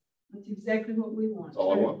That's exactly what we want. that's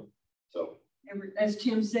all I want. So As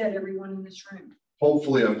Tim said, everyone in this room.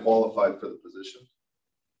 hopefully I'm qualified for the position.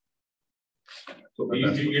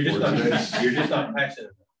 You're just not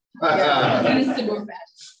passionate. That's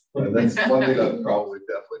one thing I'm probably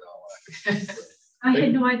definitely not like. I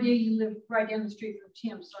had no idea you lived right down the street from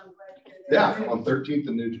Tim, so I'm glad to hear that. Yeah, on 13th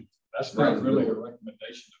and Nugent. That's not really a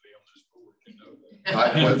recommendation to be on this board, you know.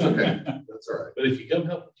 That's okay. That's all right. But if you come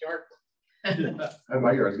help with yard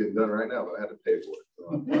My yard's getting done right now, but I had to pay for it.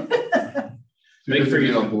 So Thanks for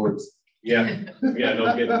being your on boards. Yeah, no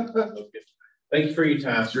kidding. No kidding. Thank you for your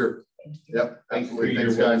time. Sure. Yep. Thanks for Absolutely. your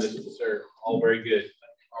Thanks, willingness guys. to serve. All very good.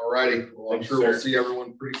 All righty. Well, I'm Thanks, sure we'll sir. see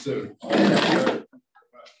everyone pretty soon.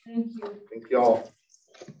 Thank you. Thank y'all.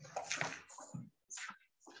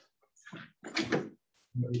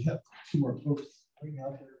 We have two more folks going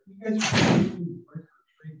out there. You guys are doing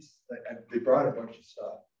retreats. They brought a bunch of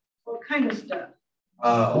stuff. What kind of stuff?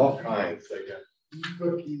 All kinds. They got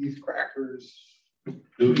cookies, crackers.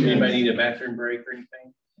 Do anybody need a bathroom break or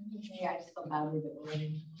anything? Yeah, I just felt badly that we're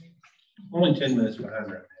running. Only 10 minutes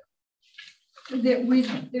behind right That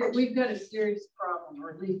we've got a serious problem,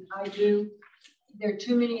 or at least I do. There are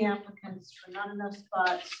too many applicants for not enough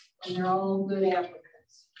spots, and they're all good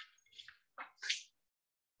applicants.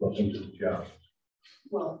 Welcome to the job.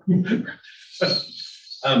 Well,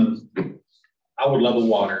 I would love a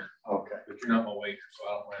water. Okay. But you're not my waiter, so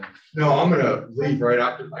I don't want to. No, I'm gonna leave right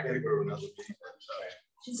after. I gotta go to another meeting.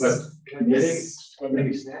 But can I get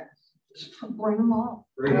any snacks? bring them all.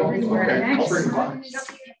 Bring them all? Okay, I'll bring them all.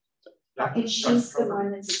 And she's the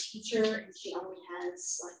one that's a teacher, and she only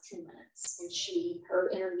has like 10 minutes, and her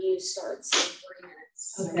interview starts in 3 minutes.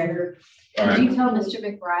 So Okay. All right. Can you tell Mr.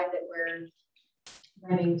 McBride that we're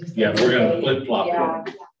running? To Yeah, we're going to flip flop. Yeah.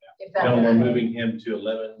 If that's No, we're okay. moving him to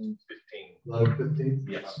 11:15. 11:15?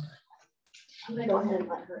 Yes. I'm gonna go ahead and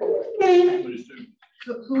let her.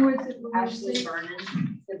 Who is it? Ashley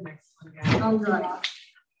Vernon, the next one. Guy. Oh, right.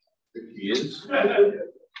 He is.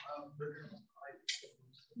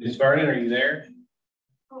 Ms. Vernon, are you there?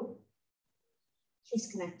 Oh, she's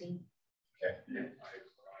connecting. Okay.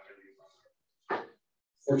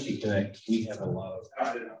 Before she connects, we have a lot of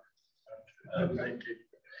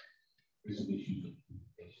issues.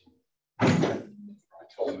 I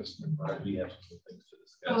told us. We have some things to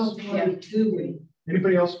discuss. Oh, Yeah. do we?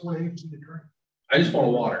 Anybody else want anything to drink? I just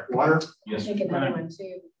want water. Water? Yes. Take another one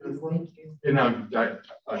too. Thank you. And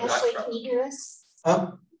Ashley, can you hear us?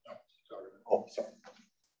 Huh? Oh, sorry.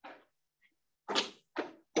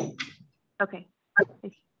 Okay.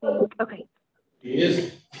 Okay. He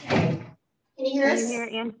is. Can you hear Can us? you hear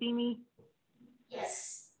and see me?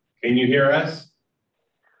 Yes. Can you hear us?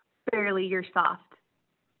 Barely, you're soft.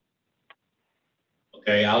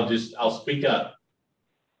 Okay, I'll speak up.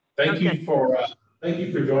 Thank you for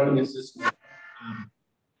joining us this morning.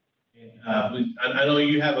 I know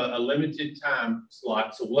you have a limited time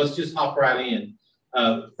slot, so let's just hop right in.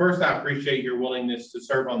 First, I appreciate your willingness to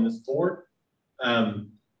serve on this board.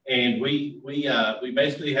 And we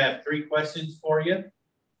basically have 3 questions for you.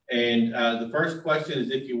 And the first question is,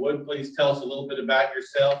 if you would, please tell us a little bit about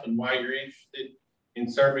yourself and why you're interested in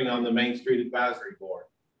serving on the Main Street Advisory Board.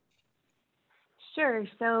 Sure.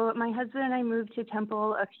 So my husband and I moved to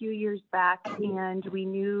Temple a few years back, and we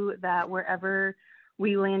knew that wherever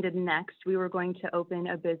we landed next, we were going to open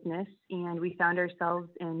a business, and we found ourselves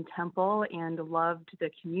in Temple and loved the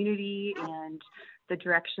community and the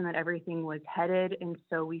direction that everything was headed. And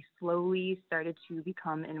so we slowly started to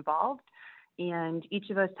become involved. And each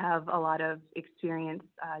of us have a lot of experience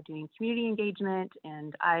doing community engagement,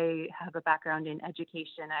 and I have a background in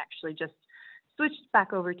education. I actually just switched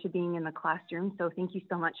back over to being in the classroom. So thank you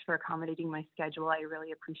so much for accommodating my schedule. I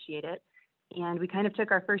really appreciate it. And we kind of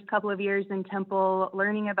took our first couple of years in Temple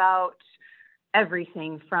learning about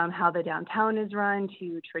everything from how the downtown is run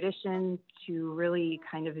to traditions to really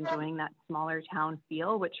kind of enjoying that smaller town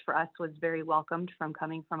feel, which for us was very welcomed from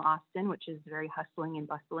coming from Austin, which is very hustling and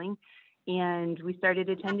bustling. And we started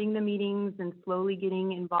attending the meetings and slowly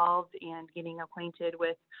getting involved and getting acquainted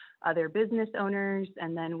with other business owners.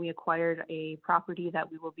 And then we acquired a property that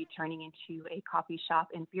we will be turning into a coffee shop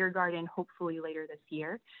and beer garden, hopefully later this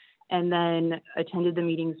year. And then attended the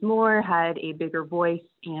meetings more, had a bigger voice,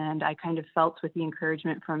 and I kind of felt with the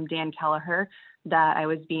encouragement from Dan Kelleher that I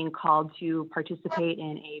was being called to participate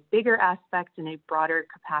in a bigger aspect in a broader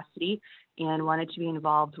capacity and wanted to be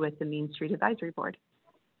involved with the Main Street Advisory Board.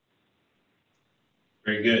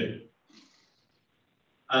 Very good.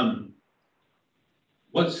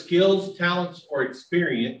 What skills, talents, or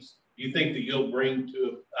experience do you think that you'll bring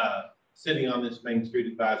to sitting on this Main Street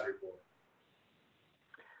Advisory Board?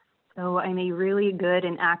 So I'm a really good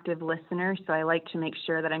and active listener, so I like to make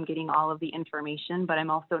sure that I'm getting all of the information, but I'm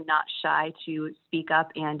also not shy to speak up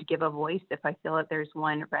and give a voice if I feel that there's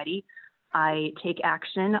one ready. I take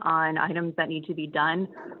action on items that need to be done.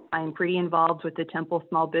 I'm pretty involved with the Temple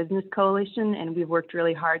Small Business Coalition, and we've worked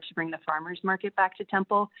really hard to bring the farmers market back to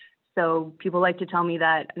Temple. So people like to tell me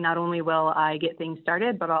that not only will I get things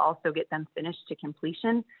started, but I'll also get them finished to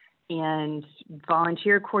completion. And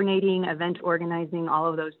volunteer coordinating, event organizing, all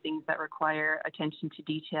of those things that require attention to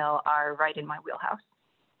detail are right in my wheelhouse.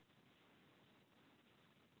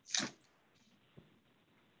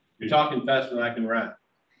 You're talking faster than I can write.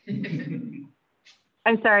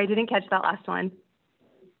 I'm sorry, I didn't catch that last one.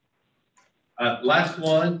 Last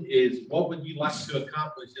one is, what would you like to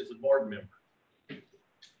accomplish as a board member?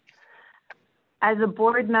 As a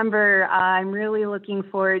board member, I'm really looking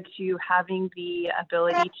forward to having the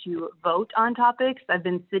ability to vote on topics. I've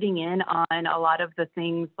been sitting in on a lot of the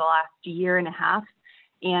things the last year and a half,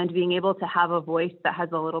 and being able to have a voice that has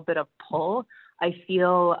a little bit of pull, I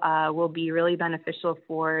feel will be really beneficial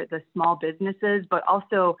for the small businesses, but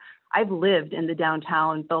also I've lived in the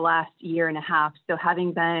downtown the last year and a half. So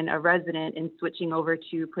having been a resident and switching over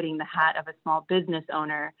to putting the hat of a small business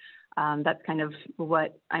owner, that's kind of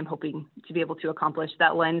what I'm hoping to be able to accomplish,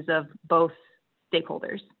 that lens of both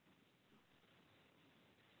stakeholders.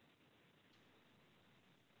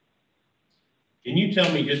 Can you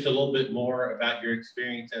tell me just a little bit more about your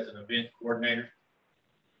experience as an event coordinator?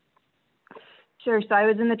 Sure. So I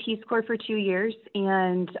was in the Peace Corps for 2 years,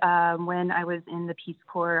 and when I was in the Peace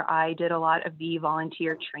Corps, I did a lot of the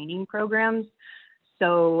volunteer training programs.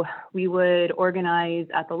 So we would organize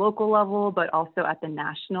at the local level, but also at the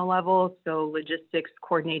national level. So logistics,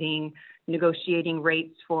 coordinating, negotiating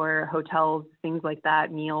rates for hotels, things like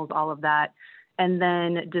that, meals, all of that. And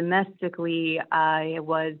then domestically, I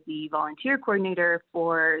was the volunteer coordinator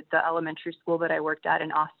for the elementary school that I worked at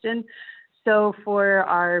in Austin. So for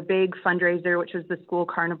our big fundraiser, which was the school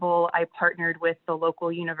carnival, I partnered with the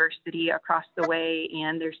local university across the way,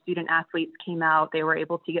 and their student athletes came out. They were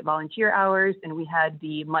able to get volunteer hours, and we had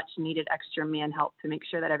the much needed extra man help to make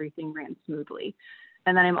sure that everything ran smoothly.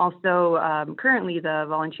 And then I'm also currently the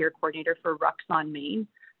volunteer coordinator for Rucks on Main.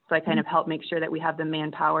 So I kind of help make sure that we have the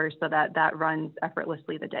manpower so that that runs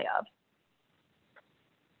effortlessly the day of.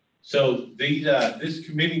 So this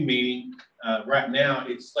committee meeting, right now,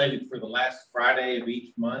 it's slated for the last Friday of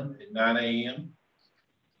each month at 9 a.m.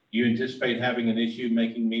 You anticipate having an issue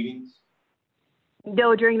making meetings?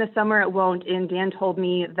 No, during the summer it won't. And Dan told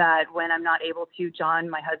me that when I'm not able to, John,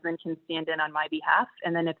 my husband, can stand in on my behalf.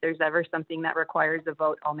 And then if there's ever something that requires a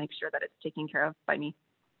vote, I'll make sure that it's taken care of by me.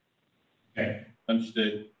 Okay,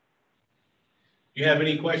 understood. Do you have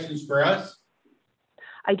any questions for us?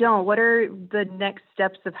 I don't. What are the next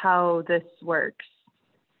steps of how this works?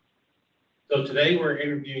 So today we're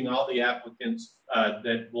interviewing all the applicants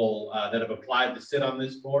that have applied to sit on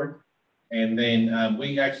this board. And then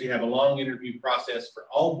we actually have a long interview process for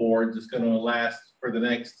all boards. It's going to last for the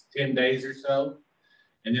next 10 days or so.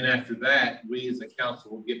 And then after that, we as a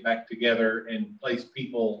council will get back together and place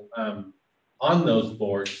people on those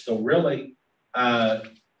boards. So really,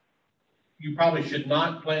 you probably should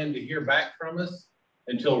not plan to hear back from us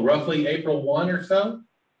until roughly April 1 or so.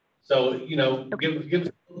 So, you know, give us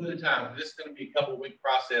a little bit of time. This is going to be a couple-week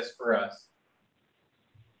process for us.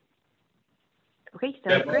 Okay,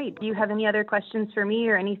 sounds great. Do you have any other questions for me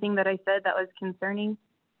or anything that I said that was concerning?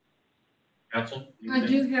 Council? I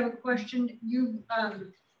do have a question. You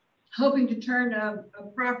hoping to turn a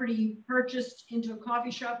property you purchased into a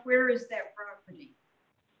coffee shop. Where is that property?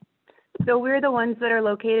 So we're the ones that are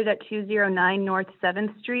located at 209 North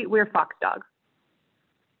 7th Street. We're Fox Dog.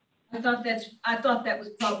 I thought that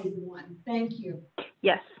was probably the one. Thank you.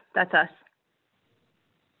 Yes, that's us.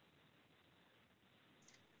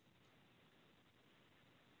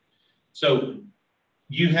 So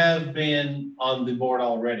you have been on the board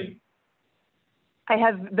already? I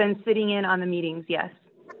have been sitting in on the meetings, yes.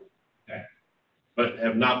 Okay. but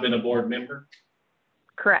have not been a board member?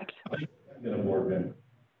 Correct. I've been a board member.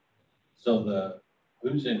 So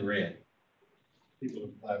who's in red? People have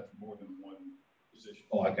applied for more than one position.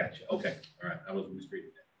 Oh, I got you. Okay. All right. I was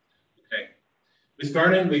misreading that. Okay. Ms.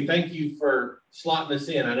 Vernon, we thank you for slotting us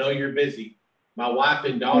in. I know you're busy. My wife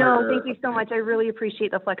and daughter. No, thank you so much. I really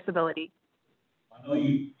appreciate the flexibility. I know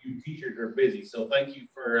you teachers are busy, so thank you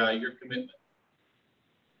for your commitment.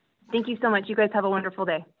 Thank you so much. You guys have a wonderful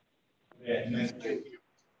day. Yeah, thank you.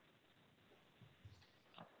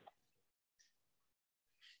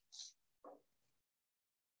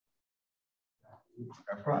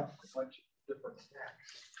 I brought a bunch of different snacks.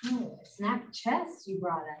 Oh, snack chest you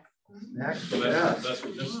brought us. Snacks, So yeah. that's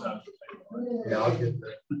what this stuff. Yeah, I'll get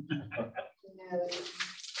that.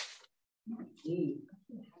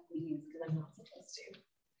 Because I'm not supposed to.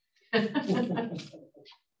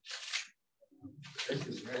 This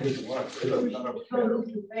is ready to watch. They don't cut up Total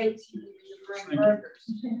the debate, you bring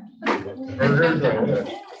burgers. burgers are good.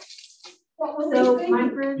 So my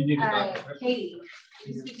friend, You need to buy- Katie,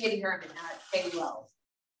 used to be Katie Herman, now it's Katie Wells.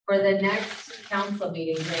 For the next council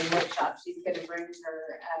meeting during workshop, she's gonna bring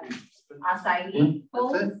her acai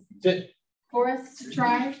bowls That's it. for us to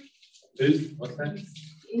try. Who's, what's that? It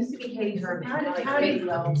used to be Katie Herman, now it's How did- Katie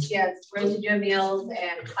Wells. She has Rosa meals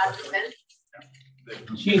and class events.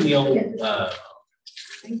 She in the old,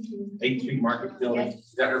 Thank you. 8th Street Market building. Yes.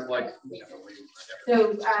 Is that her place?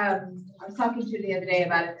 So, I was talking to her the other day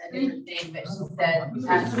about a different thing, but she said,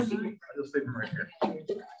 she Just leave them right here.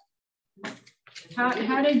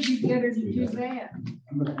 How did you get her to do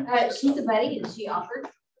that? she's a buddy and she offered.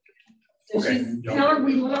 So she's, Tell her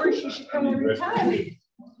we love her, she should come every time.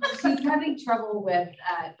 she's having trouble with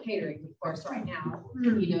catering, of course, right now.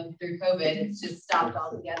 You know, through COVID, it's just stopped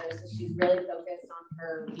altogether. So she's really focused on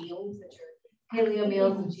her meals, which are paleo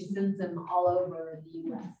meals, and she sends them all over the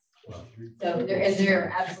US. So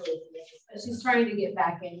they're absolutely delicious. But she's trying to get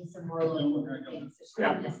back into some more local things. So she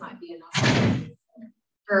thought this might be an opportunity.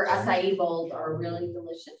 Her acai bowls are really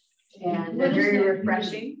delicious and they're very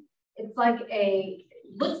refreshing. It's like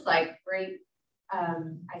looks like great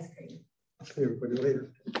ice cream. See everybody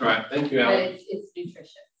later. All right, thank you, But Alan. it's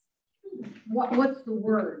nutritious. What's the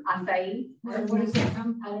word? Acai. Where does it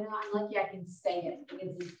come? I don't know. I'm lucky I can say it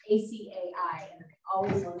because it's ACAI, and I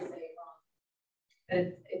always want to say it wrong.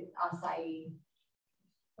 But it's acai.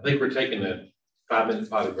 I think we're taking a 5-minute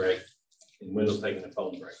potty break and Wendell's taking a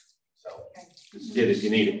phone break. So just get it if you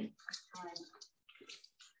need it.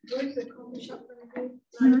 Where's the coffee shop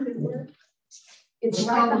gonna be? It's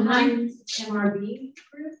right behind MRB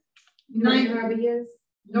group. Nine- MRB is.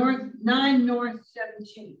 9 North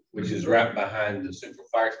 17th. Which is right behind the Central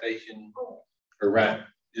Fire Station, or right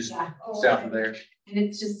just Yeah. south of there. And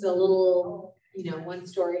it's just a little,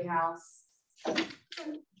 1-story house.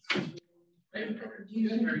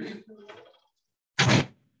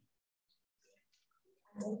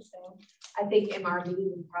 I think MRB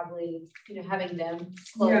would probably, having them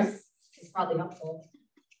Yeah. close is probably helpful.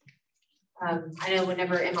 I know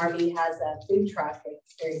whenever MRB has a food truck,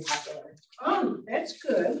 it's very popular. Oh, that's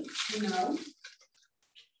good,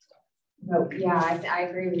 But yeah, I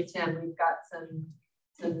agree with Tim. We've got some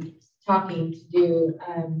talking to do.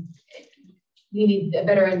 We need a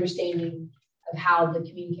better understanding of how the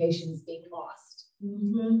communication is being lost.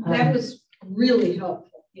 That was really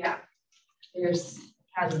helpful. Yeah, there's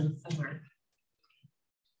chasms somewhere.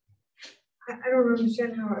 I don't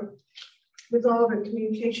understand how, with all the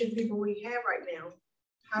communication people we have right now,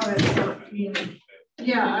 how that's not communicated.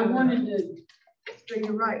 Yeah, I wanted to, so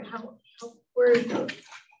you're right, where's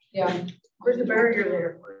the barrier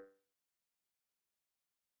there?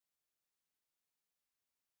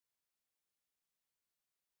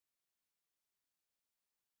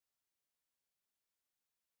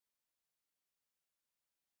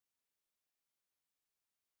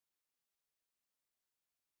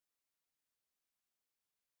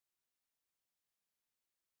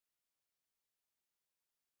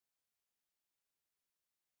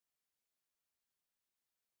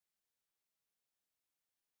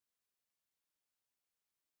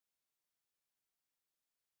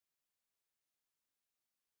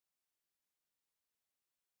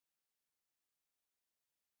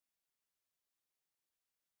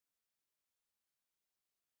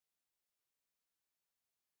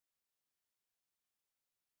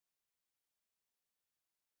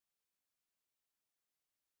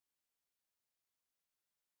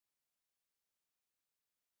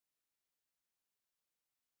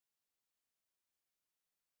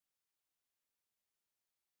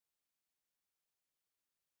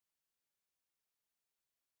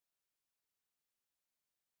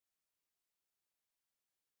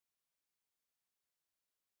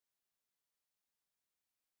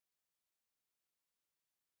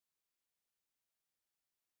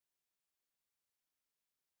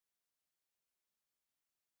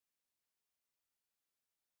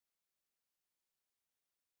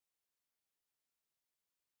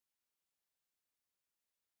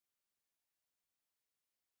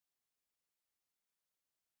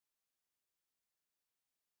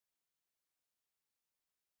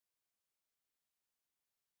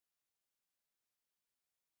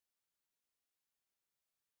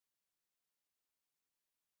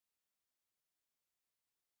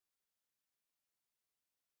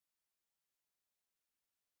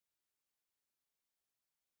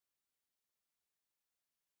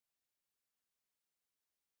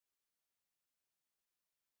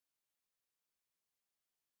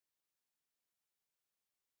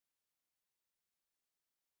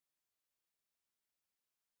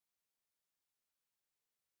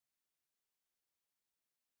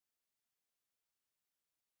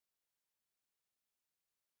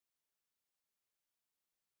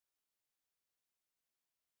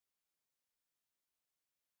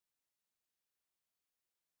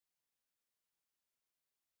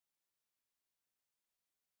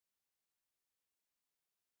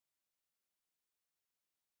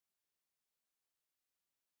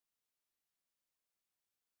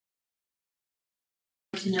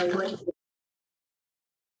 to know what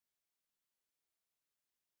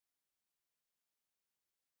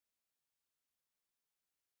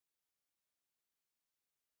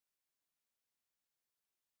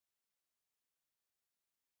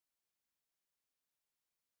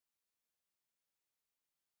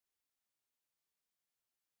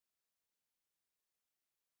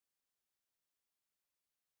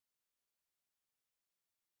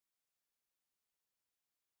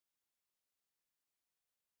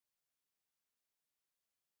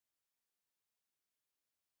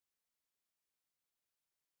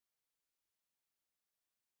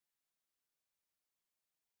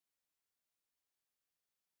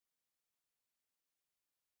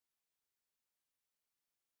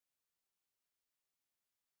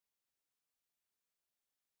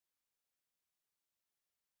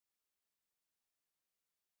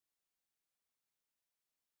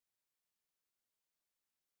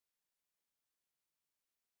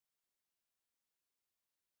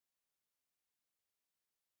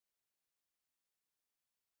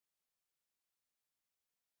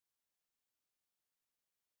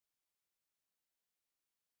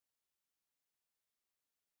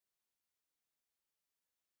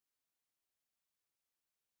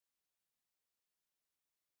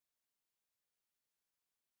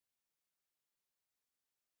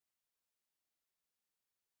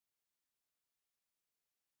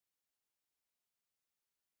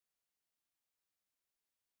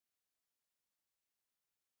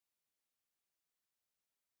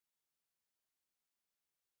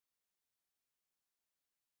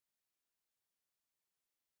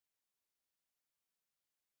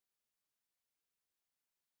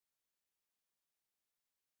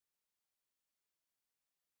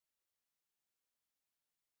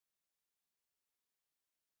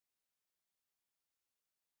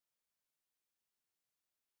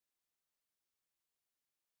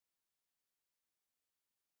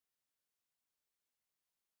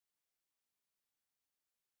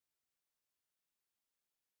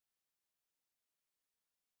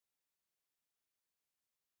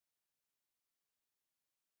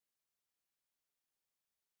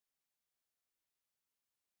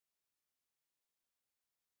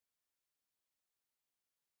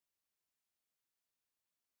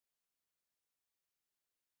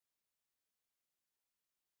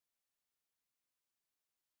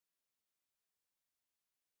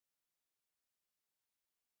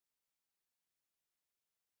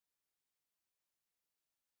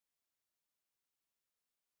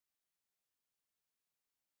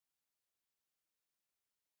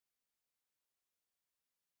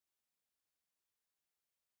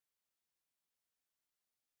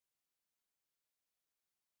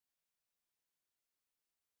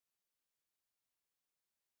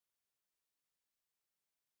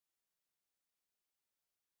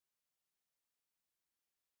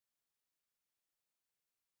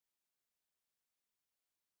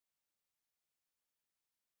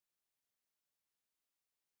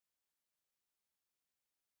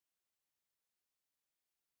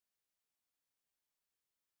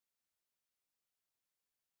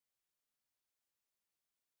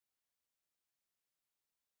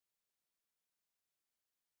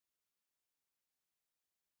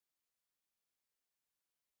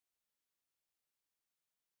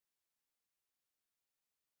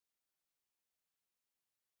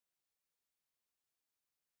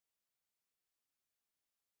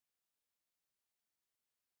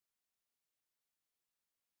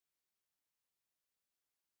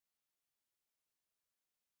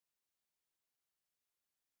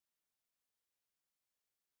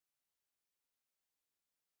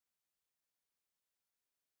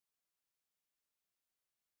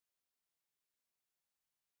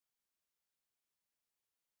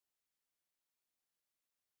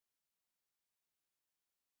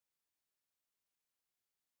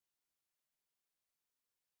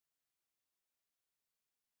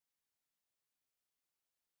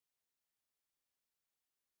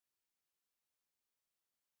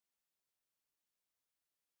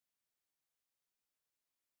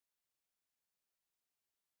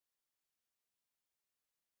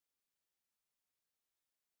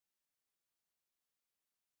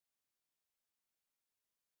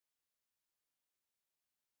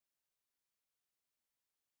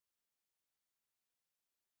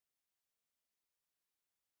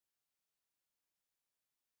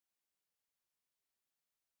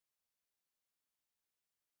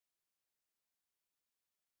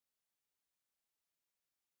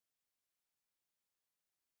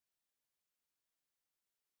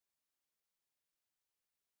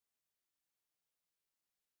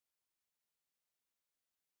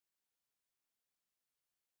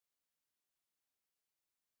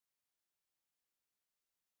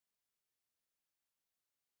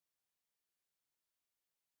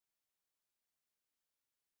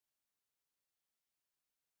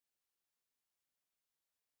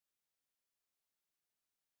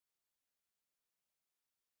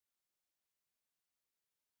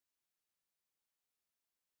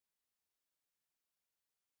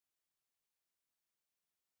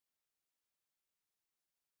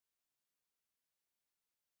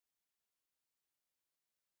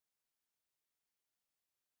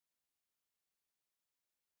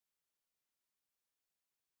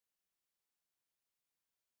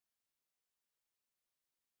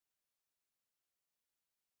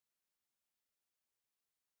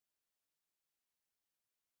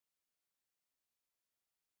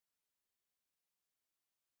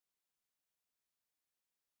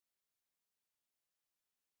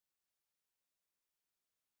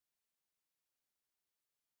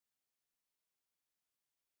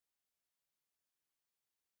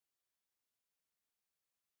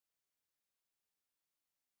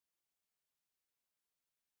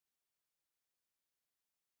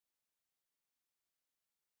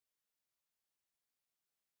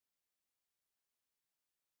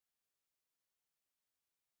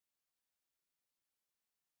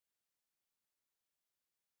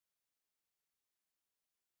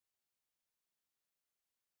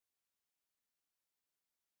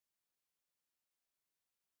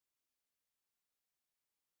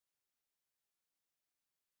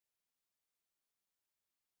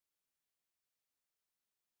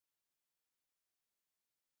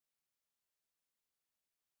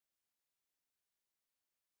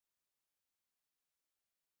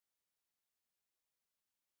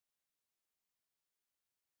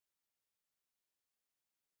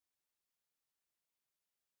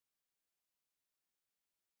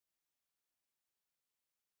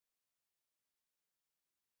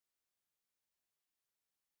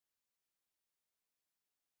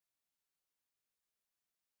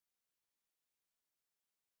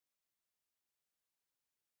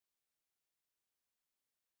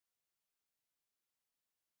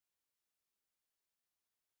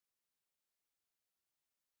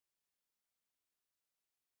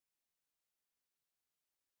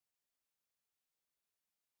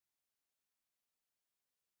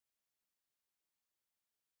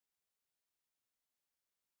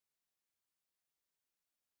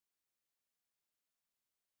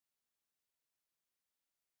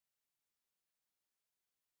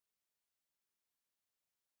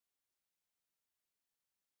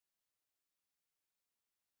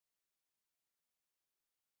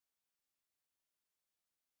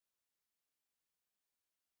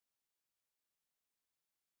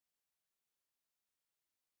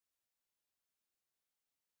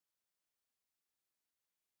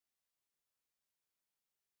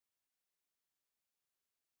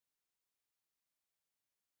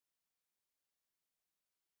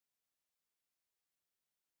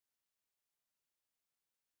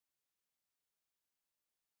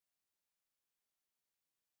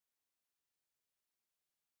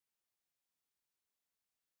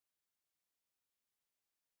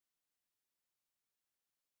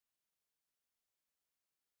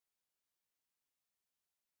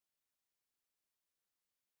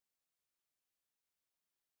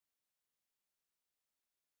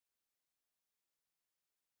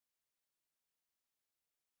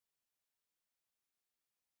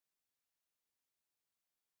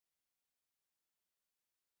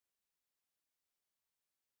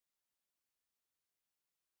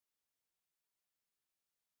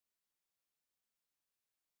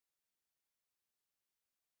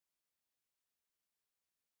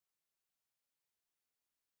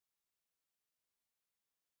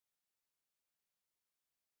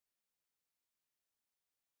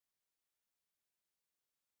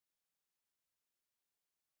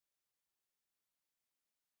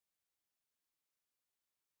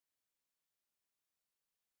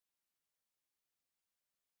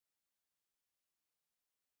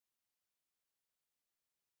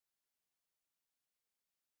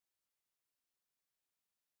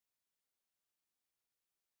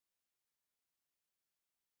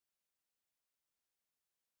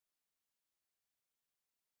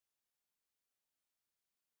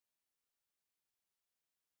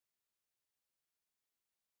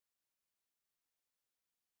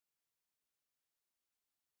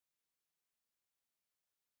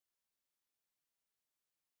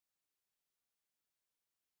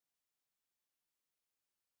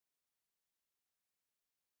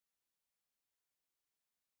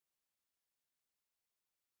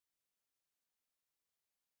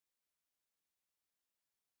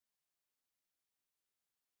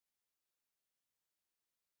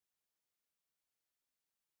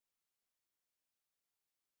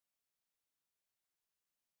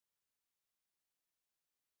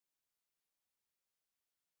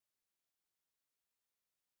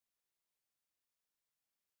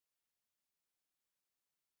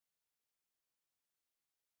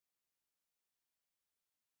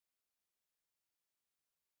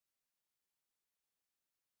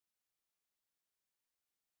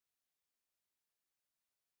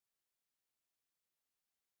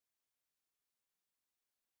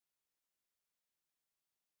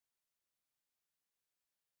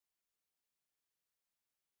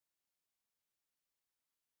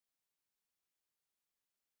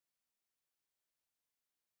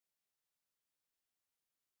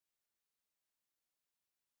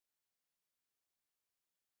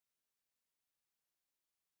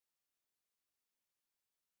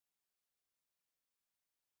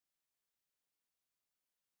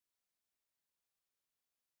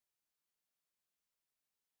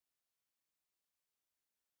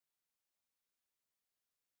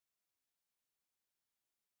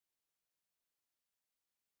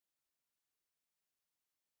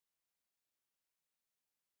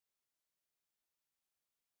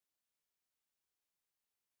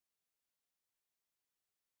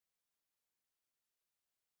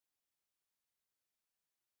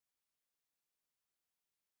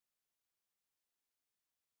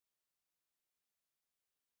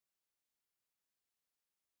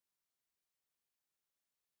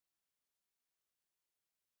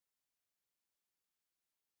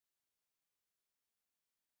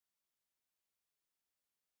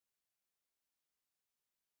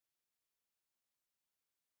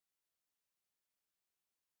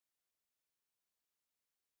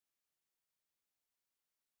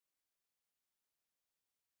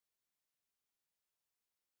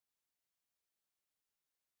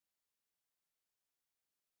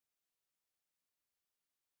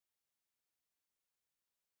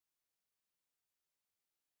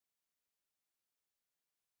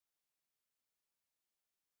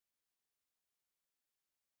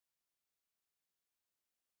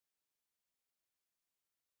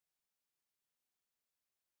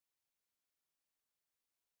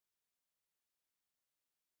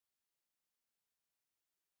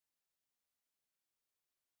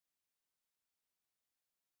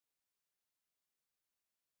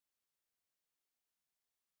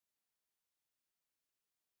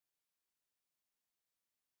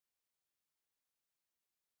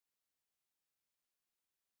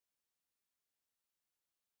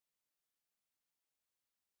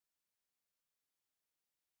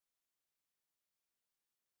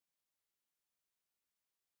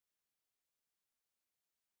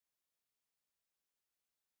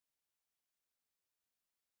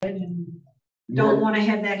and don't want to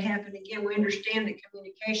have that happen again. We understand that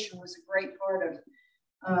communication was a great part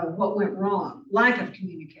of what went wrong. Lack of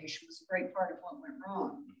communication was a great part of what went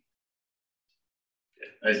wrong.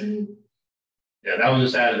 Yeah, that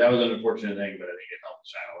was sad. That was an unfortunate thing, but I think it helped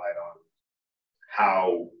shine a light on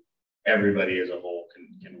how everybody as a whole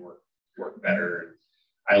can work better. And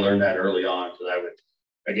I learned that early on because I would,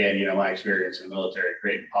 again, you know, my experience in the military,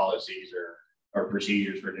 creating policies or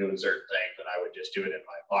procedures for doing certain things, and I would just do it in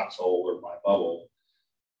my foxhole or my bubble,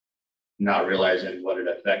 not realizing what it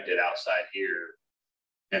affected outside here.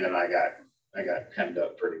 And then I got hemmed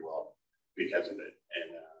up pretty well because of it,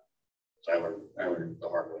 and so I learned the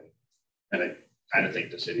hard way, and I kind of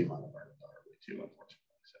think the city might have learned the hard way too, unfortunately.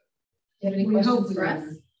 So. Do you have any We questions hope we for us?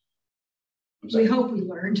 learned. We hope we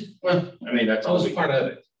learned. Well, I mean, that's That all was part of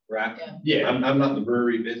it, right? Yeah. I'm not in the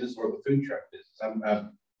brewery business or the food truck business.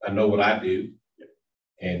 I know what I do.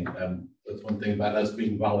 And that's one thing about us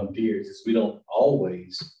being volunteers is we don't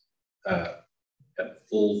always have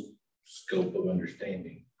full scope of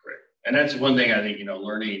understanding. Correct. And that's one thing I think, you know,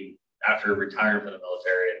 learning after retiring from the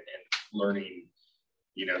military and learning,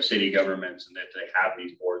 you know, city governments and that they have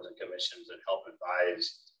these boards and commissions that help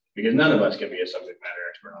advise, because none of us can be a subject matter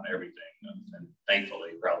expert on everything. And thankfully,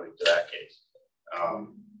 probably to that case.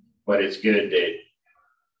 But it's good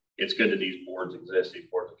that these boards exist, these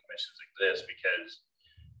boards and commissions exist, because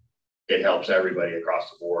it helps everybody across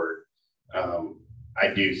the board.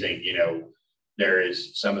 I do think, you know, there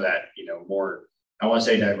is some of that, you know, more, I want to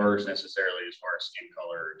say diverse necessarily as far as skin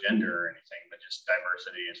color or gender or anything, but just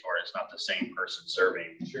diversity as far as not the same person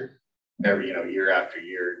serving every, you know, year after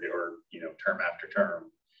year or, you know, term after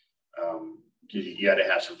term. You got to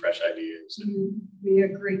have some fresh ideas. We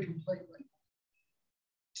agree completely.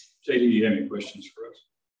 JD, do you have any questions for us?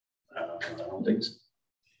 I don't think so.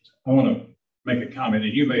 I want to make a comment,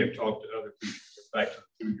 and you may have talked to other people back to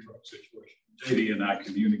the food truck situation. JD and I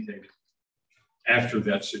communicated after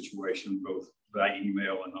that situation, both by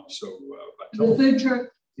email and also by The telephone. food truck.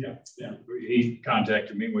 Yeah. He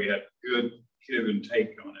contacted me. We had good give and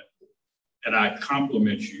take on it. And I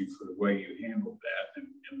compliment you for the way you handled that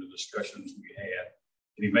and the discussions we had.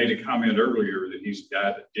 And he made a comment earlier that he's a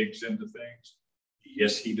guy that digs into things.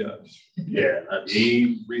 Yes, he does. Yeah.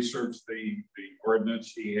 He researched the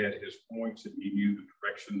ordinance. He had his points and he knew the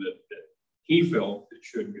direction that he felt it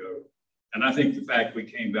should go. And I think the fact we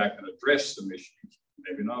came back and addressed some issues,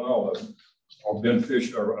 maybe not all of them, are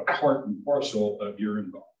beneficial or a part and parcel of your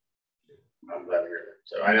involvement. I'm glad to hear that.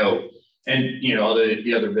 So I know, and you know,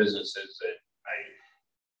 the other businesses that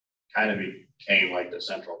I kind of became like the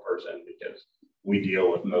central person because we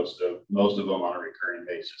deal with most of them on a recurring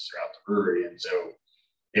basis throughout the brewery. And so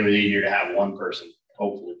it was easier to have one person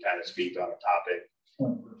hopefully kind of speak on a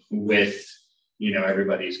topic with, you know,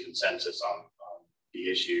 everybody's consensus on the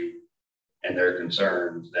issue and their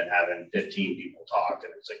concerns than having 15 people talk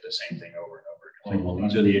and it's like the same thing over and over. It's like, well,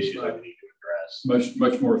 these are the issues that we need to address.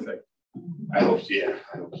 Much more effective. I hope so, yeah.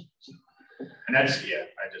 I hope so. And that's, yeah,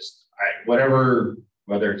 whatever,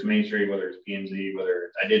 whether it's Main Street, whether it's PNZ,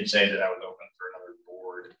 I did say that I was open for another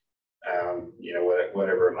board, you know,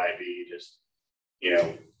 whatever it might be, just, you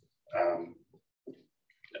know,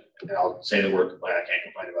 and I'll say the word complain. I can't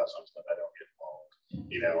complain about some stuff I don't get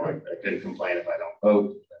involved. You know, I couldn't complain if I don't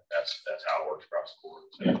vote. That's how it works across the board.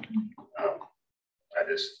 So, I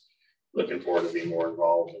just looking forward to being more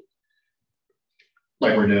involved.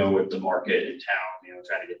 Like we're doing with the market in town, you know,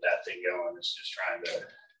 trying to get that thing going. It's just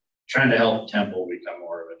trying to help Temple become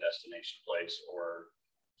more of a destination place or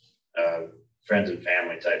friends and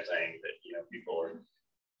family type thing that, you know,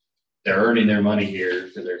 they're earning their money here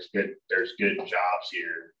because there's good jobs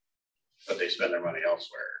here, but they spend their money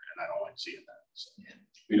elsewhere. And I don't like seeing that. So.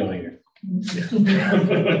 We don't either.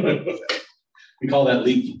 Yeah. We call that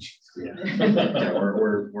leakage. Yeah.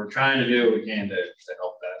 We're trying to do what we can to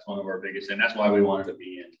help that. That's one of our biggest, and that's why we wanted to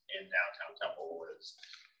be in downtown Temple was,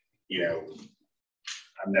 you know,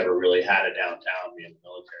 I've never really had a downtown being in the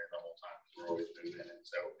military the whole time. We're always moving in.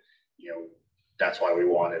 So, you know, that's why we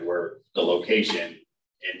wanted the location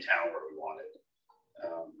in town where we wanted.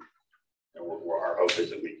 And our hope is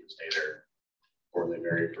that we can stay there for the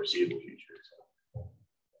very foreseeable future. So.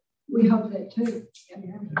 We hope that too.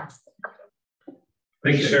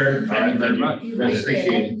 Thank you, sir. All right, very much.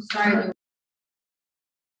 Appreciate it. Sorry.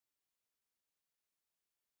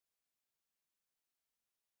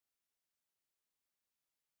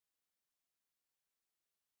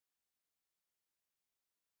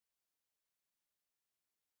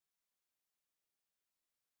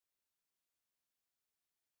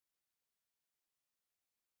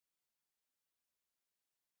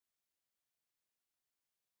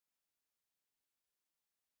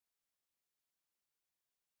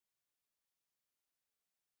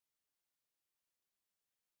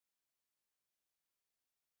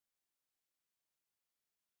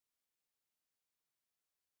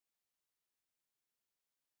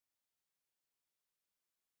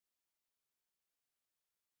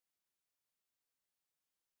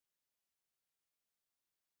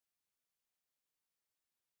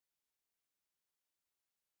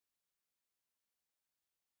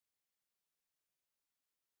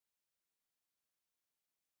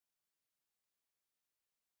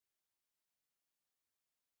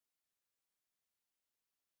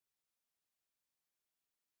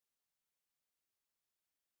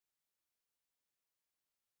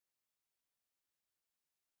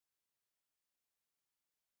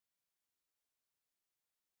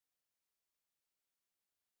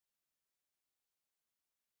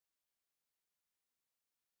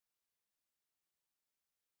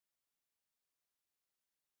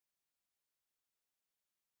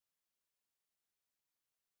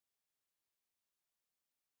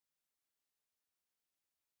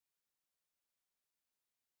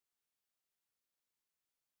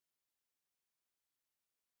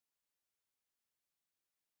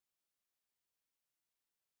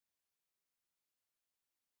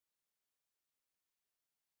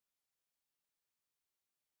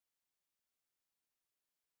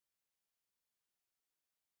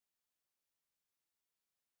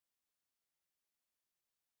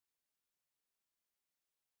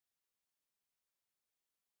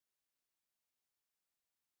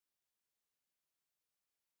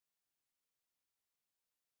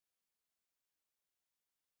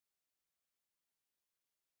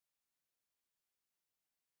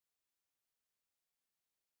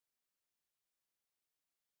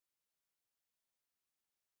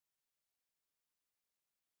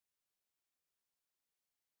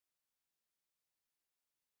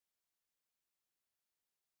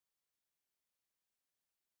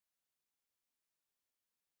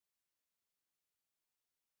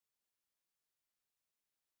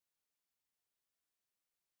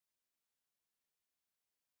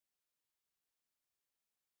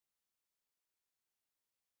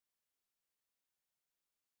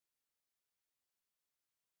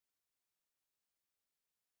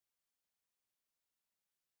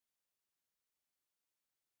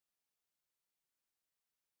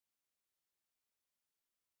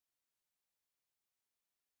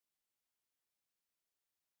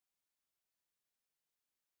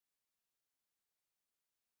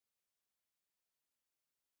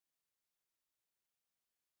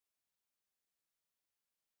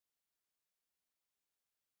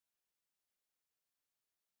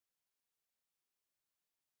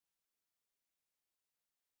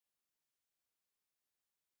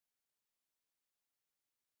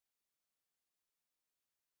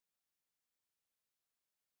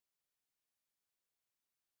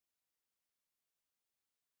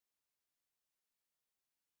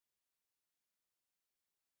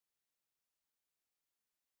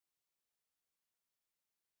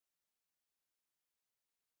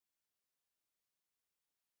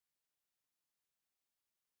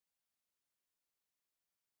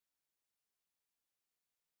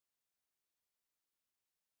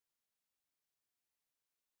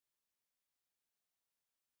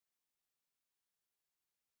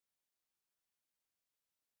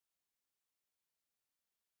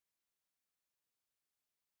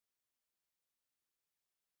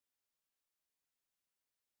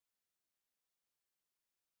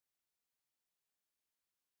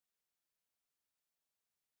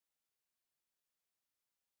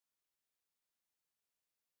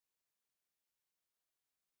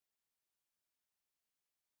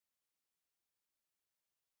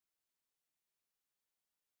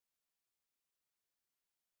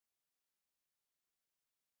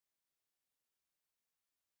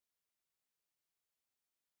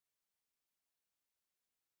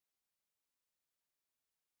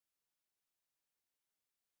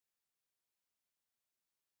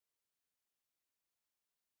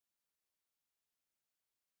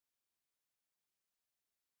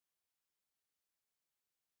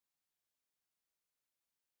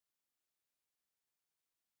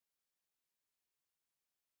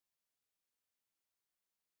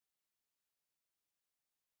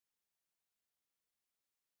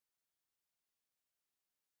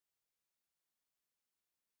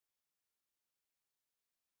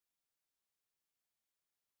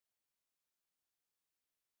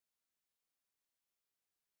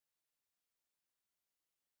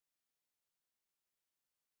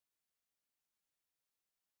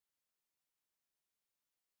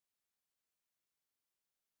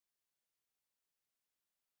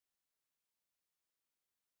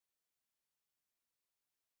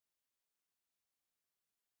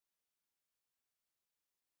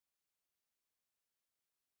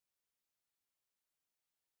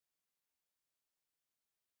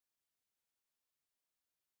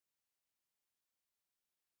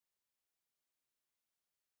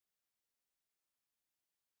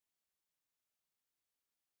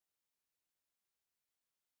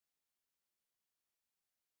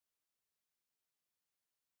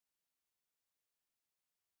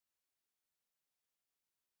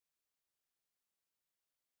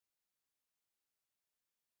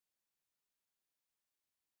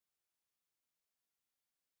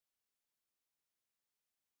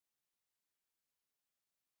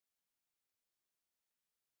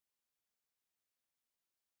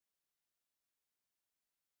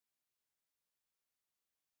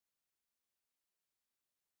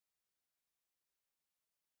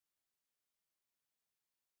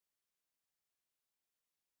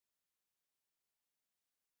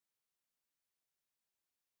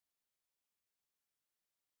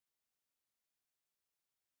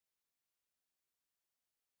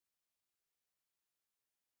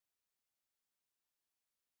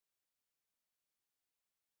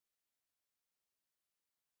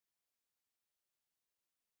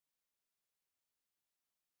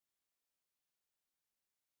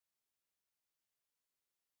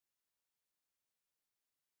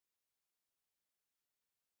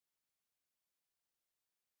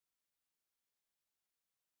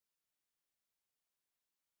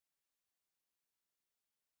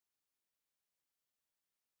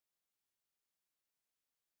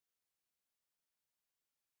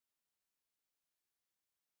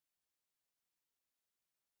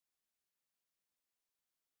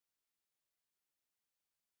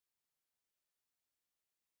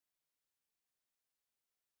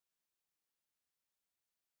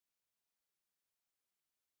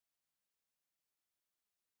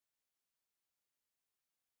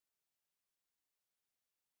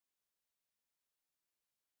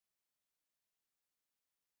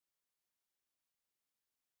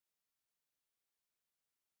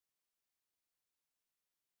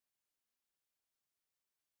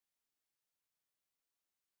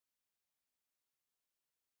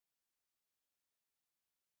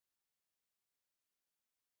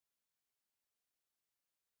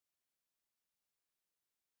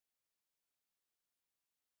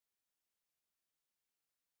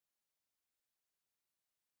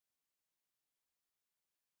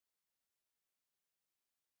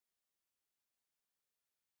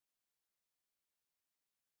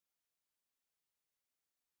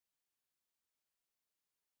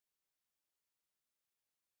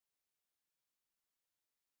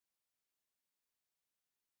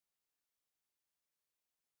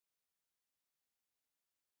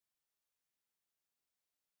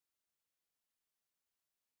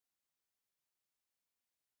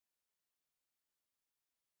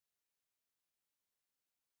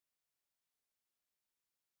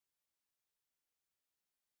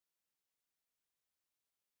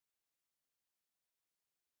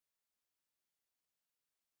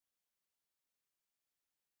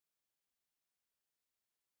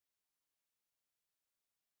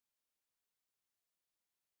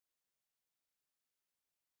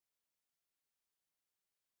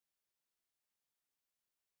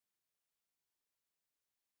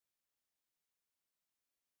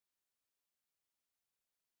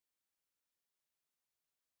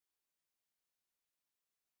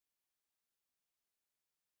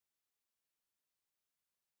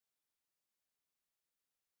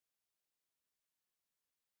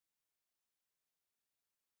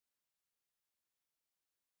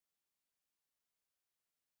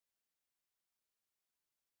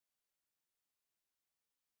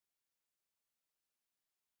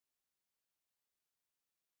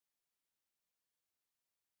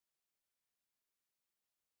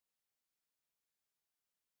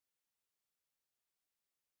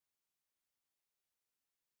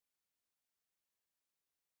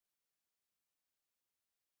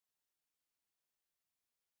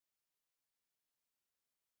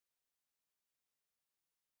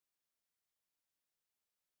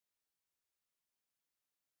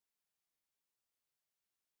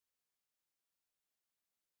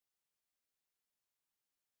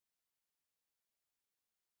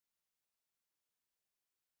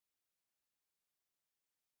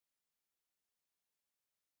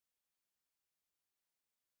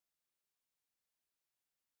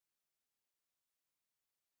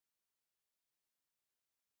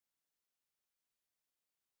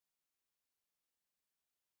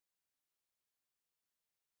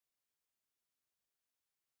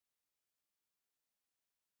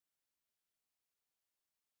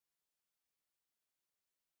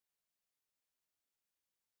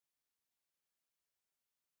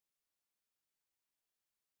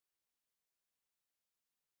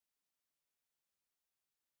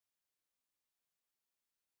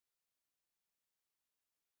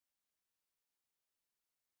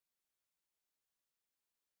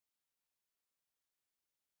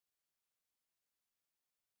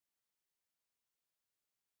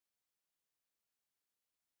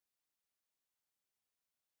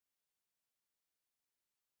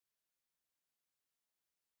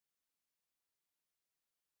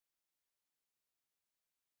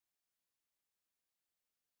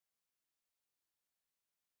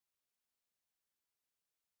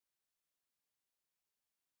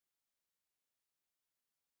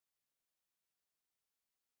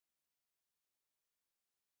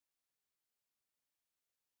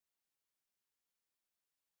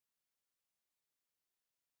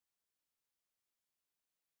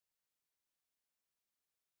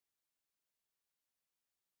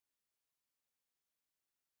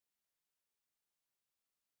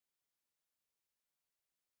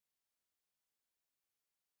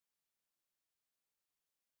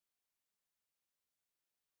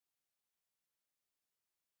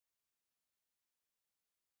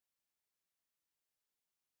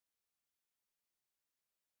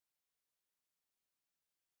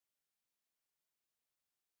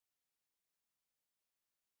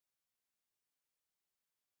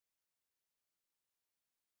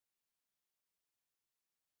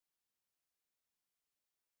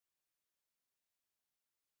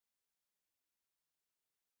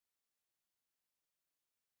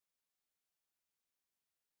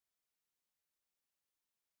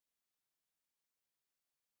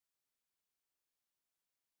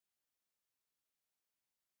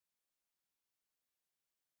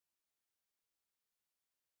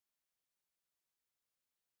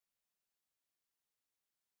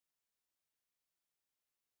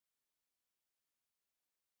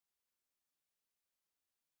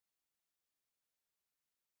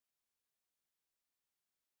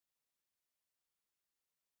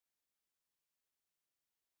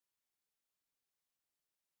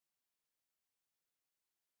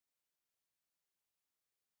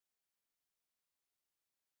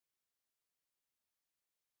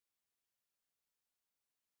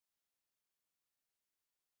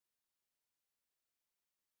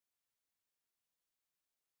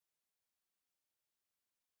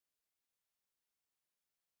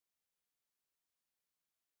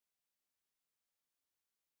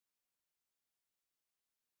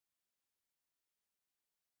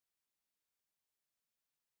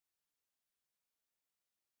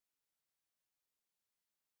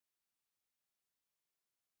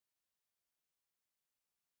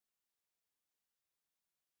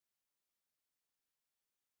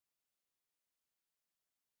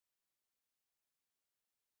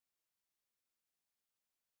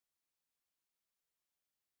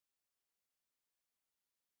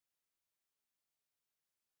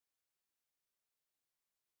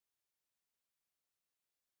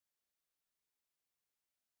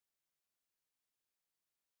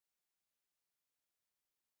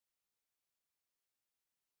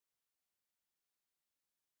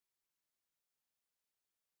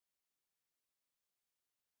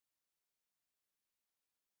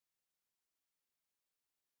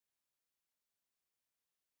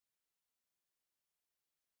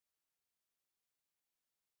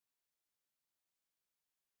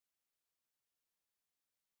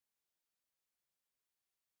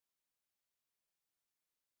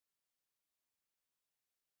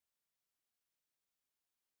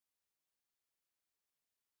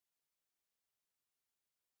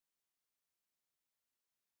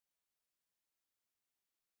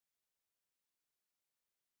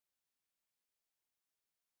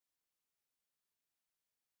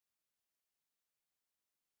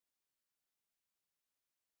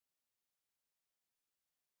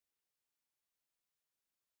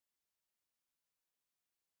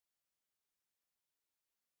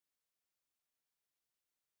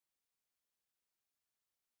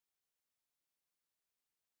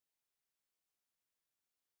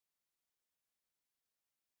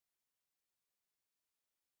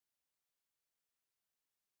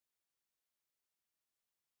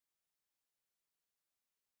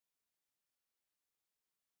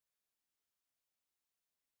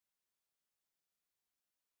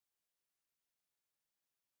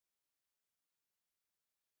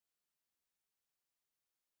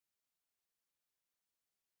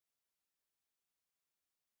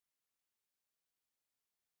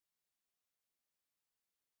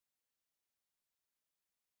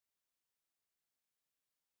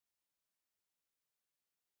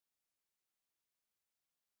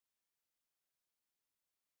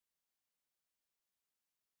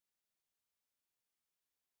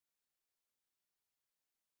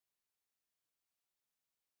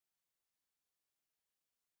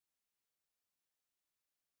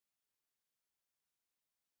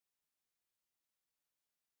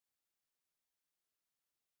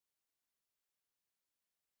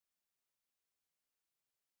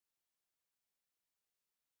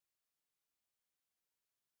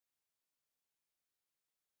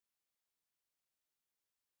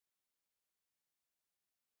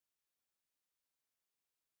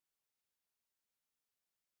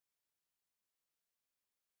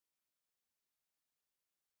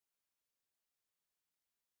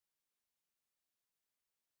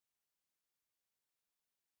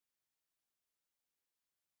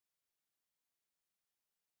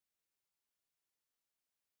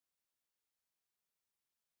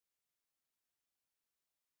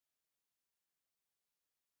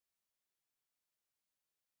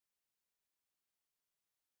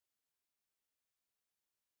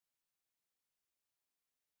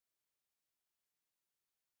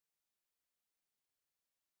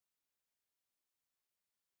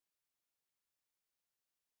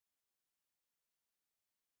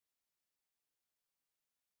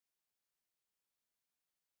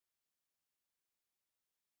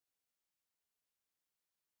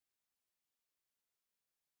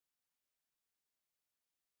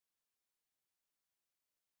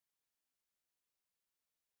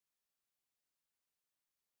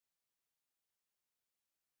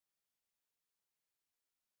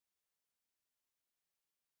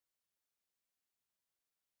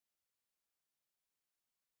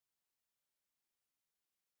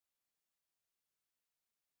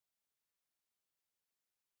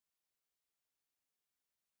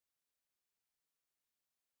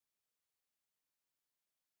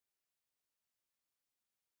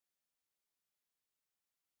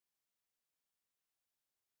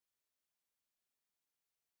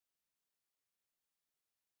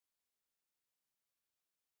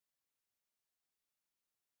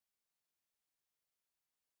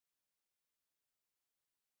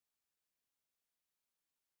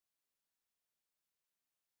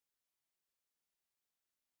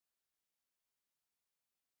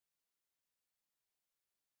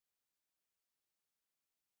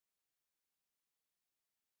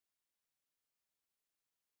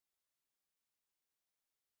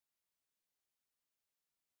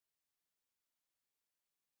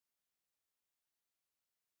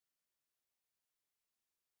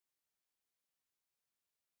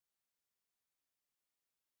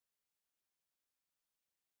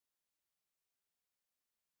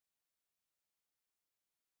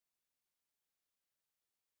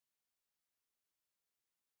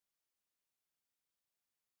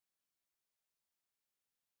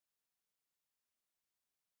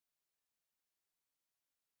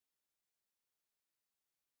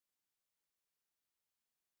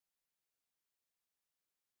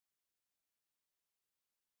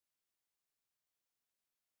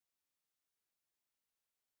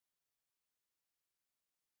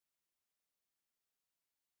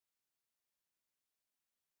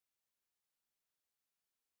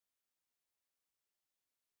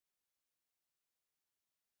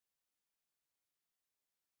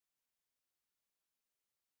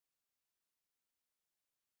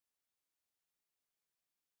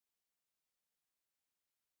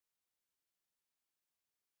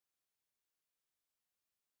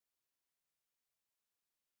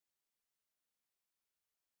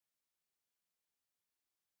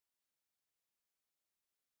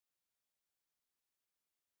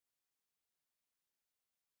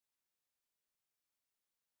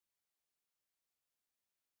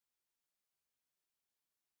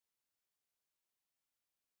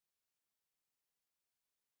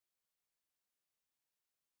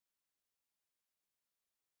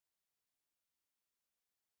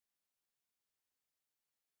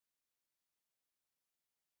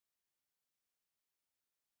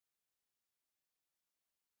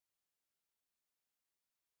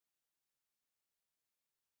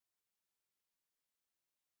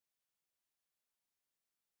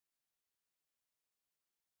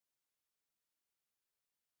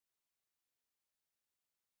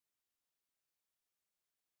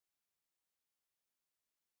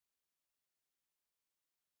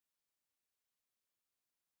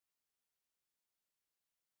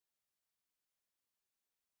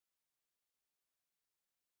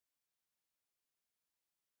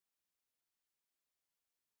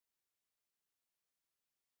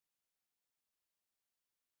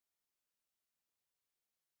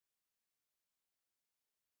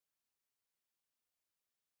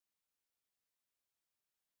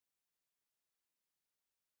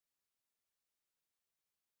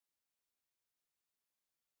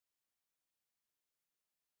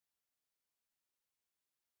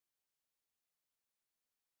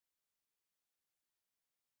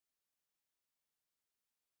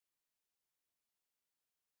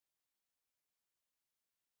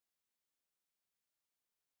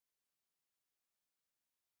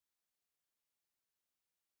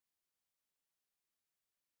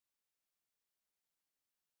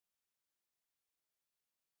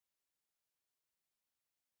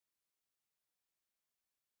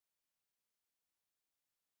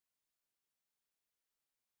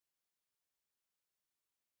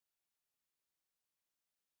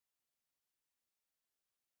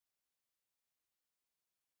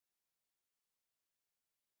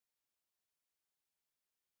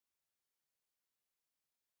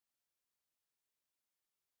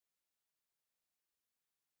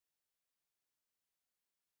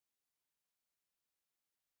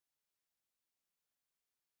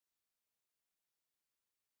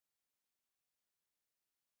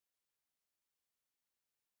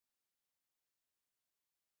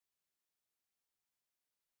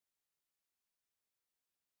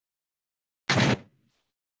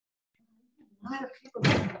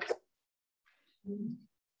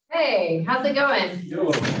 Hey, how's it going?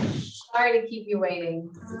 Sorry to keep you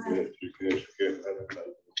waiting. Good.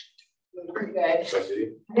 We're good.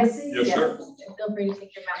 Yes, sir. Feel free to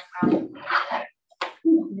take your mask off.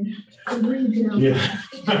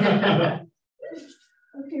 Yeah.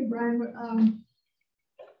 Okay, Brian,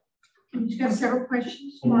 we've got several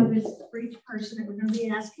questions for this for each person that we're going to be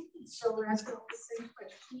asking. So we're asking all the same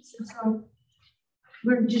questions. And so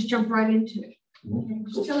we're going to just jump right into it. Okay,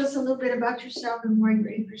 just tell us a little bit about yourself and why you're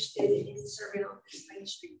interested in serving on this Main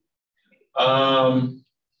Street.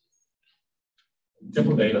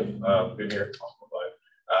 Temple native, been here all my life.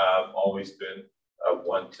 Always been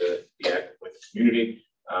one to be active with the community,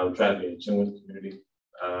 try to be in tune with the community,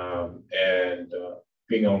 and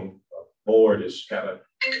being on a board is kind of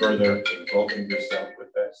further engulfing yourself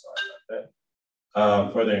with that. Sorry about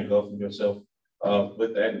that. Further engulfing yourself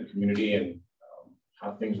with that in the community and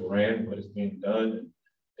how things ran, what is being done, and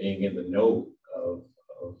being in the know of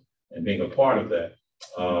and being a part of that,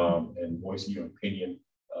 and voicing your opinion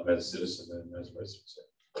as a citizen and as a resident.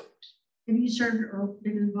 Have you served or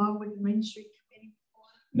been involved with the Main Street Committee before?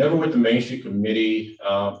 Never with the Main Street Committee in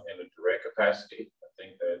a direct capacity. I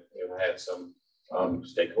think that I had some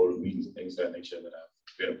stakeholder meetings and things of that nature that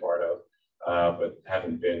I've been a part of, but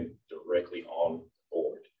haven't been directly on the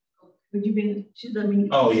board. Would you been to the meeting?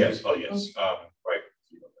 Oh yes, right,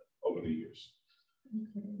 over the years.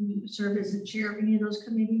 Okay. You serve as the chair of any of those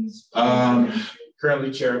committees?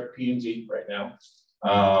 Currently chair of P&Z right now.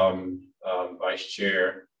 Vice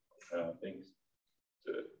chair, I think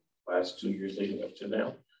the last 2 years leading up to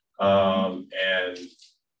now, and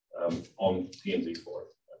on P&Z board.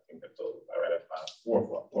 I think that's right at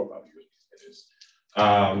 4 or 5 years it is.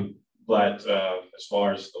 But as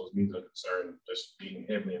far as those meetings are concerned, just being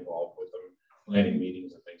heavily involved with them, planning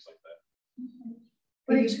meetings and things like that.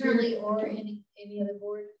 Particularly or any other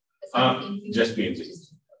board? Just P&Z.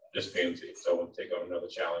 Just P&Z. So we'll take on another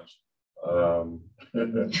challenge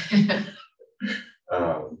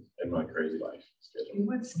in my crazy life schedule.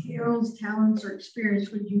 What skills, talents, or experience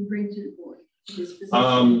would you bring to the board?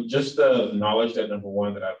 Just the knowledge that number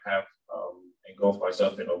one that I've have engulfed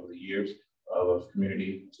myself in over the years of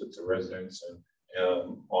community to residents and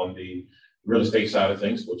on the real estate side of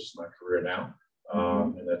things, which is my career now.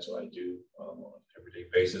 And that's what I do on an everyday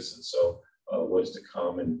basis. And so what's to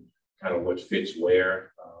come and kind of what fits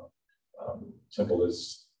where. Temple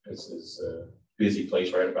is a busy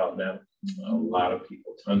place right about now. A lot of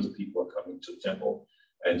people, tons of people are coming to Temple.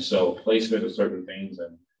 And so placement of certain things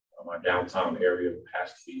and my downtown area has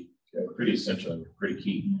to be pretty essential and pretty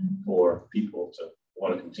key for people to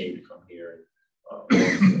want to continue to come here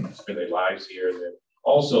and spend their lives here. And then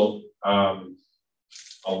also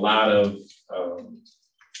a lot of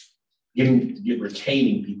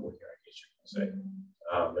retaining people here, I guess you can say.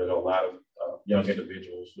 There's a lot of young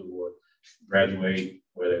individuals who will graduate,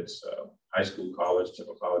 whether it's high school, college,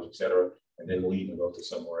 typical college, et cetera, and then leave and go to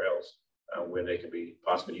somewhere else where they could be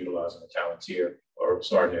possibly utilizing the talents here or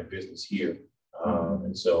starting their business here.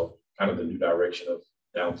 And so kind of the new direction of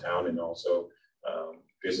downtown, and also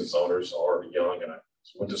business owners are young, and I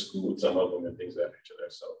went to school with some of them and things of that nature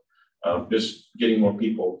there. So just getting more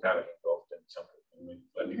people kind of involved in Temple and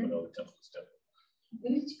letting people know that Temple is Temple.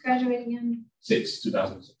 When did you graduate again?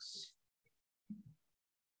 2006.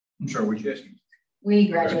 I'm sorry, what you asking? We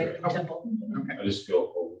graduated from Temple. Okay. I just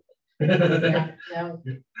feel old. Yeah, no.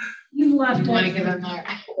 You left. You want to give them our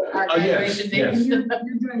yes, graduation yes. names? You're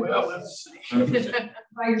doing Well, let's see. 100%.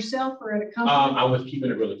 by yourself or at a company? I'm with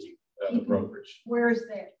Keeping It Realty, the brokerage. Where is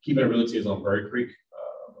that? Keeping It Realty is on Berry Creek,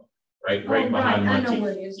 right Oh, behind right. my I know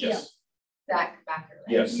where it is. Yes. Zach Backer.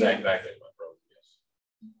 Right? Yes, Zach back at my brokerage, yes.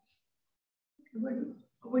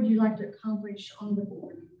 What would you like to accomplish on the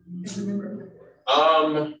board as a member of the board?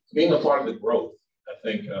 Being a part of the growth, I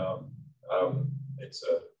think it's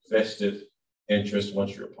a vested interest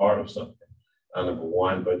once you're a part of something, number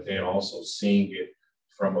one, but then also seeing it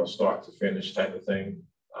from a start to finish type of thing.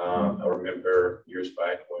 I remember years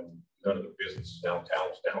back when none of the business downtown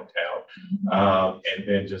was downtown, and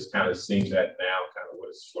then just kind of seeing that now, kind of what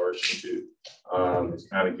it's flourishing to. It's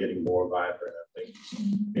kind of getting more vibrant. I think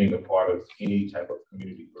being a part of any type of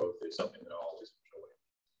community growth is something that I always enjoy.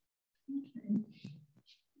 Okay.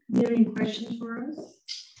 Do you have any questions for us?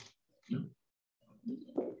 No.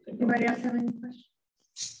 Anybody else have any questions?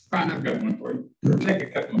 Brian, I've got one for you. It'll take a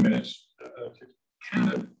couple of minutes to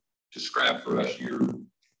kind of describe for us your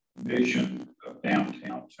vision of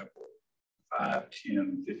downtown Temple 5,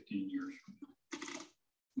 10, 15 years from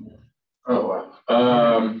now. Oh,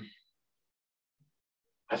 wow.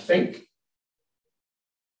 I think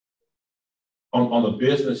on on the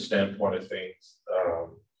business standpoint of things,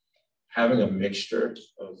 having a mixture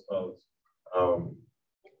of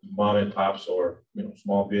mom and pops or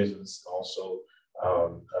small business, also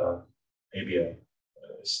maybe a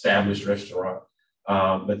established restaurant,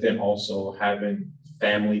 but then also having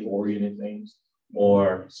family oriented things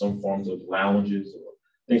or some forms of lounges or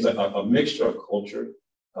things like a mixture of culture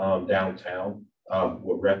downtown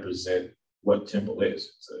would represent what Temple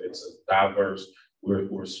is. So it's a diverse.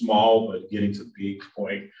 We're small, but getting to big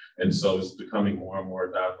point. And so it's becoming more and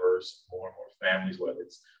more diverse, more and more families, whether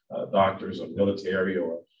it's doctors or military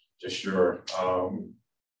or just your,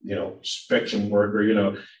 spectrum worker,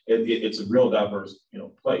 it's a real diverse,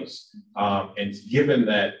 place. And given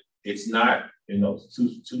that it's not,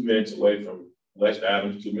 two minutes away from West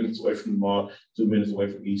Adams, 2 minutes away from the mall, 2 minutes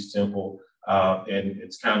away from East Temple, and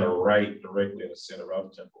it's kind of right directly in the center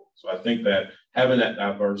of Temple. So I think that having that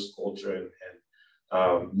diverse culture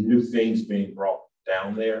and new things being brought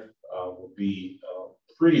down there will be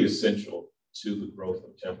pretty essential to the growth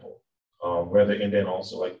of Temple. And then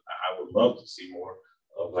also like I would love to see more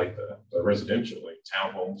of like the residential, like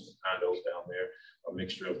townhomes and condos down there, a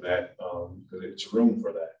mixture of that because it's room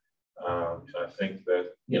for that. And I think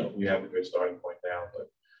that we have a good starting point now, but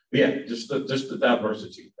yeah, just the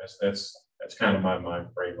diversity. That's kind of my mind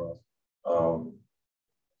frame of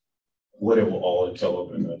what it will all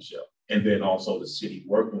entail in a nutshell. And then also the city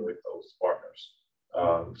working with those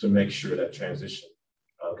partners to make sure that transition,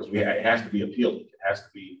 because it has to be appealing. It has to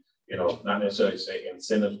be, not necessarily say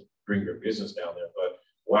incentives to bring your business down there, but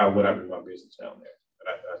why would I bring my business down there?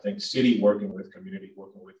 And I think city working with community,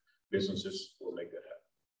 working with businesses will make that happen.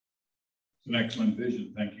 It's an excellent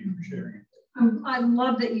vision. Thank you for sharing it. I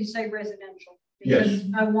love that you say residential because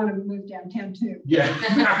I want to move downtown too. Yeah.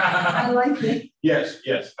 I like it. Yes.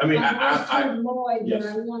 I mean, I told Lloyd that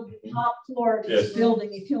I want the top floor of this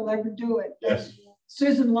building if he'll ever do it. Yes.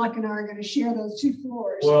 Susan Luck and I are going to share those 2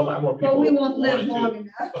 floors. Well, a lot more people. But we won't live long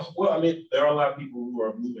enough. Well, I mean, there are a lot of people who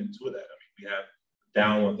are moving to that. I mean, we have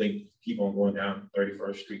down, I think, keep on going down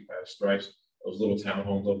 31st Street past Stripes, those little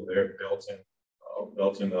townhomes over there, Belton.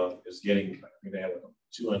 Belton is getting, I think they have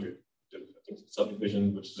 200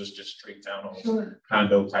 subdivision, which is just straight townhomes,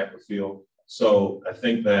 condo type of feel. So I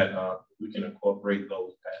think that we can incorporate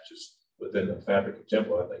those patches within the fabric of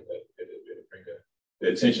Temple. I think that it'll bring the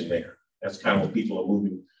attention there. That's kind of when people are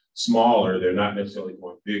moving smaller. They're not necessarily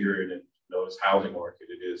going bigger. And this housing market,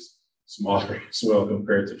 it is smaller as well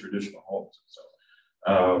compared to traditional homes. So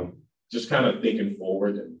just kind of thinking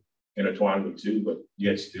forward and intertwined with two, but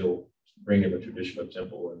yet still bringing the tradition of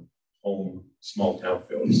Temple and home, small town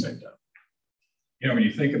feel at the same time. When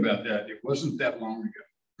you think about that, it wasn't that long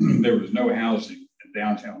ago. There was no housing in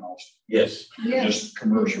downtown Austin. Yes. Just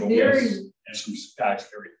commercial. Yes. And some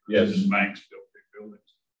skyscrapers. Yes. Banks built big buildings.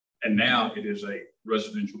 And now it is a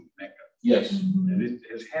residential mecca. Yes. And it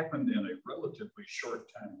has happened in a relatively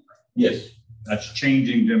short time frame. Yes. That's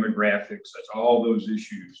changing demographics. That's all those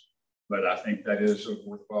issues. But I think that is a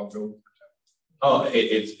worthwhile goal for Temple.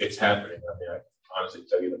 It's happening. I mean, I can honestly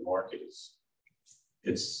tell you the market is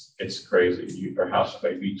it's crazy. Your house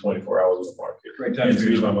may be 24 hours in the market. Great time. And the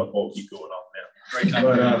reason I'm a whole keep going off now. Great time.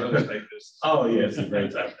 But, real estate business. Oh yeah, it's a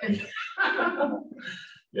great time.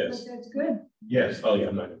 Yes. But that's good. Yes. Oh yeah,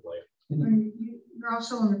 I'm not gonna blame. You're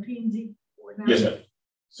also on the P&Z board now. Yes, sir.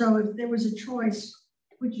 So if there was a choice,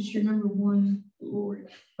 which is your number one board?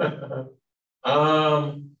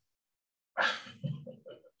 How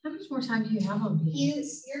much more time do you have on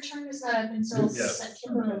these? Your term is up until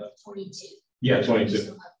September of 22. Yeah,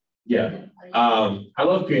 22. Yeah. I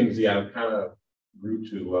love P&Z. I kind of grew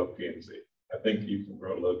to love P&Z. I think you can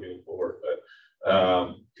grow to love getting forward,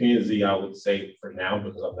 but P&Z, I would say for now,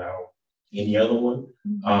 because I'm now any other one,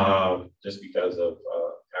 just because of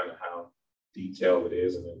kind of how detailed it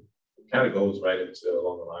is. And it kind of goes right into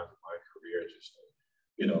along the lines of my career, just,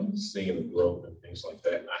 seeing the growth and things like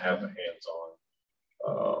that. And I have a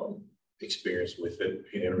hands-on experience with it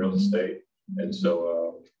in real estate. And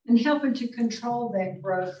so, and helping to control that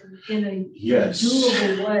growth in a yes.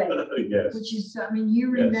 doable way. Yes. Which is, I mean, you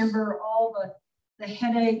remember all the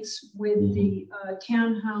headaches with the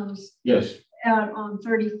townhomes. Yes. Out on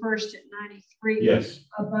 31st at 93. Yes.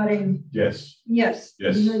 Abutting. Yes. Yes.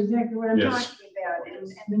 Yes. You know exactly what I'm talking about, and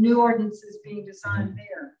the new ordinances being designed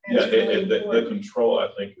there. That's really the control, I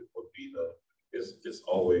think, would be is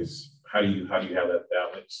always how do you have that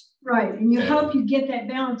balance? Right, and you hope you get that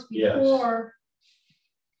balance before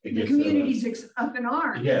the community's up in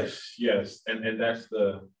arms. Yes, and that's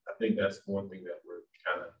I think that's one thing that we're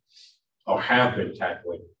kind of or have been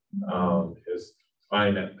tackling is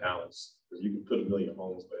finding that balance. Because you can put 1 million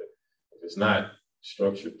homes, but if it's not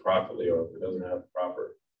structured properly, or if it doesn't have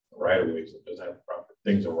proper right of ways, it doesn't have proper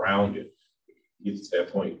things around it, you get to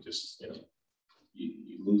that point, just,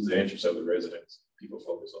 you lose the interest of the residents. People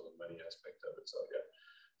focus on the money aspect of it. So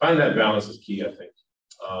yeah, find that balance is key, I think.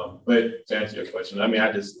 But to answer your question, I mean,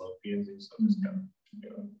 I just love P&Z, so it's kind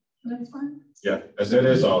of, That's fine. yeah, that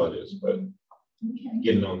is all it is, but Okay.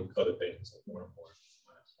 getting on other things more and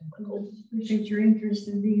more. Appreciate your interest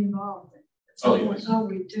in being involved. Oh, yes. Oh,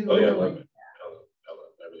 we do. Oh, yeah, I really. love it.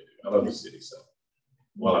 I really do. I love the city, so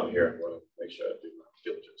while I'm here, I want to make sure I do my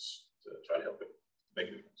diligence to try to help it make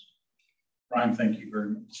a difference. Ryan, thank you very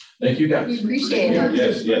much. Thank you, guys. We appreciate it.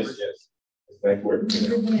 Yes. Thank you.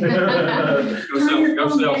 Go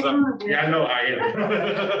sell something. Yeah, I know I am.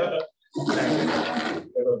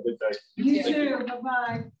 Have a good day. You too,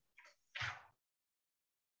 bye-bye.